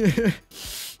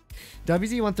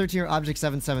 WZ-113 or Object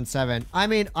 777. I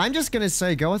mean, I'm just going to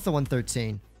say go with the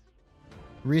 113.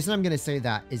 Reason I'm going to say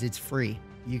that is it's free.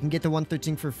 You can get the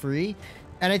 113 for free.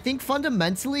 And I think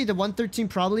fundamentally, the 113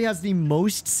 probably has the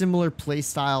most similar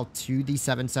playstyle to the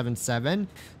 777.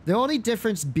 The only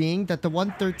difference being that the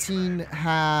 113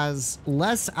 has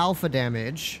less alpha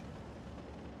damage.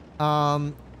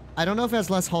 I don't know if it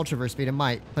has less hull traverse speed. It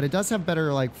might, but it does have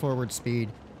better like forward speed.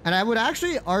 And I would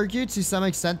actually argue to some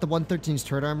extent the 113's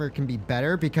turret armor can be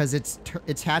better because its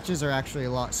hatches are actually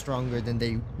a lot stronger than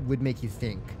they would make you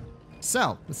think.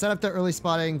 So, let's set up the early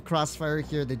spotting crossfire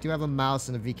here. They do have a mouse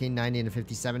and a VK90 and a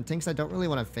 57. Tanks I don't really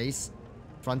want to face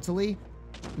frontally.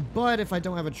 But if I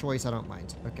don't have a choice, I don't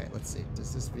mind. Okay, let's see.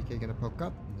 Is this VK going to poke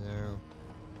up? No.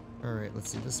 Alright, let's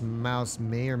see. This mouse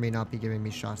may or may not be giving me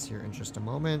shots here in just a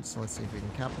moment. So let's see if we can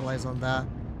capitalize on that.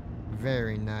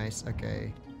 Very nice.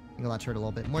 Okay. Angle that turret a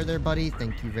little bit more there, buddy.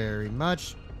 Thank you very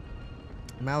much.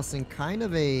 Mouse in kind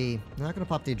of a... I'm not going to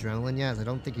pop the adrenaline yet, as I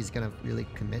don't think he's going to really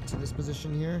commit to this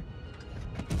position here.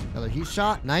 Another heat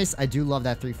shot. Nice. I do love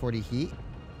that 340 heat.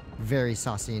 Very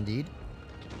saucy indeed.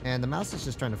 And the mouse is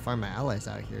just trying to farm my allies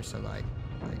out here, so like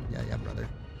yeah, brother.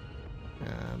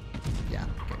 Yeah,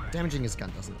 okay. Damaging his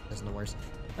gun isn't the worst.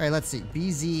 Alright, let's see.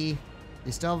 BZ.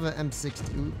 They still have an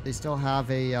M60. They still have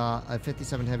a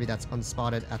 57 heavy that's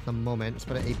unspotted at the moment. Let's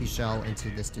put an AP shell into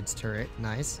this dude's turret.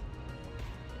 Nice.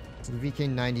 So the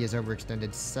VK90 is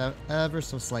overextended ever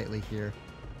so slightly here.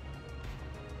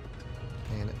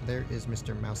 And there is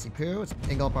Mr. Mousy Poo. Let's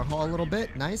angle up our hull a little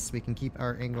bit. Nice. We can keep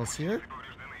our angles here.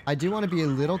 I do want to be a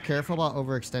little careful about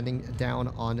overextending down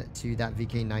onto that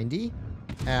VK90,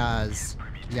 as,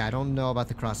 yeah, I don't know about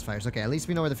the crossfires. Okay, at least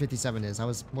we know where the 57 is. I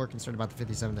was more concerned about the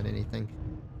 57 than anything.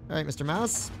 All right, Mr.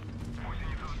 Mouse.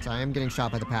 So I am getting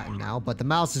shot by the Patton now, but the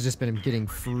Mouse has just been getting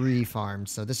free farmed,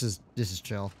 so this is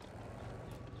chill.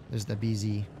 There's the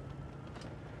BZ.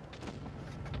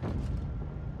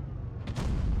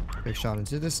 Big shot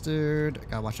into this dude. I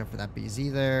gotta watch out for that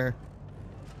BZ there.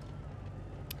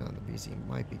 Oh, the BZ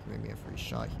might be giving me a free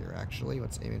shot here, actually.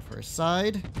 Let's aim in for a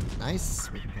side.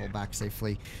 Nice. We can pull back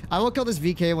safely. I will kill this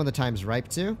VK when the time's ripe,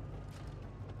 too.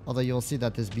 Although you'll see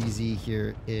that this BZ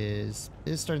here is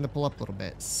starting to pull up a little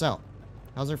bit. So,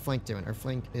 how's our flank doing? Our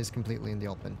flank is completely in the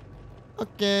open.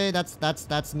 Okay,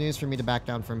 that's news for me to back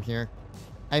down from here.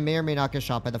 I may or may not get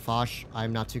shot by the Foch.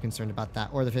 I'm not too concerned about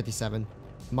that. Or the 57.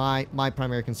 My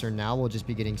primary concern now will just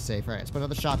be getting safe. Alright, let's put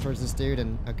another shot towards this dude,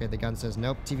 and okay, the gun says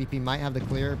nope. TVP might have the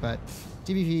clear, but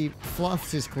TVP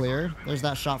fluffs his clear. There's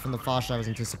that shot from the Foch I was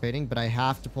anticipating, but I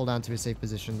have to pull down to a safe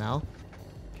position now,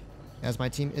 as my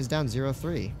team is down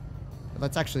 0-3.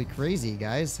 That's actually crazy,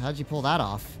 guys. How'd you pull that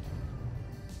off?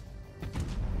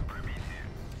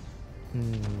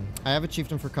 I have a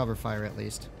chieftain for cover fire, at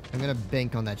least. I'm gonna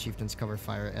bank on that chieftain's cover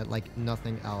fire at, like,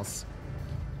 nothing else.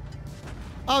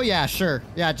 Oh, yeah, sure.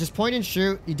 Yeah, just point and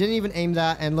shoot. You didn't even aim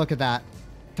that, and look at that.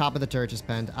 Top of the turret just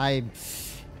penned.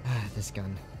 This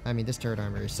gun. I mean, this turret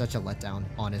armor is such a letdown,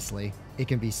 honestly. It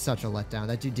can be such a letdown.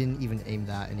 That dude didn't even aim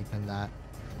that, and he penned that.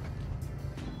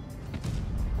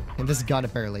 And this gun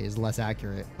apparently is less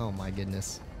accurate. Oh my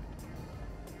goodness.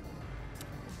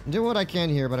 I'm doing what I can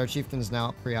here, but our chieftain's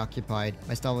now preoccupied.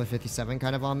 I still have a 57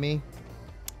 kind of on me.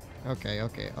 Okay,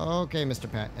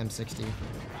 Mr. Pat, M60.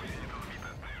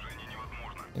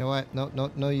 You know what?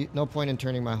 No point in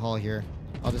turning my hull here.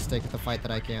 I'll just take the fight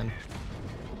that I can.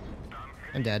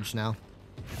 I'm dead now.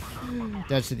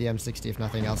 Dead to the M60 if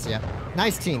nothing else. Yeah.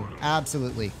 Nice team.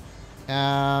 Absolutely.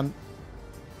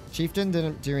 Chieftain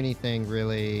didn't do anything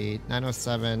really.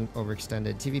 907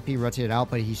 overextended. TVP rotated out,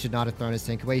 but he should not have thrown his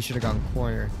tank away. He should have gone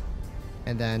corner.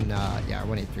 And then, yeah,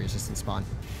 183 is just in spawn.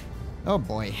 Oh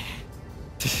boy.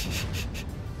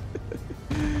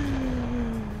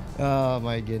 Oh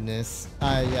my goodness.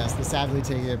 Yes, the sadly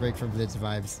taking a break from Blitz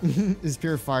vibes. This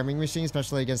pure farming machine,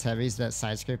 especially against heavies, that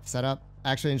side script setup.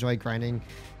 I actually enjoy grinding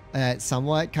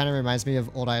somewhat. Kind of reminds me of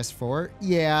old IS4.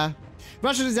 Yeah.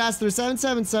 Russian Disaster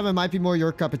 777 might be more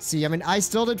your cup at sea. I mean, I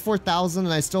still did 4,000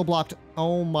 and I still blocked.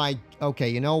 Oh my. Okay,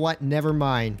 you know what? Never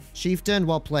mind. Chieftain,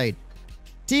 well played.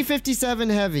 T57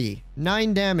 heavy,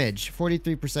 9 damage,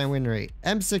 43% win rate.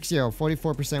 M60,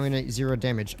 44% win rate, 0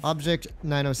 damage. Object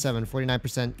 907,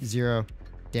 49%, 0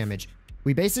 damage.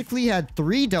 We basically had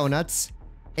 3 donuts,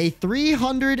 a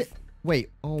 300...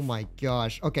 Wait, oh my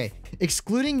gosh. Okay,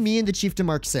 excluding me and the Chieftain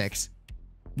Mark 6,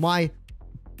 my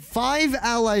 5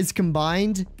 allies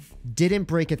combined didn't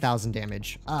break 1,000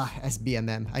 damage.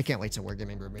 SBMM. I can't wait till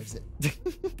Wargaming removes it.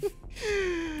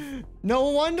 No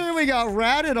wonder we got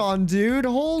ratted on, dude.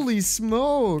 Holy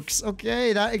smokes.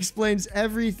 Okay, that explains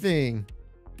everything.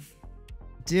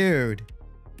 Dude.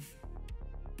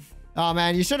 Oh,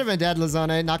 man, you should have been dead,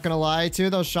 Lazone. Not gonna lie. 2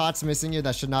 of those shots missing you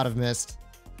that should not have missed.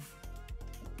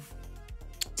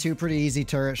 2 pretty easy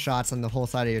turret shots on the whole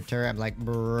side of your turret. I'm like,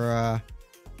 bruh.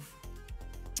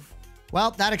 Well,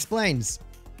 that explains.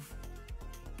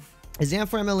 Is the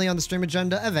M4 Emily on the stream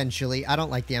agenda? Eventually. I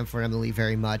don't like the M4 Emily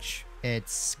very much.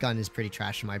 Its gun is pretty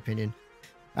trash in my opinion.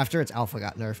 After its alpha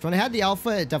got nerfed. When I had the alpha,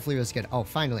 it definitely was good. Oh,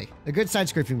 finally. A good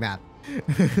side-scraping map.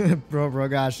 Bro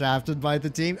got shafted by the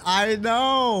team. I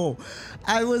know!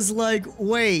 I was like,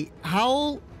 wait,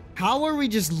 how are we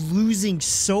just losing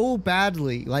so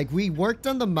badly? Like, we worked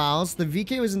on the mouse. The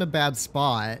VK was in a bad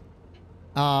spot.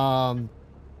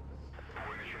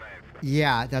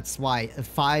 Yeah, that's why.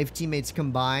 5 teammates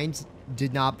combined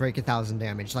did not break 1,000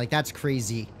 damage. Like, that's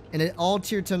crazy. In an all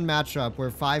tier 10 matchup where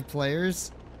 5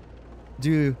 players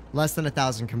do less than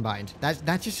 1,000 combined.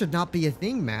 That just should not be a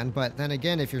thing, man. But then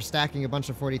again, if you're stacking a bunch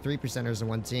of 43%ers in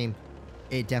one team,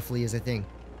 it definitely is a thing.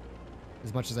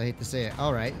 As much as I hate to say it.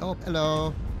 Alright. Oh,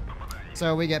 hello.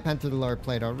 So we get penned through the lower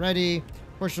plate already.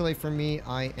 Fortunately for me,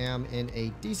 I am in a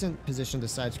decent position to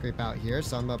side scrape out here.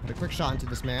 So I'm going to put a quick shot into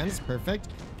this man's. Perfect.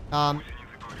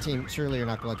 Team, surely you're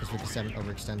not gonna let this 57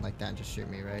 overextend like that and just shoot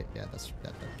me, right? Yeah, that's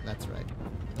right.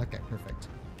 Okay, perfect.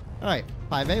 Alright,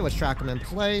 5A, let's track him in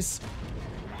place.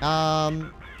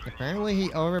 Apparently he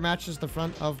overmatches the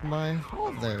front of my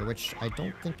hull there, which I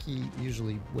don't think he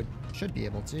usually should be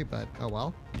able to, but oh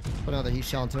well. Put another heat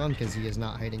shell into him because he is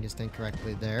not hiding his tank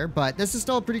correctly there. But this is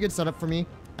still a pretty good setup for me.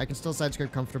 I can still side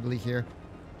scrape comfortably here.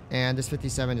 And this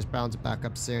 57 is bound to back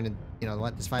up soon. And you know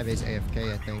what? This 5A is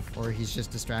AFK, I think. Or he's just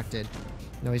distracted.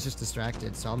 No, he's just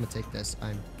distracted. So I'm going to take this.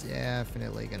 I'm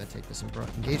definitely going to take this in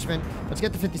engagement. Let's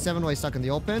get the 57 while he's stuck in the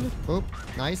open. Boop.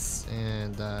 Nice.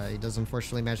 And he does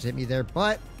unfortunately manage to hit me there.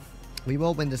 But we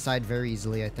will win this side very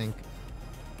easily, I think.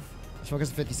 Let's focus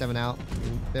the 57 out.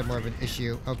 A bit more of an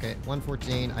issue. Okay,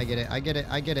 114. I get it. I get it.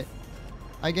 I get it.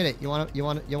 I get it. You want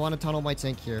to tunnel my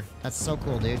tank here. That's so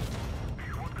cool, dude.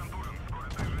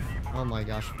 Oh my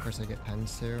gosh, of course I get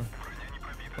pens too.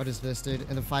 What is this, dude?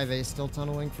 And the 5A is still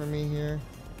tunneling for me here.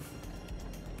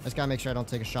 I just gotta make sure I don't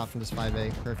take a shot from this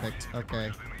 5A. Perfect. Okay.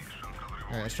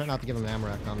 Alright, let's try not to give him an ammo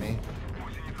rack on me.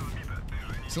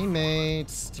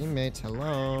 Teammates. Teammates,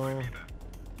 hello.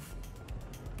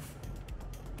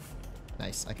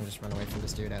 Nice. I can just run away from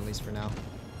this dude, at least for now.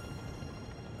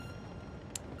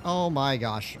 Oh my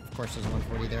gosh. Of course there's a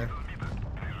 140 there.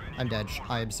 I'm dead.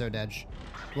 I am so dead.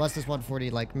 Unless this 140,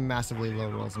 like, massively low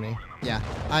rolls me. Yeah,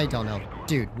 I don't know.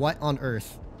 Dude, what on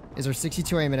earth is our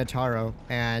 62A Minotauro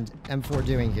and M4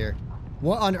 doing here?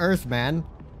 What on earth, man?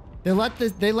 They let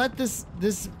this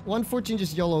 114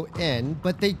 just YOLO in,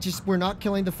 but they just were not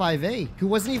killing the 5A, who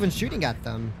wasn't even shooting at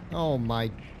them. Oh my...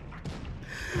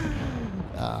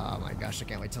 Oh my gosh, I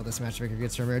can't wait till this matchmaker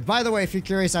gets removed. By the way, if you're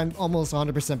curious, I'm almost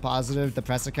 100% positive the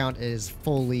press account is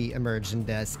fully immersed in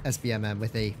this SBMM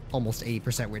with a almost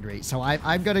 80% win rate. So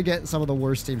I'm gonna get some of the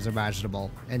worst teams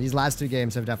imaginable. And these last two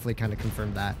games have definitely kind of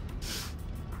confirmed that.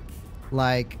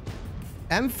 Like,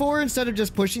 M4, instead of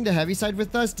just pushing the heavy side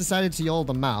with us, decided to YOLO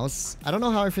the mouse. I don't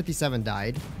know how our 57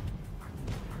 died.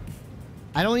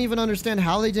 I don't even understand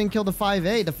how they didn't kill the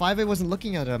 5A. The 5A wasn't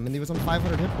looking at him, and he was on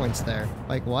 500 hit points there.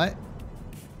 Like, what?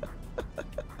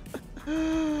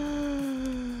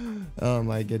 Oh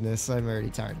my goodness, I'm already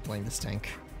tired of playing this tank.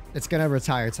 It's gonna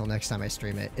retire till next time I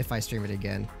stream it, if I stream it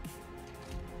again.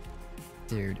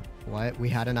 Dude, what? We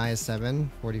had an IS-7,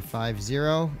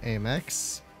 45-0,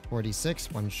 AMX,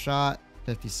 46, one shot,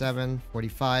 57,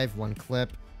 45, one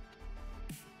clip,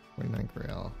 49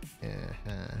 grill,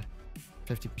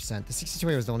 50%. The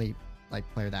 62A was the only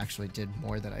like player that actually did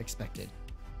more than I expected.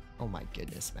 Oh my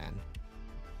goodness, man.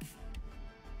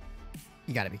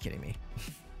 You gotta be kidding me.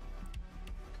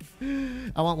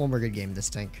 I want one more good game in this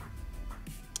tank.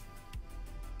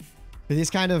 With these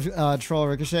kind of troll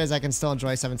ricochets, I can still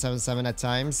enjoy 777 at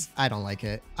times. I don't like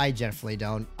it. I definitely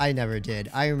don't. I never did.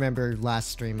 I remember last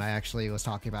stream I actually was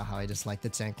talking about how I disliked the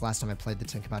tank. Last time I played the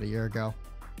tank about a year ago.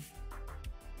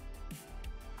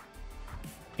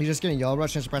 You're just getting YOLO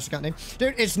rush as a press account name?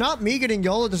 Dude, it's not me getting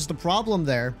YOLO. This is the problem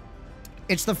there.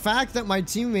 It's the fact that my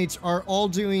teammates are all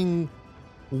doing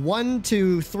 0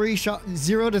 to 3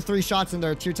 shots in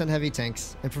their tier 10 heavy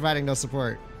tanks and providing no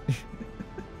support.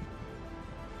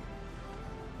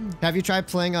 Have you tried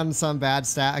playing on some bad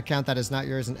stat account that is not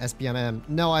yours in SBMM?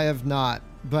 No, I have not.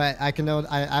 But I can know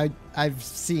I've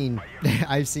seen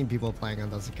I've seen people playing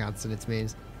on those accounts and it's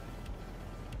memes.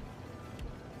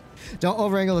 Don't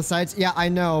overangle the sides. Yeah, I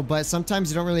know, but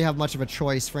sometimes you don't really have much of a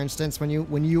choice. For instance, when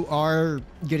you are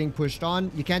getting pushed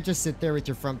on, you can't just sit there with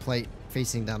your front plate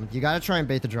facing them. You gotta try and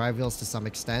bait the drive wheels to some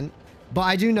extent. But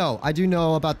I do know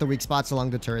about the weak spots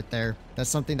along the turret there. That's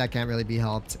something that can't really be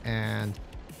helped, and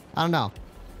I don't know.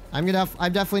 I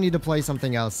definitely need to play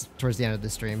something else towards the end of the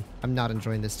stream. I'm not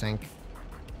enjoying this tank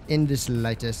in the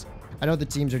slightest. I know the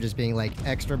teams are just being like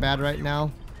extra bad right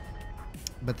now,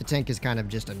 but the tank is kind of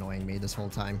just annoying me this whole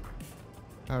time.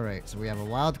 Alright, so we have a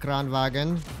wild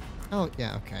Kranwagen. Oh,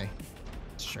 yeah, okay.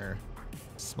 Sure.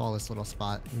 Smallest little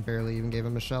spot. Barely even gave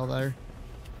him a shell there.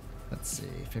 Let's see.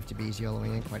 50B's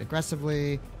YOLOing in quite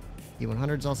aggressively.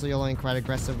 E100's also YOLOing quite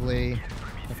aggressively.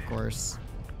 Of course.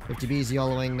 50B's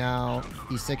YOLOing now.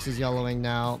 E6 is YOLOing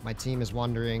now. My team is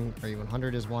wandering. Or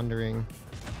E100 is wandering.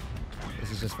 This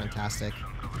is just fantastic.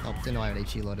 Oh, didn't know I had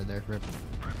HE loaded there. Rip.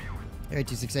 Alright,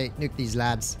 268. Nuke these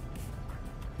lads.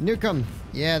 Nuke them.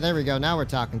 Yeah, there we go. Now we're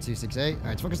talking 268. Alright,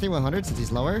 let's focus the 100 since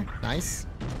he's lower. Nice.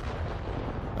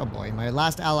 Oh boy, my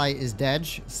last ally is dead.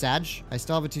 Sag. I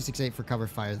still have a 268 for cover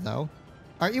fire though.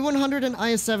 Our E100 and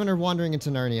IS-7 are wandering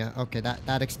into Narnia. Okay,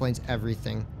 that explains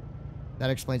everything. That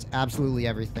explains absolutely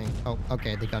everything. Oh,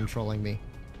 okay, the gun trolling me.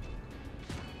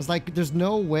 It's like, there's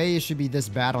no way it should be this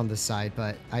bad on this side,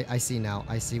 but I see now.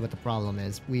 I see what the problem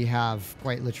is. We have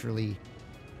quite literally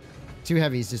 2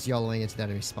 heavies just YOLOing into the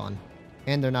enemy spawn.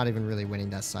 And they're not even really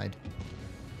winning that side.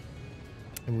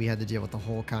 And we had to deal with the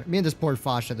whole counter. Me and this poor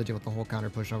Fosh had to deal with the whole counter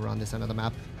push over on this end of the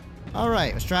map.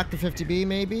 Alright, let's track the 50B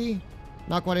maybe.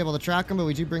 Not quite able to track him, but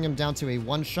we do bring him down to a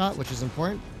 1 shot, which is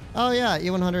important. Oh yeah,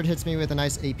 E100 hits me with a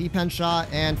nice AP pen shot,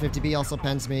 and 50B also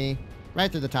pens me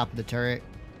right through the top of the turret.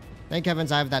 Thank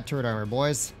heavens I have that turret armor,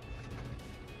 boys.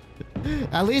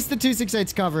 At least the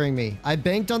 268's covering me. I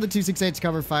banked on the 268's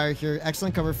cover fire here.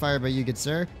 Excellent cover fire by you, good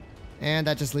sir. And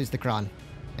that just leaves the Kron.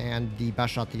 And the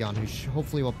Bashat Theon, who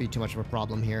hopefully won't be too much of a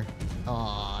problem here.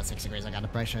 Oh, 6 degrees. I got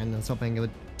depression. I was hoping it would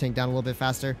tank down a little bit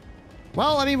faster.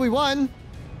 Well, I mean, we won.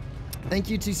 Thank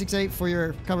you, 268, for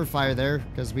your cover fire there,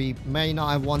 because we may not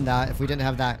have won that if we didn't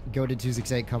have that goated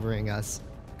 268 covering us.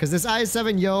 Because this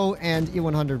IS-7 Yo and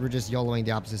E100 were just YOLOing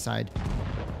the opposite side.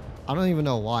 I don't even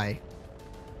know why.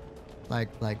 Like,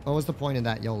 what was the point in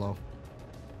that YOLO?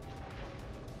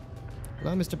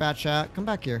 Hello, Mr. Batchat. Come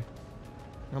back here.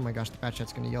 Oh my gosh, the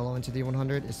Batchat's gonna YOLO into the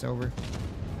E100. It's over.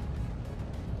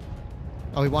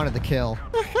 Oh, he wanted the kill.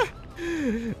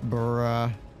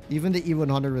 Bruh. Even the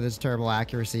E100 with its terrible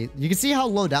accuracy. You can see how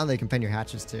low down they can pin your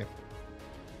hatches too.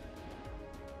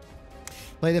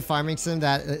 Play the farming sim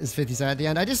that is 57 at the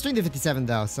end. I just streamed the 57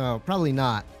 though, so probably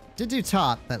not. Did do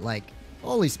top, but like,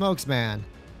 holy smokes, man.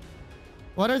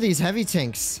 What are these heavy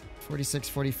tanks? 46,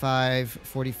 45,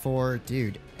 44.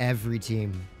 Dude, every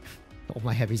team. All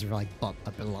my heavies are like bumped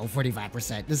up below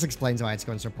 45%. This explains why it's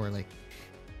going so poorly.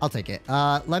 I'll take it.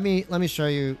 Let me show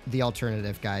you the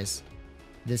alternative, guys.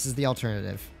 This is the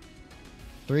alternative.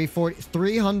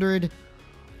 300.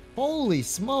 Holy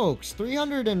smokes.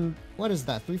 300 and what is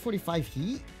that? 345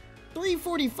 heat?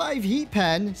 345 heat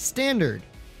pen standard.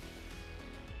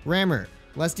 Rammer.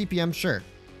 Less DPM, sure.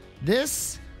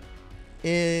 This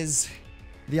is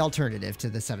the alternative to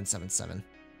the 777.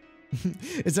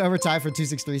 It's overtime for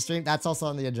 263 stream. That's also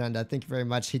on the agenda. Thank you very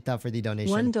much, Hita, for the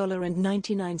donation.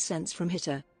 $1.99 from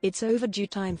Hitter. It's overdue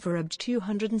time for UBD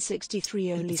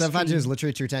 263 only. 752 is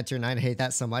literally tier 10, tier 9. I hate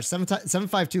that so much.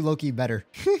 752 low-key better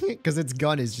because its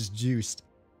gun is just juiced.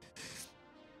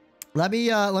 Let me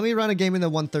run a game in the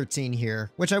 113 here,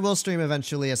 which I will stream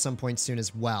eventually at some point soon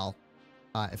as well,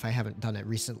 if I haven't done it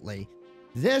recently.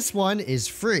 This one is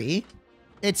free.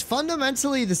 It's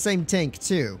fundamentally the same tank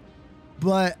too.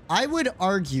 But I would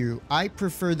argue I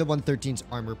prefer the 113's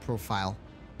armor profile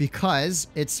because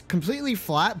it's completely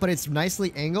flat, but it's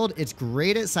nicely angled. It's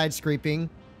great at side scraping.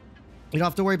 You don't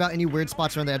have to worry about any weird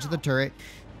spots around the edge of the turret.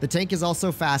 The tank is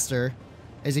also faster.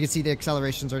 As you can see, the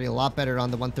acceleration is already a lot better on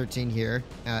the 113 here.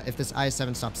 If this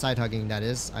IS-7 stops side hugging, that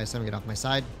is. IS-7, get off my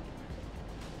side.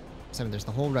 7, there's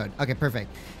the whole road. Okay,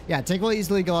 perfect. Yeah, tank will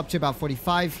easily go up to about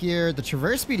 45 here. The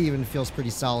traverse speed even feels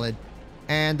pretty solid.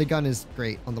 And the gun is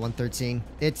great on the 113.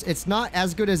 It's not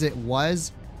as good as it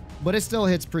was, but it still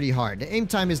hits pretty hard. The aim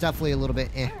time is definitely a little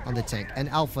bit on the tank, and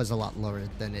alpha is a lot lower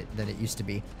than it used to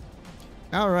be.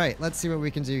 All right, let's see what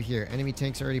we can do here. Enemy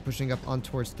tanks are already pushing up on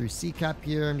towards through C-cap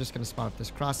here. I'm just gonna spot up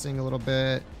this crossing a little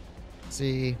bit.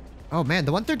 See. Oh man,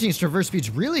 the 113's traverse speed's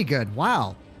really good.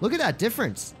 Wow, look at that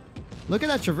difference. Look at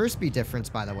that traverse speed difference,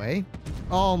 by the way.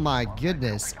 Oh my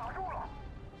goodness.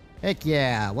 Heck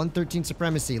yeah, 113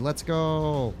 supremacy. Let's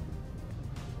go.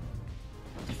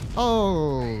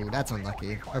 Oh, that's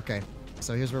unlucky. Okay,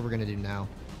 so here's what we're gonna do now.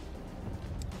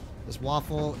 This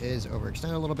waffle is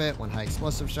overextended a little bit. One high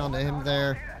explosive shell into him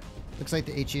there. Looks like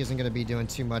the HE isn't gonna be doing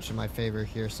too much in my favor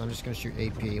here, so I'm just gonna shoot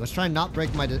AP. Let's try and not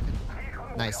break my...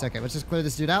 Nice, okay, let's just clear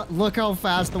this dude out. Look how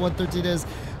fast the 113 is.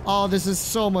 Oh, this is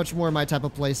so much more my type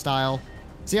of play style.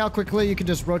 See how quickly you can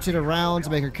just rotate around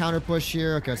to make a counter push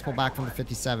here. Okay, let's pull back from the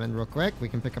 57 real quick. We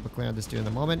can pick up a clear on this dude in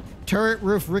a moment. Turret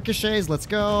roof ricochets. Let's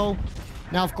go.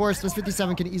 Now, of course, this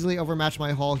 57 can easily overmatch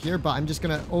my hull here, but I'm just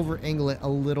going to over-angle it a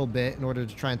little bit in order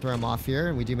to try and throw him off here,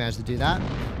 and we do manage to do that.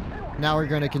 Now we're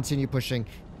going to continue pushing.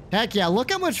 Heck yeah,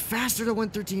 look how much faster the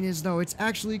 113 is, though. It's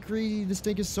actually crazy. This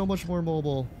tank is so much more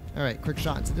mobile. All right, quick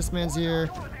shot into this man's ear.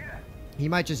 He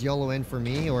might just YOLO in for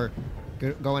me, or...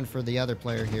 going for the other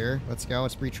player here. Let's go.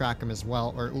 Let's retrack him as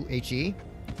well. Or ooh, HE.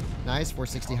 Nice.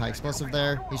 460 high explosive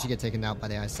there. He should get taken out by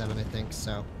the I-7, I think.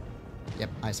 So,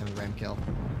 yep. I-7 ram kill.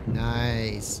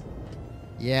 Nice.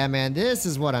 Yeah, man. This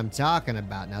is what I'm talking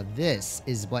about. Now, this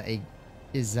is what a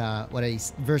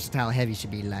versatile heavy should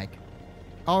be like.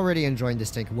 Already enjoying this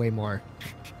tank way more.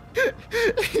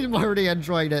 I'm already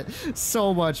enjoying it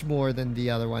so much more than the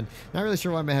other one. Not really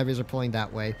sure why my heavies are pulling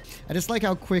that way. I just like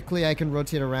how quickly I can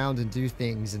rotate around and do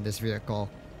things in this vehicle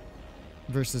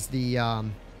versus the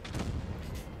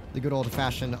good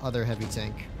old-fashioned other heavy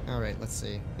tank. All right, let's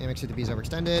see. AMX-2B is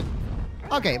overextended.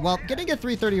 Okay, well, getting a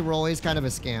 330 roll is kind of a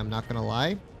scam, not gonna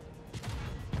lie.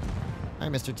 All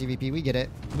right, Mr. TVP, we get it.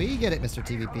 We get it, Mr.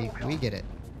 TVP. We get it.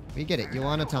 We get it. You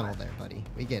want a tunnel there, buddy.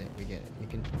 We get it. We get it.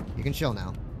 You can chill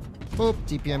now. Boop.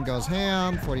 DPM goes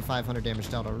ham. 4,500 damage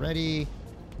dealt already.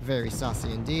 Very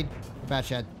saucy indeed. The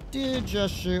Batchat did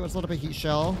just shoot. Let's load up a heat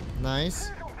shell.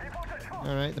 Nice.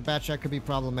 Alright, the Batchat could be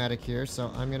problematic here,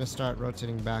 so I'm going to start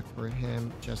rotating back for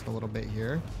him just a little bit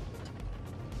here.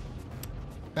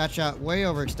 Batch out way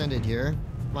overextended here.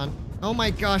 Come on. Oh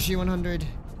my gosh, E100.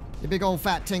 The big old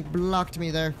fat tank blocked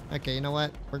me there. Okay, you know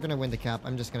what? We're gonna win the cap.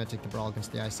 I'm just gonna take the brawl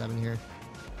against the I-7 here.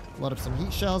 Load up some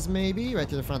heat shells, maybe, right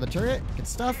through the front of the turret. Good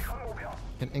stuff.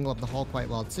 Can angle up the hull quite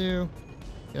well, too.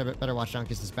 Get a bit better watch out in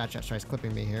case this Batchat tries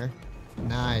clipping me here.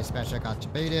 Nice. Batchat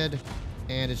got baited.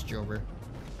 And it's Jover.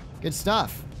 Good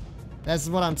stuff. This is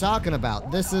what I'm talking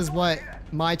about. This is what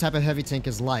my type of heavy tank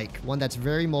is like. One that's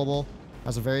very mobile,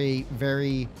 has a very,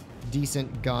 very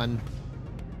decent gun.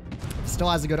 Still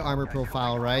has a good armor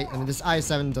profile, right? I mean, this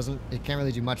I-7 it can't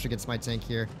really do much against my tank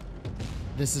here.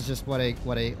 This is just what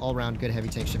a all-round good heavy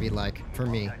tank should be like, for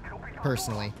me,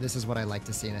 personally. This is what I like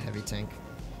to see in a heavy tank.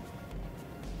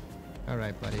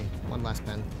 Alright, buddy. One last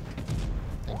pen.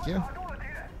 Thank you.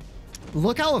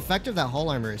 Look how effective that hull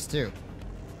armor is, too.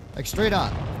 Like, straight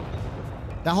up.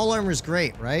 That hull armor is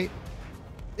great, right?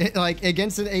 Like,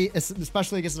 against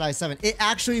especially against an I-7. It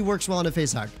actually works well in a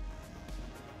face hug.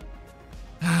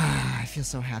 I feel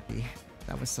so happy.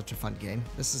 That was such a fun game.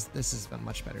 This is a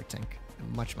much better tank. A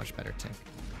much, much better tank.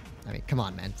 I mean, come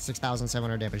on, man.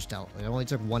 6,700 damage dealt. It only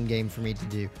took one game for me to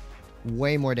do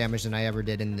way more damage than I ever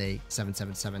did in the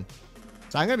 777.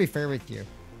 So I'm going to be fair with you.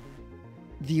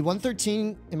 The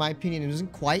 113, in my opinion,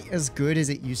 isn't quite as good as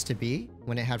it used to be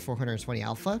when it had 420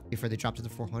 alpha before they dropped it to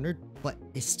 400, but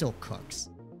it still cooks.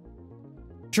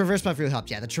 Traverse buff really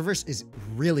helped. Yeah, the Traverse is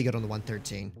really good on the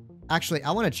 113. Actually, I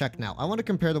want to check now. I want to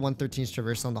compare the 113's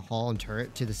Traverse on the hull and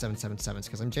turret to the 777s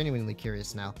because I'm genuinely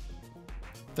curious now.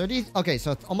 Okay,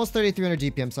 so it's almost 3,300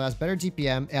 DPM, so it has better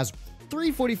DPM. It has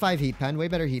 345 heat pen, way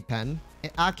better heat pen.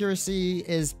 Accuracy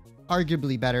is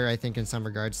arguably better, I think, in some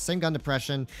regards. Same gun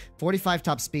depression, 45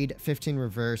 top speed, 15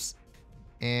 reverse.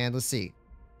 And let's see.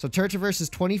 So turret traverse is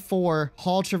 24,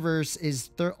 hull traverse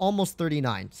is almost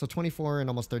 39. So 24 and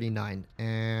almost 39.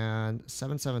 And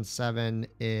 777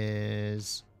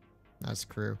 is... That's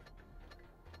crew.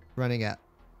 Running at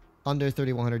under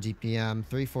 3,100 DPM,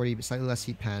 340, slightly less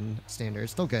heat pen, standard.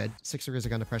 Still good. 6 degrees of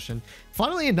gun depression.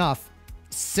 Funnily enough,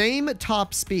 same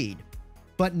top speed,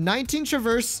 but 19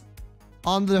 traverse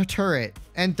on the turret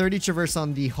and 30 traverse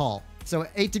on the hull. So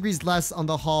 8 degrees less on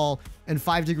the hull and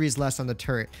 5 degrees less on the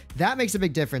turret. That makes a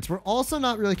big difference. We're also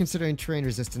not really considering terrain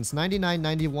resistance. 99,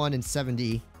 91, and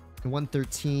 70. And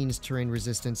 113's terrain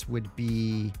resistance would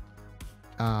be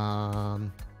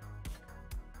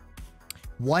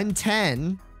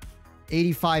 110,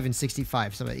 85, and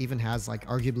 65. So it even has like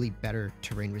arguably better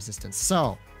terrain resistance.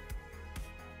 So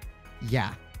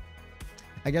yeah,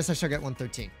 I guess I should get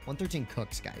 113. 113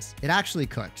 cooks, guys. It actually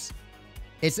cooks.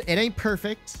 It ain't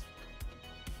perfect.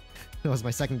 That was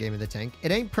my second game of the tank.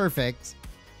 It ain't perfect.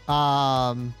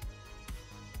 But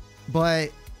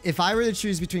if I were to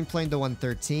choose between playing the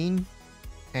 113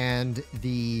 and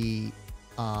the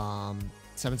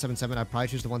 777, I'd probably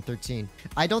choose the 113.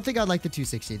 I don't think I'd like the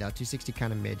 260 though. 260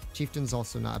 kind of mid. Chieftain's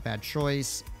also not a bad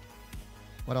choice.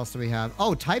 What else do we have?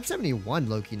 Oh, Type 71,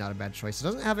 low-key, not a bad choice. It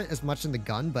doesn't have it as much in the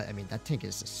gun, but I mean, that tank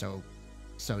is just so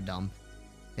dumb.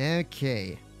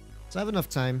 Okay. So I have enough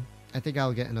time. I think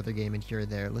I'll get another game in here or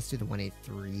there. Let's do the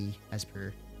 183 as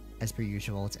per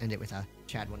usual. Let's end it with a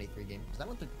Chad 183 game. That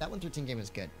 113 game is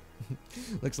good.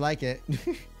 Looks like it.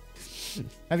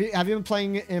 Have you been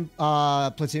playing in,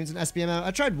 platoons in SBMM?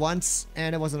 I tried once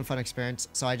and it wasn't a fun experience,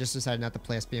 so I just decided not to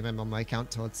play SBMM on my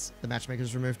account until the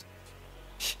matchmaker's removed.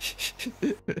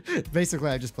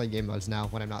 Basically, I just play game modes now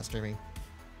when I'm not streaming.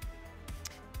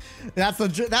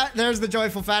 There's the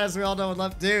joyful fatness we all know and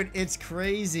love. Dude, it's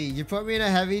crazy. You put me in a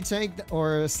heavy tank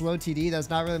or a slow TD, that's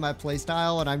not really my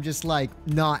playstyle, and I'm just like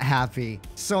not happy.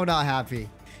 So not happy.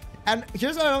 And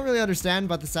here's what I don't really understand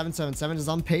about the 777 is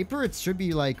on paper, it should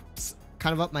be like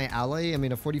kind of up my alley. I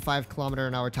mean, a 45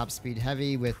 km/h top speed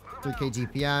heavy with 3k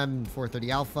DPM,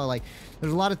 430 alpha. Like,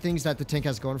 there's a lot of things that the tank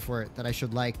has going for it that I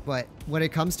should like. But when it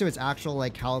comes to its actual,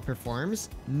 like, how it performs,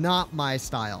 not my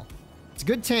style. It's a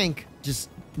good tank, just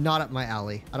not up my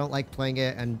alley. I don't like playing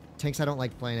it, and tanks I don't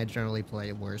like playing, I generally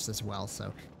play worse as well.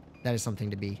 So that is something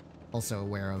to be also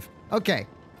aware of. Okay,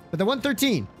 but the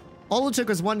 113. All it took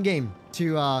was one game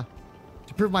to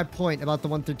prove my point about the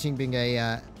 113 being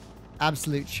a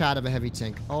absolute chat of a heavy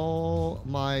tank. Oh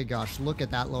my gosh, look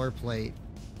at that lower plate.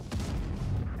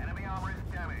 Enemy armor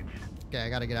is damaged. Okay, I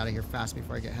gotta get out of here fast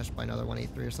before I get heshed by another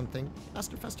 183 or something.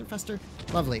 Faster, faster, faster.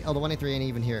 Lovely. Oh, the 183 ain't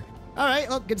even here. All right,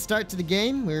 well, good start to the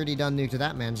game. We already done nuke to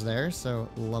that man's there, so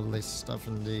lovely stuff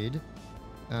indeed.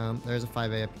 There's a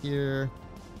 5A up here.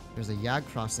 There's a Yag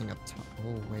crossing up top.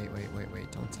 Oh, wait.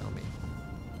 Don't tell me.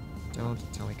 Don't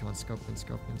tell me. Come on, scope in,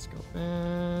 scope in, scope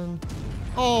in.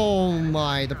 Oh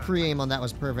my, the pre-aim on that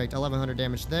was perfect. 1100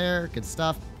 damage there. Good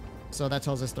stuff. So that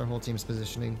tells us their whole team's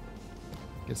positioning.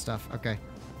 Good stuff. Okay.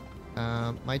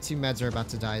 My 2 meds are about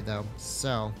to die, though.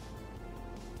 So,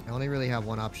 I only really have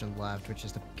one option left, which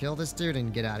is to kill this dude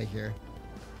and get out of here.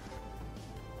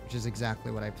 Which is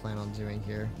exactly what I plan on doing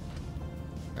here.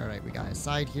 Alright, we got his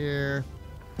side here.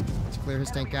 Let's clear his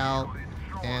tank out.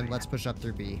 And let's push up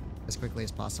through B as quickly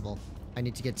as possible. I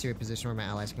need to get to a position where my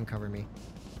allies can cover me.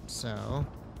 So,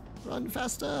 run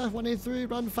faster! 183,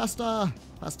 run faster!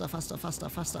 Faster, faster, faster,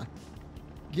 faster.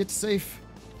 Get safe.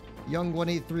 Young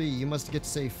 183, you must get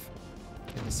safe.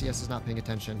 Okay, the CS is not paying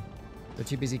attention. They're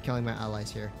too busy killing my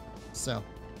allies here. So,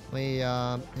 let me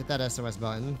hit that SOS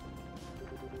button.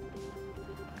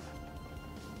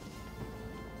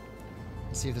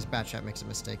 Let's see if this bat chat makes a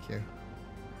mistake here.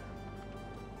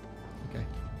 Okay.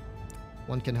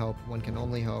 One can hope. One can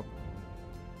only hope.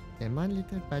 Come on,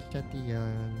 little bat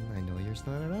chatian. I know you're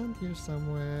still around here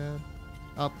somewhere.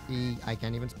 Oh, I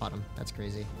can't even spot him. That's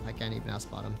crazy. I can't even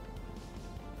outspot him.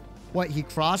 What, he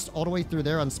crossed all the way through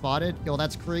there unspotted? Yo,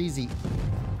 that's crazy.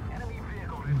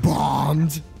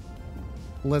 Bombed!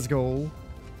 Let's go.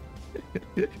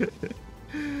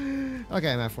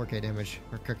 Okay, I'm at 4k damage.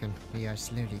 We're cooking. We are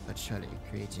slowly but surely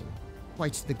creating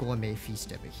quite the gourmet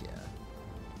feast over here.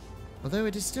 Although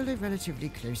it is still a relatively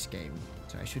close game,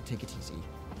 so I should take it easy.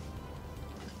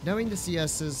 Knowing the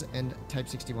CS's and Type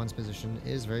 61's position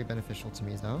is very beneficial to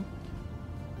me, though.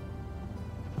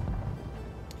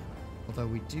 Although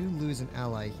we do lose an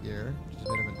ally here, which is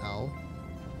a bit of an L.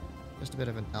 Just a bit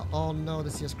of an L. Oh no,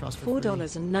 the CS crossed for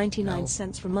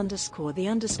 $4.99 from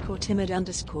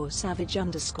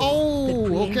 _the_timid_savage_.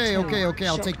 Oh, okay,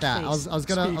 I'll take that. I was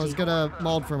gonna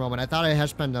mold for a moment. I thought I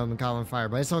heshpenned him and caught him on fire,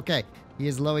 but it's okay. He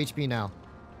is low HP now.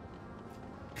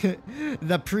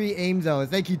 The pre-aim though.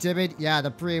 Thank you, Timid. Yeah,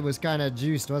 the pre-aim was kind of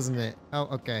juiced, wasn't it? Oh,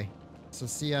 okay. So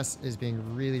CS is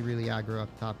being really, really aggro up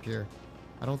top here.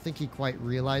 I don't think he quite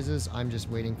realizes. I'm just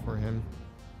waiting for him.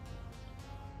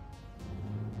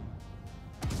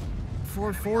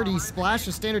 440 splash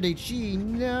of standard HE.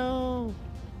 No.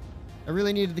 I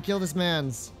really needed to kill this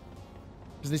man's.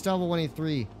 Because they still have a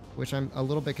 183, which I'm a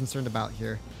little bit concerned about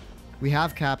here. We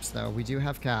have caps though. We do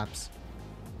have caps.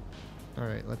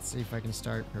 Alright, let's see if I can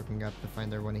start poking up to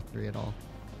find their 183 at all.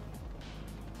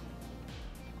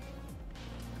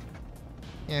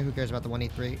 Yeah, who cares about the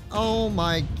 183? Oh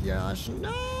my gosh, no!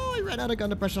 I ran out of gun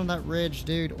depression on that ridge,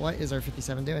 dude. What is our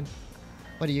 57 doing?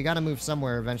 Buddy, you gotta move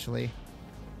somewhere eventually.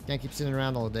 Can't keep sitting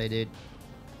around all day, dude.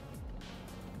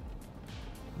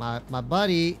 My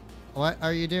buddy, what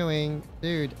are you doing?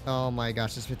 Dude, oh my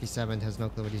gosh, this 57 has no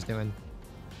clue what he's doing.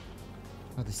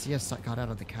 Oh, the CS got out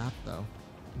of the cap, though.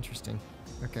 Interesting.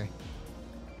 Okay.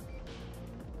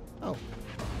 Oh. Well,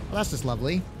 that's just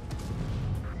lovely.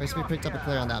 Basically picked up a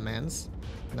clear on that man's.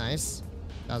 Nice.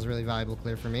 That was a really valuable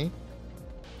clear for me.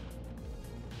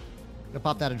 Gonna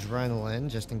pop that adrenaline,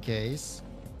 just in case.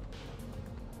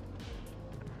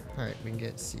 Alright, we can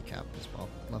get C-cap as well.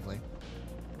 Lovely.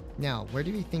 Now, where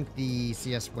do we think the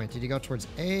CS went? Did he go towards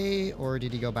A, or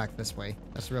did he go back this way?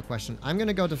 That's the real question. I'm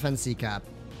gonna go defend C-cap.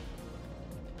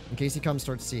 In case he comes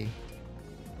towards C.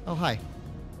 Oh, hi.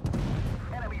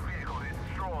 Enemy vehicle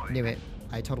destroyed. Knew it.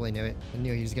 I totally knew it. I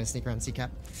knew he was gonna sneak around C-cap.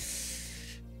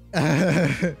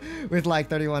 With like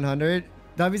 3100.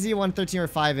 WZ 113 or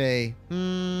 5A?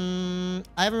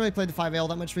 I haven't really played the 5A all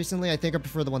that much recently. I think I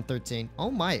prefer the 113. Oh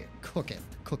my, cooketh.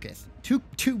 Two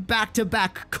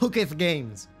back-to-back cooketh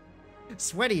games.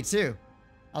 Sweaty too.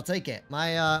 I'll take it.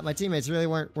 My teammates really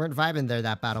weren't vibing there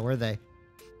that battle, were they?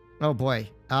 Oh boy.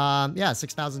 Yeah,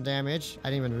 6,000 damage. I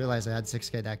didn't even realize I had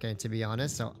 6k that game, to be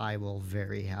honest. So I will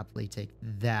very happily take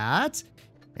that.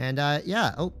 And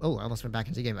yeah. Oh, I almost went back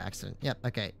into the game by accident. Yep.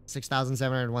 Okay.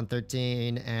 6,700,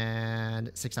 113,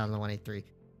 and 6,183.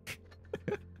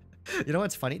 You know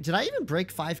what's funny? Did I even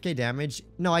break 5k damage?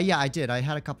 No, yeah, I did. I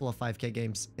had a couple of 5k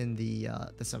games in the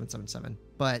 777.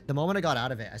 But the moment I got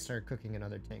out of it, I started cooking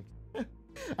another tank.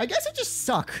 I guess I just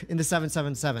suck in the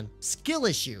 777. Skill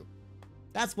issue.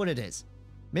 That's what it is.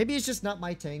 Maybe it's just not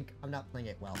my tank. I'm not playing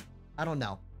it well. I don't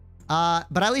know.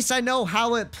 But at least I know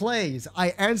how it plays. I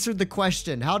answered the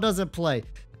question. How does it play?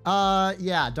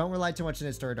 Yeah, don't rely too much on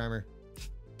his turret armor.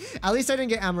 At least I didn't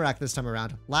get Amarak this time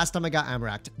around. Last time I got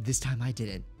Amarak. This time I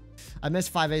didn't. I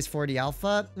missed 5A's 40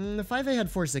 alpha. The 5A had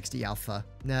 460 alpha.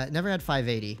 Never had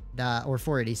 580. Or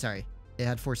 480, sorry. It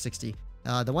had 460.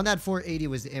 The one that had 480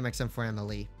 was the AMX M4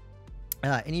 MLE.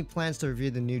 Any plans to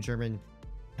review the new German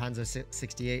Panzer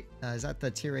 68? Is that the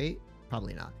tier 8?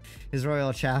 Probably not. His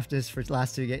Royal Shaftness for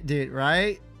last 2 games. Dude,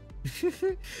 right?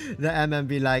 The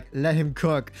MMB like, let him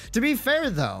cook. To be fair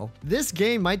though, this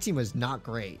game, my team was not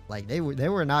great. Like, they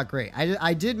were not great.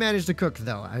 I did manage to cook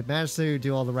though. I managed to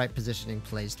do all the right positioning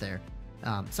plays there.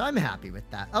 So I'm happy with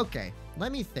that. Okay,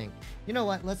 let me think. You know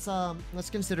what? Let's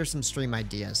consider some stream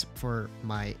ideas for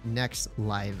my next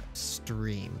live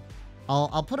stream.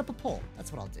 I'll put up a poll.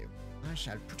 That's what I'll do. I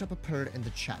shall put up a poll in the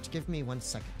chat. Give me 1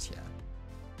 second here.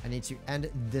 I need to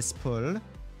end this poll.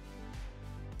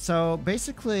 So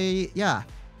basically, yeah,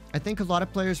 I think a lot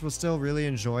of players will still really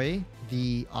enjoy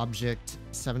the Object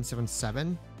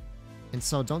 777. And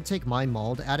so don't take my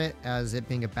mold at it as it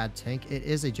being a bad tank. It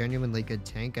is a genuinely good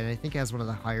tank, and I think it has one of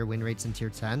the higher win rates in tier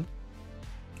 10.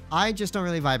 I just don't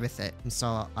really vibe with it, and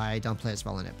so I don't play as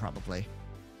well in it, probably.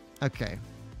 Okay.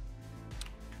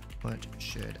 What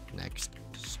should next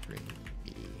stream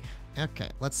be? Okay,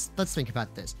 let's think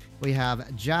about this. We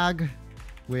have Jag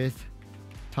with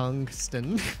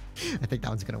Tungsten. I think that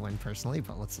one's gonna win personally,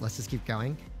 but let's just keep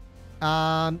going.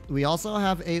 We also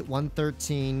have a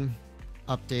 113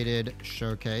 updated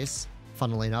showcase.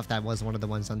 Funnily enough, that was one of the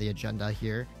ones on the agenda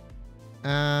here.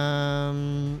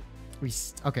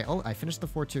 Okay, oh, I finished the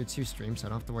 422 stream, so I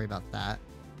don't have to worry about that.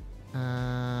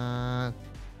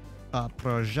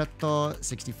 Progetto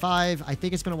 65. I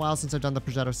think it's been a while since I've done the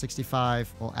Progetto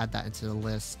 65. We'll add that into the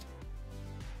list.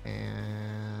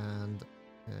 And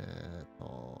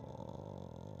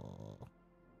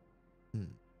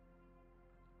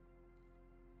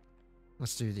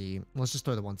let's just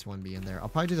throw the 121B in there. I'll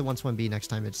probably do the 121B next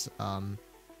time it's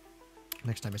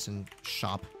in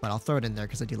shop, but I'll throw it in there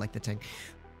because I do like the tank.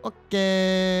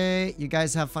 Okay, you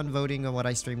guys have fun voting on what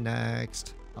I stream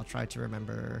next. I'll try to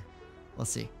remember. We'll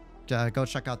see. Go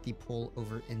check out the poll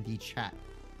over in the chat.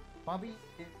 Bobby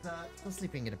is still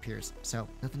sleeping, it appears, so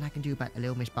nothing I can do about a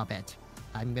little Miss Bobette.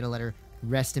 I'm gonna let her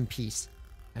rest in peace,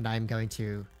 and I'm going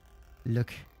to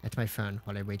look at my phone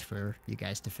while I wait for you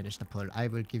guys to finish the poll. I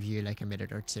will give you like a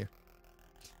minute or two.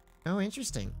 Oh,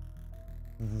 interesting.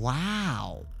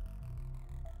 Wow.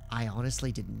 I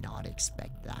honestly did not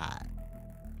expect that.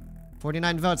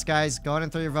 49 votes, guys. Go ahead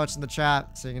and throw your votes in the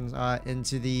chat so you can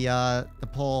into the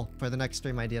poll for the next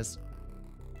stream ideas.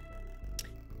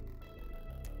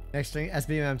 Next stream,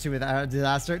 SBMM2 with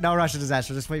disaster. No Russian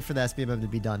disaster. Just wait for the SBMM to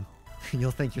be done. You'll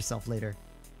thank yourself later.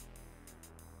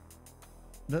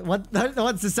 The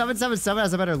 777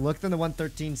 has a better look than the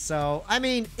 113. So, I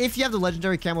mean, if you have the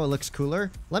legendary camo, it looks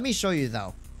cooler. Let me show you,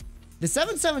 though. The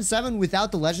 777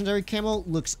 without the legendary camo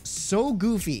looks so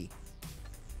goofy.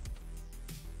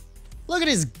 Look at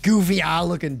his goofy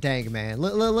looking tank, man.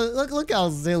 Look how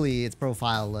silly its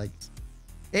profile looks.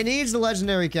 It needs the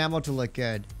legendary camo to look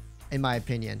good, in my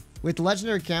opinion. With the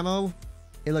legendary camo,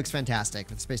 it looks fantastic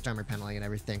with space armor paneling and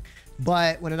everything.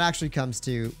 But when it actually comes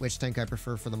to which tank I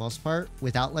prefer for the most part,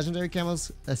 without legendary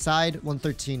camos aside,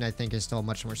 113 I think is still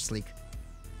much more sleek.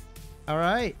 All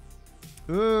right.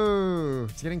 Ooh,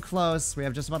 it's getting close. We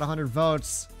have just about 100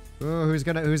 votes. Ooh, who's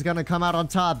gonna come out on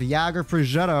top? Jag or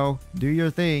Progetto? Do your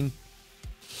thing.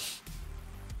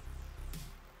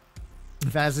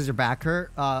 Fast as your back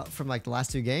hurt from like the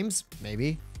last 2 games?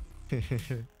 Maybe.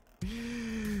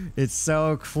 It's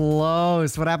so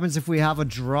close. What happens if we have a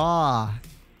draw?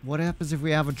 What happens if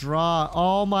we have a draw?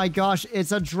 Oh my gosh,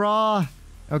 it's a draw.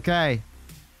 Okay.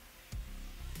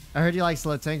 I heard you like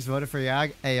slow tanks. Voted for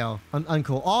Jag. Ayo.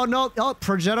 Uncool. Oh no. Oh,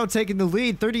 Progetto taking the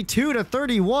lead. 32 to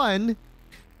 31.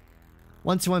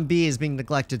 121B is being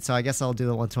neglected, so I guess I'll do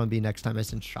the 121B next time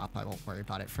it's in shop. I won't worry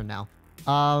about it for now.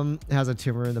 It has a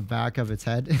tumor in the back of its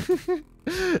head.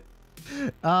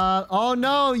 Oh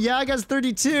no, Jag has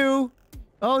 32.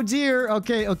 Oh dear.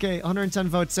 Okay, 110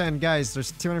 votes in. Guys,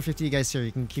 there's 250 guys here.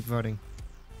 You can keep voting.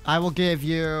 I will give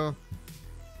you...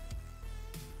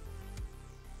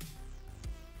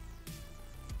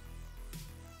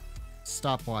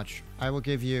 stopwatch. I will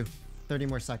give you 30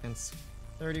 more seconds.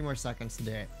 30 more seconds to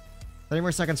do it. 30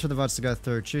 more seconds for the votes to go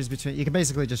through. Choose between... You can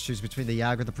basically just choose between the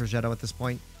Jag or the Progetto at this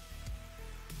point.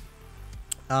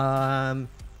 It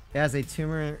has a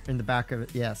tumor in the back of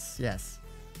it. Yes.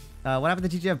 What happened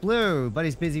to TGF Blue?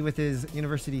 Buddy's busy with his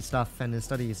university stuff and his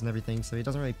studies and everything, so he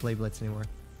doesn't really play Blitz anymore.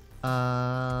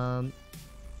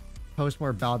 Post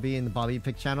more Bobby in the Bobby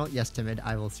Pick channel. Yes, Timid.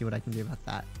 I will see what I can do about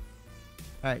that.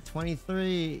 Alright,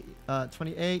 23,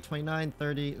 28, 29,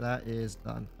 30. That is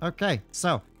done. Okay,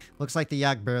 so looks like the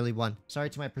Jag barely won. Sorry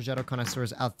to my Progetto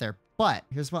connoisseurs out there, but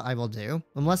here's what I will do.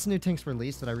 Unless new tanks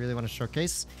release that I really want to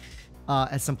showcase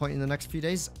at some point in the next few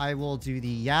days, I will do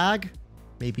the Jag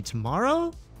maybe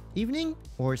tomorrow evening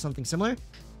or something similar.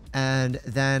 And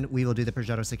then we will do the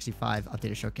Progetto 65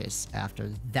 updated showcase after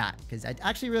that, because I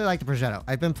actually really like the Progetto.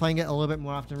 I've been playing it a little bit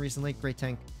more often recently. Great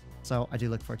tank. So I do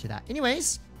look forward to that.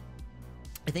 Anyways,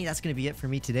 I think that's going to be it for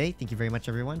me today. Thank you very much,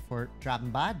 everyone, for dropping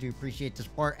by. Do appreciate the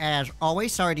support as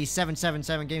always. Sorry these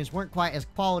 777 games weren't quite as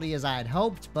quality as I had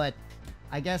hoped, but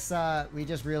I guess we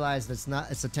just realized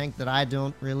it's a tank that I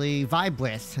don't really vibe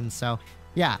with, and so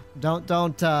yeah, don't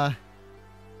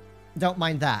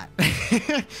mind that.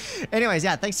 Anyways,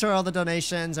 yeah, thanks for all the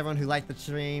donations, everyone who liked the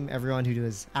stream, everyone who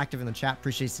was active in the chat.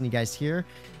 Appreciate seeing you guys here.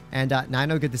 And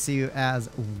Nino, good to see you as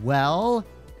well.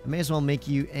 I may as well make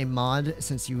you a mod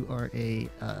since you are a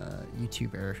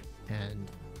YouTuber and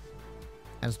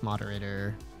as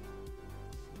moderator.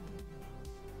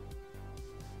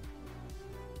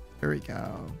 There we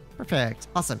go. Perfect.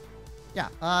 Awesome. Yeah,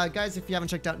 guys, if you haven't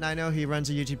checked out Nino, he runs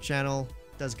a YouTube channel,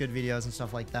 does good videos and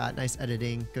stuff like that. Nice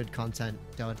editing, good content.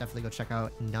 Definitely go check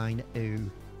out Nino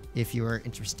if you are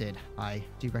interested. I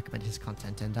do recommend his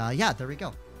content. And yeah, there we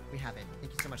go. We have it.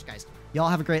 Thank you so much, guys. Y'all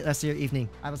have a great rest of your evening.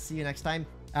 I will see you next time.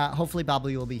 Hopefully,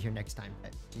 Babu will be here next time,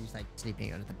 but she's like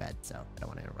sleeping under the bed, so I don't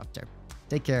want to interrupt her.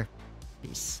 Take care.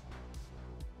 Peace.